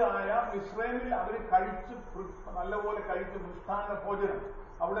വീട് ആയ മിസ്രൈമിൽ അവർ നല്ലപോലെ കഴിച്ച് മൃഷ്ടാന ഭോജനം.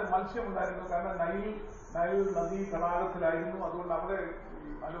 അവിടെ മത്സ്യം ഉണ്ടായിരുന്നു. കാരണം നൈൽ നദീ തടാകത്തിലായിരുന്നു. അതുകൊണ്ട് അവിടെ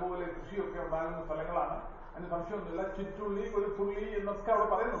നല്ലപോലെ കൃഷിയൊക്കെ ഉണ്ടാകുന്ന സ്ഥലങ്ങളാണ്. അതിന് സംശയമൊന്നുമില്ല. ചുറ്റുള്ളി, വെളുത്തുള്ളി എന്നൊക്കെ അവിടെ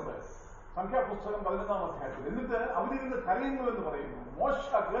പറയുന്നുണ്ട് സംഖ്യാപുസ്തകം 11-ാം അധ്യായത്തിൽ. എന്നിട്ട് അവരിരുന്ന് കരയുന്നു എന്ന് പറയുന്നു. മോശ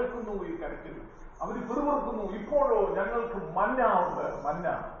കേൾക്കുന്നു ഈ കരച്ചിൽ. അവർ പിറുപിറുക്കുന്നു, ഇപ്പോഴോ ഞങ്ങൾക്ക് മന്ന ഉണ്ട്. മന്ന,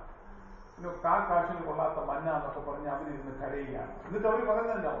 കാശിന് കൊള്ളാത്ത മന്ന എന്നൊക്കെ പറഞ്ഞ് അവരിരുന്ന് കരയുകയാണ്. എന്നിട്ട് അവർ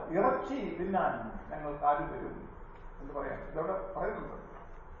പറയുന്നുണ്ടോ, ഇറച്ചി തിന്നാൻ ഞങ്ങൾക്ക് ആര് തരും എന്ന് പറയാം. ഇതവിടെ പറയുന്നുണ്ട്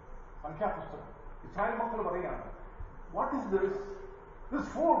സംഖ്യാപുസ്തകം. ഇസ്രായേൽ മക്കൾ പറയുകയാണ്, what is this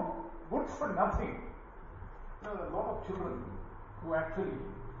food good for nothing. There are a lot of children who actually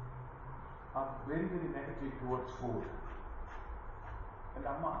are very, very negative towards food. എൻ്റെ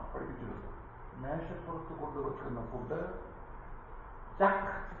അമ്മ പഠിപ്പിച്ചിട്ടുണ്ട്, മേശപ്പുറത്ത് കൊണ്ടുവെക്കുന്ന ഫുഡ്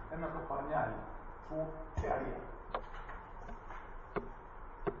ചക്ക് എന്നൊക്കെ പറഞ്ഞാൽ ചൂട്ടടിയാണ്.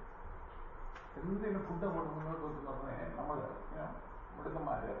 എന്തിനു ഫുഡ് അങ്ങോട്ട് മുന്നോട്ട് വെക്കുന്ന പറഞ്ഞേ നമ്മൾ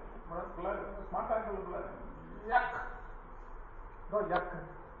മിടുക്കന്മാര്, നമ്മുടെ പിള്ളേർ, സ്മാർട്ടായിട്ടുള്ള പിള്ളേർ യക്ക്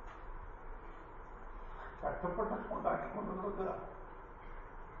കഷ്ടപ്പെട്ട് ഉണ്ടാക്കിക്കൊണ്ട് വെക്കുക.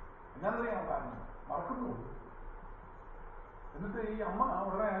 എന്നാന്നറിയാം കാരണം മറക്കുന്നു. എന്നിട്ട് ഈ അമ്മ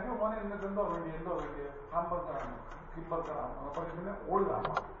ഉടനെ അയ്യോ മോനെ എന്നിട്ട് എന്തോ വേണ്ടി ഹാംബർഗറാണ്, കിംബർഗറാണ് എന്നൊക്കെ പറഞ്ഞ് പിന്നെ ഓടുക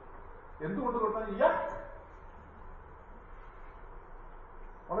അമ്മ. എന്തുകൊണ്ട് കൊടുത്താൽ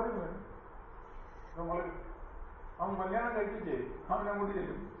വളരെ വളരെ അവൻ കല്യാണം കഴിപ്പിച്ചേ അവനെ കൊണ്ട്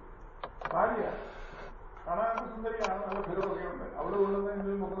ചെല്ലും. ഭാര്യ കാണാനൊക്കെ സുന്ദരിയാണ്, നല്ല ഫിറൊക്കെയുണ്ട്. അവിടെ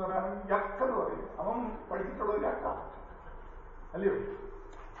ഉള്ളതെങ്കിലും നോക്കുന്നവരാണ് യക്കെന്ന് പറയും. അവൻ പഠിച്ചിട്ടുള്ളത് യക്ക അല്ലയോ?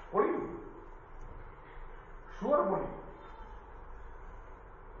 പൊളി, ഷുവർ പൊളി.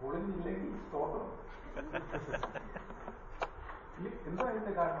 പൊളിഞ്ഞില്ലെങ്കിൽ സ്തോത്രം. എന്താ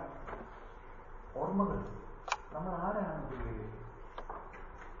ഇതിന്റെ കാരണം? ഓർമ്മകൾ. നമ്മൾ ആരാണ് ചെയ്യുക?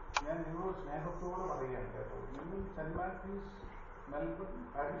 ഞാൻ നിങ്ങളോട് സ്നേഹത്തോട് പറയുകയാണ് കേട്ടോ. നിങ്ങൾ സെന്റ് മാത്യൂസ് മെൽബൺ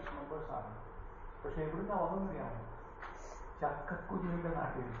പാരിഷ് മെമ്പേഴ്സാണ്. പക്ഷെ എവിടുന്ന വന്നറിയാമോ? ചക്കക്കുരുവിന്റെ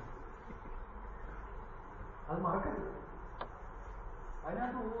നാട്ടിൽ. അത് മറക്കരുത്.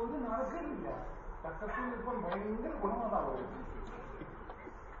 അതിനകത്ത് ഒരു നടക്കലില്ല. ചക്കക്കുരു ഇപ്പം ഭയങ്കര ഗുണമാണ് പറയുന്നത്.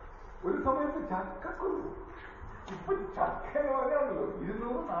 ഒരു സമയത്ത് ചക്കക്കൊരു, ഇപ്പൊ ചക്ക എന്ന് പറഞ്ഞാണല്ലോ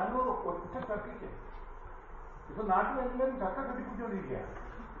 200-400 ഒറ്റ ചക്കയ്ക്ക്. ഇപ്പൊ നാട്ടിലെല്ലാവരും ചക്ക കെട്ടിപ്പിടിച്ചോണ്ടിരിക്കുക.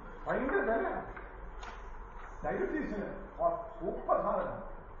 ഭയങ്കര വില. ഡയബറ്റീസിന് സൂപ്പർ സാധനം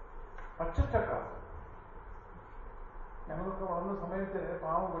പച്ചച്ചക്ക. ഞങ്ങളൊക്കെ വളർന്ന സമയത്ത്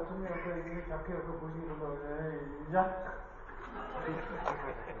പാവം കൊച്ചമ്മയൊക്കെ ഇങ്ങനെ ചക്കയൊക്കെ പൊഴിഞ്ഞിരുന്നു.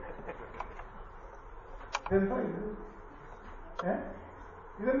 ഇതെന്താ ഇത്?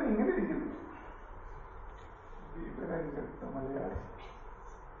 ഇതെന്താ ഇങ്ങനെ ഇരിക്കുന്നു? ഇവരൊക്കെ മലയാളി.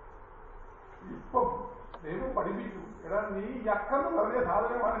 ഇപ്പം ദൈവം പഠിപ്പിച്ചു, എടാ നീ ചക്കെന്ന് പറഞ്ഞ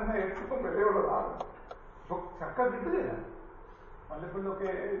സാധനമാണ് ഇന്ന് ഏറ്റവും വിലയുള്ള സാധനം. ഇപ്പൊ ചക്ക കിട്ടുകയില്ല. മല്ലപ്പള്ളിയൊക്കെ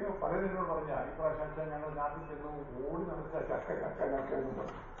പലരും എന്നോട് പറഞ്ഞ ഇപ്രാവശ്യം ഞങ്ങൾ നാട്ടിൽ ചെന്ന് ഓടി നടക്കുക ചക്ക ചക്ക ചക്ക എന്ന്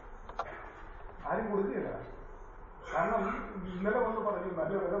പറഞ്ഞു. ആരും കൊടുക്കുകയില്ല. കാരണം ഇന്നലെ വന്ന് പറഞ്ഞു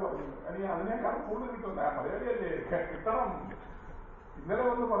നല്ല വില പറഞ്ഞു. അല്ലെങ്കിൽ അതിനേക്കാൾ കൂടുതൽ കിട്ടുന്ന മലയാളിയല്ലേ, കിട്ടണം. ഇന്നലെ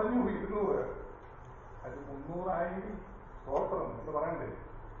വന്ന് പറഞ്ഞു 200, അത് 300 സ്തോത്രം എന്ന് പറയണ്ടേ.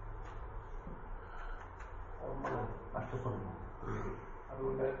 ഓർമ്മകൾ നഷ്ടപ്പെടുന്നു.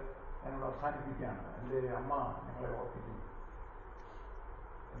 അതുകൊണ്ട് ഞാനോട് അവസാനിപ്പിക്കുകയാണ്. എൻ്റെ അമ്മ ഞങ്ങളെ ഓർപ്പിച്ചു.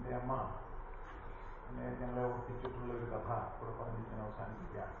 എൻ്റെ അമ്മ ഞങ്ങളെ ഓർപ്പിച്ചിട്ടുള്ള ഒരു കഥ ഇവിടെ പറഞ്ഞിട്ട് ഞാൻ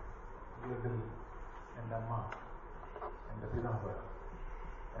അവസാനിപ്പിക്കുകയാണ്. ജീവിതത്തിൽ എൻ്റെ അമ്മ, എൻ്റെ പിതാവ്,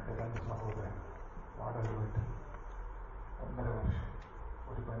 എൻ്റെ 2 സഹോദരങ്ങൾ വാടക വീട്ടിൽ 1.5 വർഷം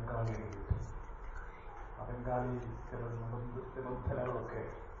ഒരു ബംഗാളിയുടെ വീട്ടിൽ. ആ ബംഗാളി ചില നിബന്ധനകളൊക്കെ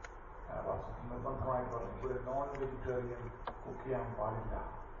നിർബന്ധമായി പറഞ്ഞു. ഒരു നോൺ വെജിറ്റേറിയൻ കുക്ക് ചെയ്യാൻ പാടില്ല.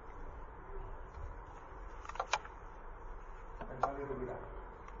 ബംഗാളിയുടെ വീടാണ്.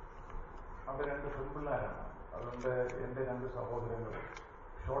 അവിടെ 2 പെൺപിള്ളേരാണ്. അതുകൊണ്ട് എൻ്റെ 2 സഹോദരങ്ങൾ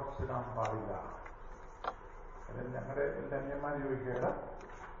ഷോർട്ട്സ് ഇടാൻ പാടില്ല. ഞങ്ങളുടെ എൻ്റെ അനിയന്മാർ ചോദിക്കുക,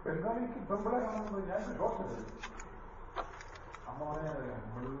 ബംഗാളിക്ക് പെൺപിള്ളേരാണെന്ന് ഞാൻ ഷോർട്ട്സ് ഇടും. അമ്മ പറഞ്ഞാൽ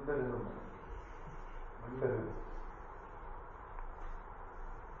മിണ്ടരുതെന്ന്.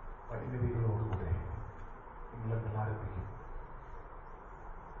 പരിമിതികളോടുകൂടെ ഇംഗ്ലണ്ടിൽ ആരംഭിക്കും.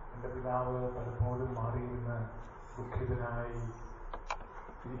 എൻ്റെ പിതാവ് പലപ്പോഴും മാറിയിരുന്ന് ദുഃഖിതനായി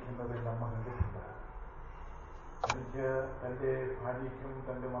ഇരിക്കുന്നത് എൻ്റെ അമ്മ കണ്ടിട്ടുണ്ട്. എനിക്ക് തൻ്റെ ഭാര്യയ്ക്കും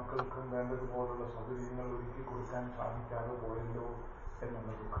തൻ്റെ മക്കൾക്കും വേണ്ടതുപോലുള്ള സൗകര്യങ്ങൾ ഒരുക്കി കൊടുക്കാൻ സാധിക്കാതെ പോയല്ലോ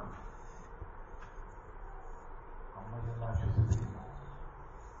എന്നുള്ള ദുഃഖം. അമ്മ ചെന്ന് ആശ്വസിപ്പിക്കുന്നു,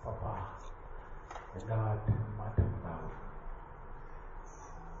 പപ്പ എല്ലാറ്റിനും മാറ്റമുണ്ടാകും.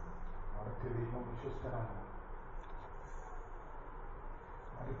 അവിടുത്തെ ദൈവം വിശ്വസ്തനാണ്.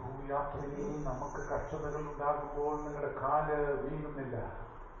 മരുഭൂമിയാത്രയിൽ നമുക്ക് കഷ്ടതകൾ ഉണ്ടാകുമ്പോൾ നിങ്ങളുടെ കാല് വീഴുന്നില്ല,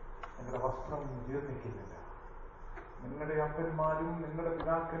 നിങ്ങളുടെ വസ്ത്രം ജീർണിക്കുന്നില്ല. നിങ്ങളുടെ അപ്പന്മാരും നിങ്ങളുടെ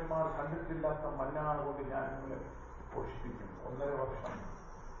പിതാക്കന്മാർ കണ്ടിട്ടില്ലാത്ത മന്നാണ് കൊണ്ട് ഞാൻ നിങ്ങളെ പോഷിപ്പിക്കും. 1.5 വർഷം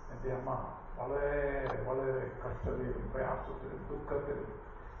എൻ്റെ അമ്മ വളരെ വളരെ കഷ്ടതയിലും പ്രയാസത്തിലും ദുഃഖത്തിലും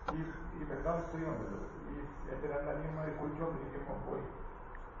ഈ ബംഗാൾ സ്ത്രീ ഉണ്ടല്ലോ, ഈ എൻ്റെ 2 അനിയന്മാർ കുളിച്ചുകൊണ്ടിരിക്കുമ്പോൾ പോയി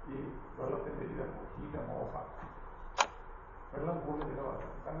ഈ വെള്ളത്തിൻ്റെ ഹീറ്റം ഓഫാക്കി. വെള്ളം കൂടുതൽ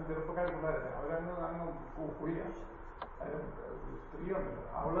ചിലവാക്കും. കാരണം ചെറുപ്പക്കാർ പിള്ളേരല്ല, അവരങ്ങ് കുളിയാണ്. സ്ത്രീയുണ്ടല്ലോ,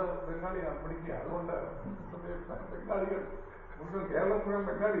 അവള് ബംഗാളിയാണ് പഠിക്കുക. അതുകൊണ്ട് ബംഗാളികൾ മുഴുവൻ കേരളം മുഴുവൻ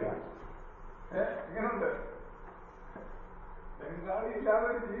ബംഗാളിയാണ്. എങ്ങനെയുണ്ട്? ബംഗാളി ഇല്ലാതെ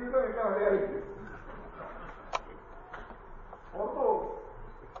ജീവിതമില്ല മലയാളിക്ക്. ഓർത്തോ.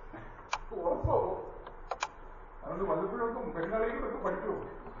 അതുകൊണ്ട് വല്ലപ്പോഴൊക്കെ ബംഗാളികളൊക്കെ പഠിച്ചു.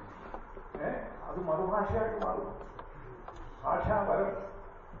 അത് മറുഭാഷയായിട്ട് മാറും, ഭാഷാപരം.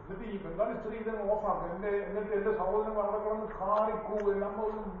 എന്നിട്ട് ഈ ബംഗാളി സ്ത്രീ ഇതൊന്ന് ഓഫാക്കും. എന്നിട്ട് എൻ്റെ സഹോദരൻ അവിടെ കിടന്ന് കാറിക്കൂവ്, നമ്മൾ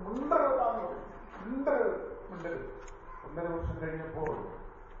ഒന്ന് മിണ്ടരുതാന്ന് പറയും. മിണ്ടരുത്. 1.5 വർഷം കഴിഞ്ഞപ്പോൾ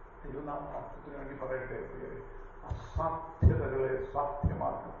ദൈവനാമത്തിന് വേണ്ടി പറയട്ടെ, അസാധ്യതകളെ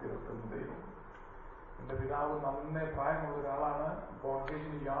സാധ്യമാക്കി തീർക്കുന്ന ദൈവം. എൻ്റെ പിതാവ് നന്നേ പ്രായമുള്ള ഒരാളാണ്.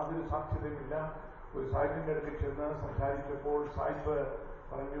 മോർഗേജിന് യാതൊരു സാധ്യതയുമില്ല. ഒരു സാഹിബിൻ്റെ അടുത്ത് ചെന്ന് സംസാരിച്ചപ്പോൾ സാഹിബ്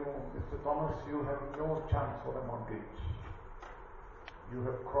പറഞ്ഞു, mister Thomas, you have no chance for a mortgage. You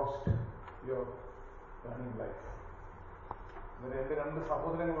have crossed your earning life. എന്നിട്ട് എൻ്റെ 2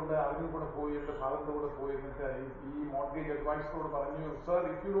 സഹോദരങ്ങളുണ്ട്, അവരും കൂടെ പോയി, എൻ്റെ ഫാദറിൻ്റെ കൂടെ പോയി. എന്നിട്ട് ഈ മോർഗേജ് അഡ്വൈസറോട് പറഞ്ഞു, sir,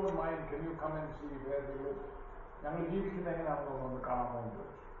 if you don't mind can you come and see where we live. ഞങ്ങൾ ജീവിക്കുന്നത് എങ്ങനെയാണെന്ന് ഒന്ന് കാണാമോ?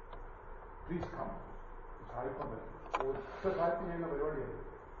 Please come. സായിപ്പുണ്ട്, ഒറ്റ സായിപ്പ് ചെയ്യുന്ന പരിപാടിയാണ്.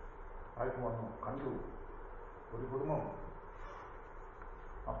 സായിപ്പ് വന്നു, കണ്ടു. ഒരു കുടുംബം,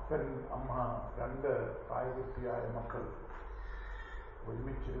 അപ്പൻ, അമ്മ, 2 പ്രായപൂർത്തിയായ മക്കൾ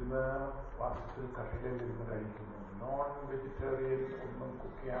ഒരുമിച്ചിരുന്ന് വാസത്തിൽ കട്ടിലിരുന്ന് കഴിക്കുന്നു. നോൺ വെജിറ്റേറിയൻ ഒന്നും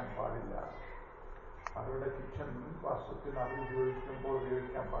കുക്ക് ചെയ്യാൻ പാടില്ല. അവരുടെ കിച്ചൺ വാസ്തവത്തിൽ അവർ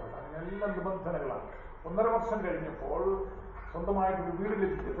ഉപയോഗിക്കാൻ പാടില്ല. അങ്ങനെ എല്ലാം നിബന്ധനകളാണ്. 1.5 വർഷം കഴിഞ്ഞപ്പോൾ സ്വന്തമായിട്ടൊരു വീട്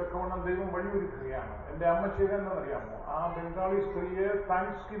ലഭിക്കത്തക്കവണ്ണം ദൈവം വഴിയൊരുക്കുകയാണ്. എൻ്റെ അമ്മ ചെയ്തെന്നറിയാമോ? ആ ബംഗാളി സ്ത്രീയെ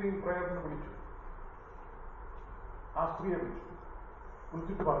താങ്ക്സ് ഗിവിംഗ് പ്രയറിന് വിളിച്ചു. ആ സ്ത്രീയെ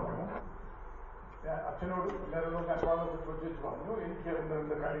വിളിച്ചിട്ട് പറഞ്ഞു, അച്ഛനോട് എല്ലാവരും അനുവാദത്തെ ചോദിച്ചു പറഞ്ഞു, എനിക്ക്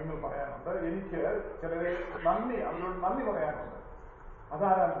എന്തെങ്കിലും കാര്യങ്ങൾ പറയാനുണ്ട്, എനിക്ക് ചിലരെ അവരോട് നന്ദി പറയാനുണ്ട്.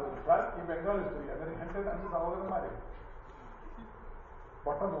 അതാരാന്ന് ചോദിച്ചാൽ ഈ ബംഗാളി സ്ത്രീ. അന്നേരം എൻ്റെ 2 സഹോദരന്മാരെ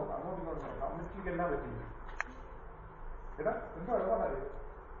പൊട്ടം നോക്കാം, അങ്ങോട്ടും ഇങ്ങോട്ടും നോക്കാം, അമ്മച്ചിക്ക് എന്നാ പറ്റി, എടാ എന്തോ ഇടപാടായി,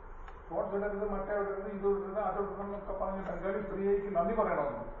 സ്പോർട്സ് ഇടരുത്, മറ്റേ ഇടരുത്, ഇതൊരുത്, അതൊക്കെ പറഞ്ഞ് ബംഗാളി സ്ത്രീയേക്ക് നന്ദി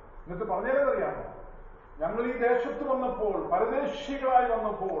പറയണമെന്ന്. എന്നിട്ട് പറഞ്ഞേതറിയാമോ? ഞങ്ങൾ ഈ ദേശത്ത് വന്നപ്പോൾ, പരദേശികളായി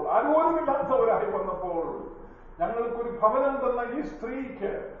വന്നപ്പോൾ, ആരോരുമില്ലാത്തവരായി വന്നപ്പോൾ ഞങ്ങൾക്കൊരു ഭവനം തന്ന ഈ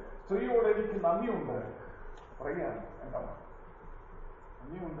സ്ത്രീയോട് എനിക്ക് നന്ദിയുണ്ട് പറയുകയാണ് എൻ്റെ അമ്മ.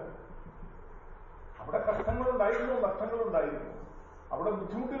 നന്ദിയുണ്ട്. അവിടെ കഷ്ടങ്ങളുണ്ടായിരുന്നു, നഷ്ടങ്ങളുണ്ടായിരുന്നു, അവിടെ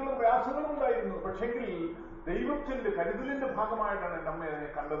ബുദ്ധിമുട്ടുകളും പ്രയാസങ്ങളും ഉണ്ടായിരുന്നു. പക്ഷെങ്കിൽ ദൈവത്തിന്റെ കരുതലിന്റെ ഭാഗമായിട്ടാണ് എൻ്റെ അമ്മ അതിനെ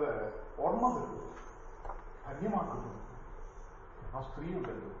കണ്ടത്. ഓർമ്മകൾ ധന്യമാക്കുന്നു. ആ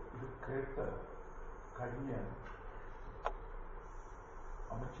സ്ത്രീയുണ്ടല്ലോ ഇത് കേട്ട് കഴിഞ്ഞ്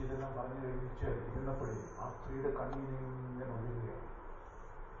അമ്മച്ചി ഇതെല്ലാം പറഞ്ഞു കഴിഞ്ഞിട്ട് ഇരുന്നപ്പോഴേ ആ സ്ത്രീയുടെ കണ്ണീരിങ്ങനെ ഒഴുകുകയാണ്.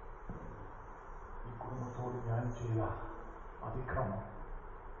 ഈ കുടുംബത്തോട് ഞാൻ ചെയ്ത അതിക്രമം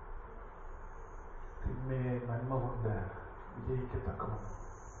തിന്മയെ നന്മ കൊണ്ട് വിജയിക്കത്തക്കവണ്ണം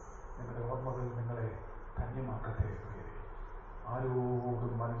നിങ്ങളുടെ ഓർമ്മകൾ നിങ്ങളെ ധന്യമാക്കട്ടെ.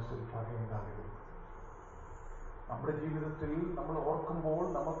 ആരോടും മനസ്സിൽ പകയുണ്ടാകരുത്. നമ്മുടെ ജീവിതത്തിൽ നമ്മൾ ഓർക്കുമ്പോൾ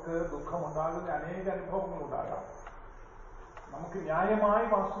നമുക്ക് ദുഃഖമുണ്ടാകുന്ന അനേക അനുഭവങ്ങൾ ഉണ്ടാകാം. നമുക്ക് ന്യായമായ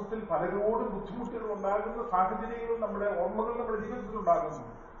വാസ്തവത്തിൽ പലരോടും ബുദ്ധിമുട്ടുകൾ ഉണ്ടാകുന്ന സാഹചര്യങ്ങൾ നമ്മുടെ ഓർമ്മകൾ നമ്മുടെ ജീവിതത്തിൽ ഉണ്ടാകുന്നു.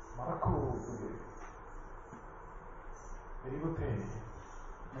 മറക്കൂ. ദൈവത്തെ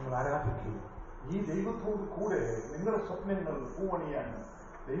നിങ്ങൾ ആരാധിക്കൂ. ഈ ദൈവത്തോട് കൂടെ നിങ്ങളുടെ സ്വപ്നങ്ങൾ പൂവണിയാൻ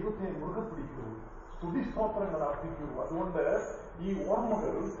ദൈവത്തെ മുറുകെ പിടിക്കൂ. സ്തുതിസ്തോത്രങ്ങൾ അർപ്പിക്കൂ. അതുകൊണ്ട് ഈ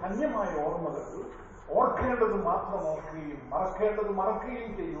ഓർമ്മകൾ, ധന്യമായ ഓർമ്മകൾ, ഓർക്കേണ്ടത് മാത്രം ഓർക്കുകയും മറക്കേണ്ടത്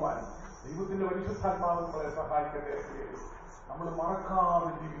മറക്കുകയും ചെയ്യുവാൻ ദൈവത്തിന്റെ പരിശുദ്ധാത്മാവ് നമ്മളെ സഹായിക്കട്ടെ. നമ്മൾ മറക്കാതെ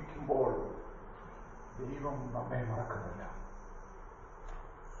ജീവിക്കുമ്പോൾ ദൈവം നമ്മെ മറക്കുന്നില്ല.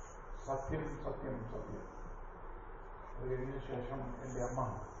 സത്യം സത്യം സത്യം. അത് കഴിഞ്ഞ ശേഷം എൻ്റെ അമ്മ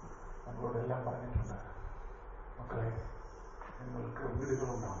നമ്മളോടെല്ലാം പറഞ്ഞിട്ടുണ്ട്, മക്കളെ, നിങ്ങൾക്ക്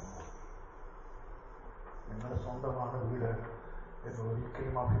വീടുകളുണ്ടാകുമ്പോൾ നിങ്ങളുടെ സ്വന്തമാണ് വീട് എന്ന്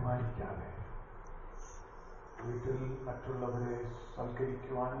ഒരിക്കലും അഭിമാനിക്കാതെ വീട്ടിൽ മറ്റുള്ളവരെ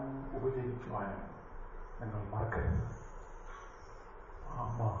സൽക്കരിക്കുവാനും ഉപചരിക്കുവാനും നിങ്ങൾ മറക്കരുത്.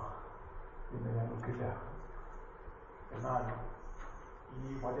 അമ്മ ഇന്ന് ഞങ്ങൾക്കില്ല. എന്നാൽ ഈ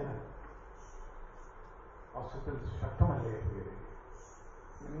വചനം വസ്തുത്തിൽ ശക്തമല്ലേ?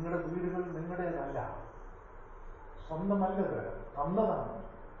 നിങ്ങളുടെ വീടുകൾ നിങ്ങളുടേതല്ല, സ്വന്തമല്ലത്, തന്നതാണ്.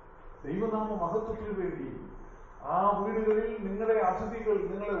 ദൈവനാമ മഹത്വത്തിന് വേണ്ടി ആ വീടുകളിൽ നിങ്ങളുടെ അതിഥികൾ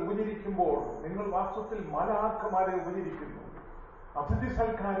നിങ്ങളെ ഉപചരിക്കുമ്പോൾ നിങ്ങൾ വാസ്തവത്തിൽ മാലാഖമാരെ ഉപചരിക്കുന്നു. അതിഥി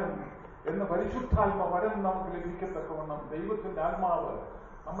സൽക്കാരം എന്ന പരിശുദ്ധാത്മ വരം നമുക്ക് ലഭിക്കത്തക്കവണ്ണം ദൈവത്തിന്റെ ആത്മാവ്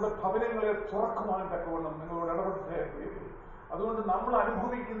നമ്മുടെ ഭവനങ്ങളെ തുറക്കുവാൻ തക്കവണ്ണം നിങ്ങളോട് ഇടപെട്ടേ. അതുകൊണ്ട് നമ്മൾ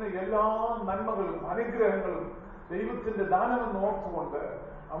അനുഭവിക്കുന്ന എല്ലാ നന്മകളും അനുഗ്രഹങ്ങളും ദൈവത്തിന്റെ ദാനമെന്ന് ഓർത്തുകൊണ്ട്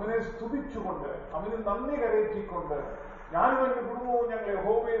അവനെ സ്തുതിച്ചുകൊണ്ട് അവന് നന്ദി കരയറ്റിക്കൊണ്ട് ഞാനും എൻ്റെ കുടുംബവും ഞങ്ങൾ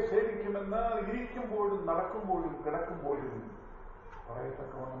യഹോവയെ സേവിക്കുമെന്ന് ഇരിക്കുമ്പോഴും നടക്കുമ്പോഴും കിടക്കുമ്പോഴും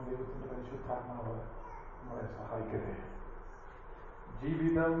പറയത്തക്കവണ്ണം ദൈവത്തിന്റെ പരിശുദ്ധാത്മാവ് നമ്മളെ സഹായിക്കട്ടെ.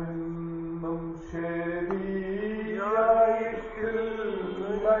 ജീവിതമെന്നും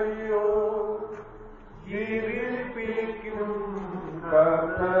ശരിയായിട്ടില്ലയോ ജീവിപ്പിക്കും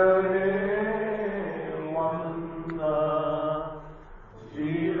കർത്താവേ.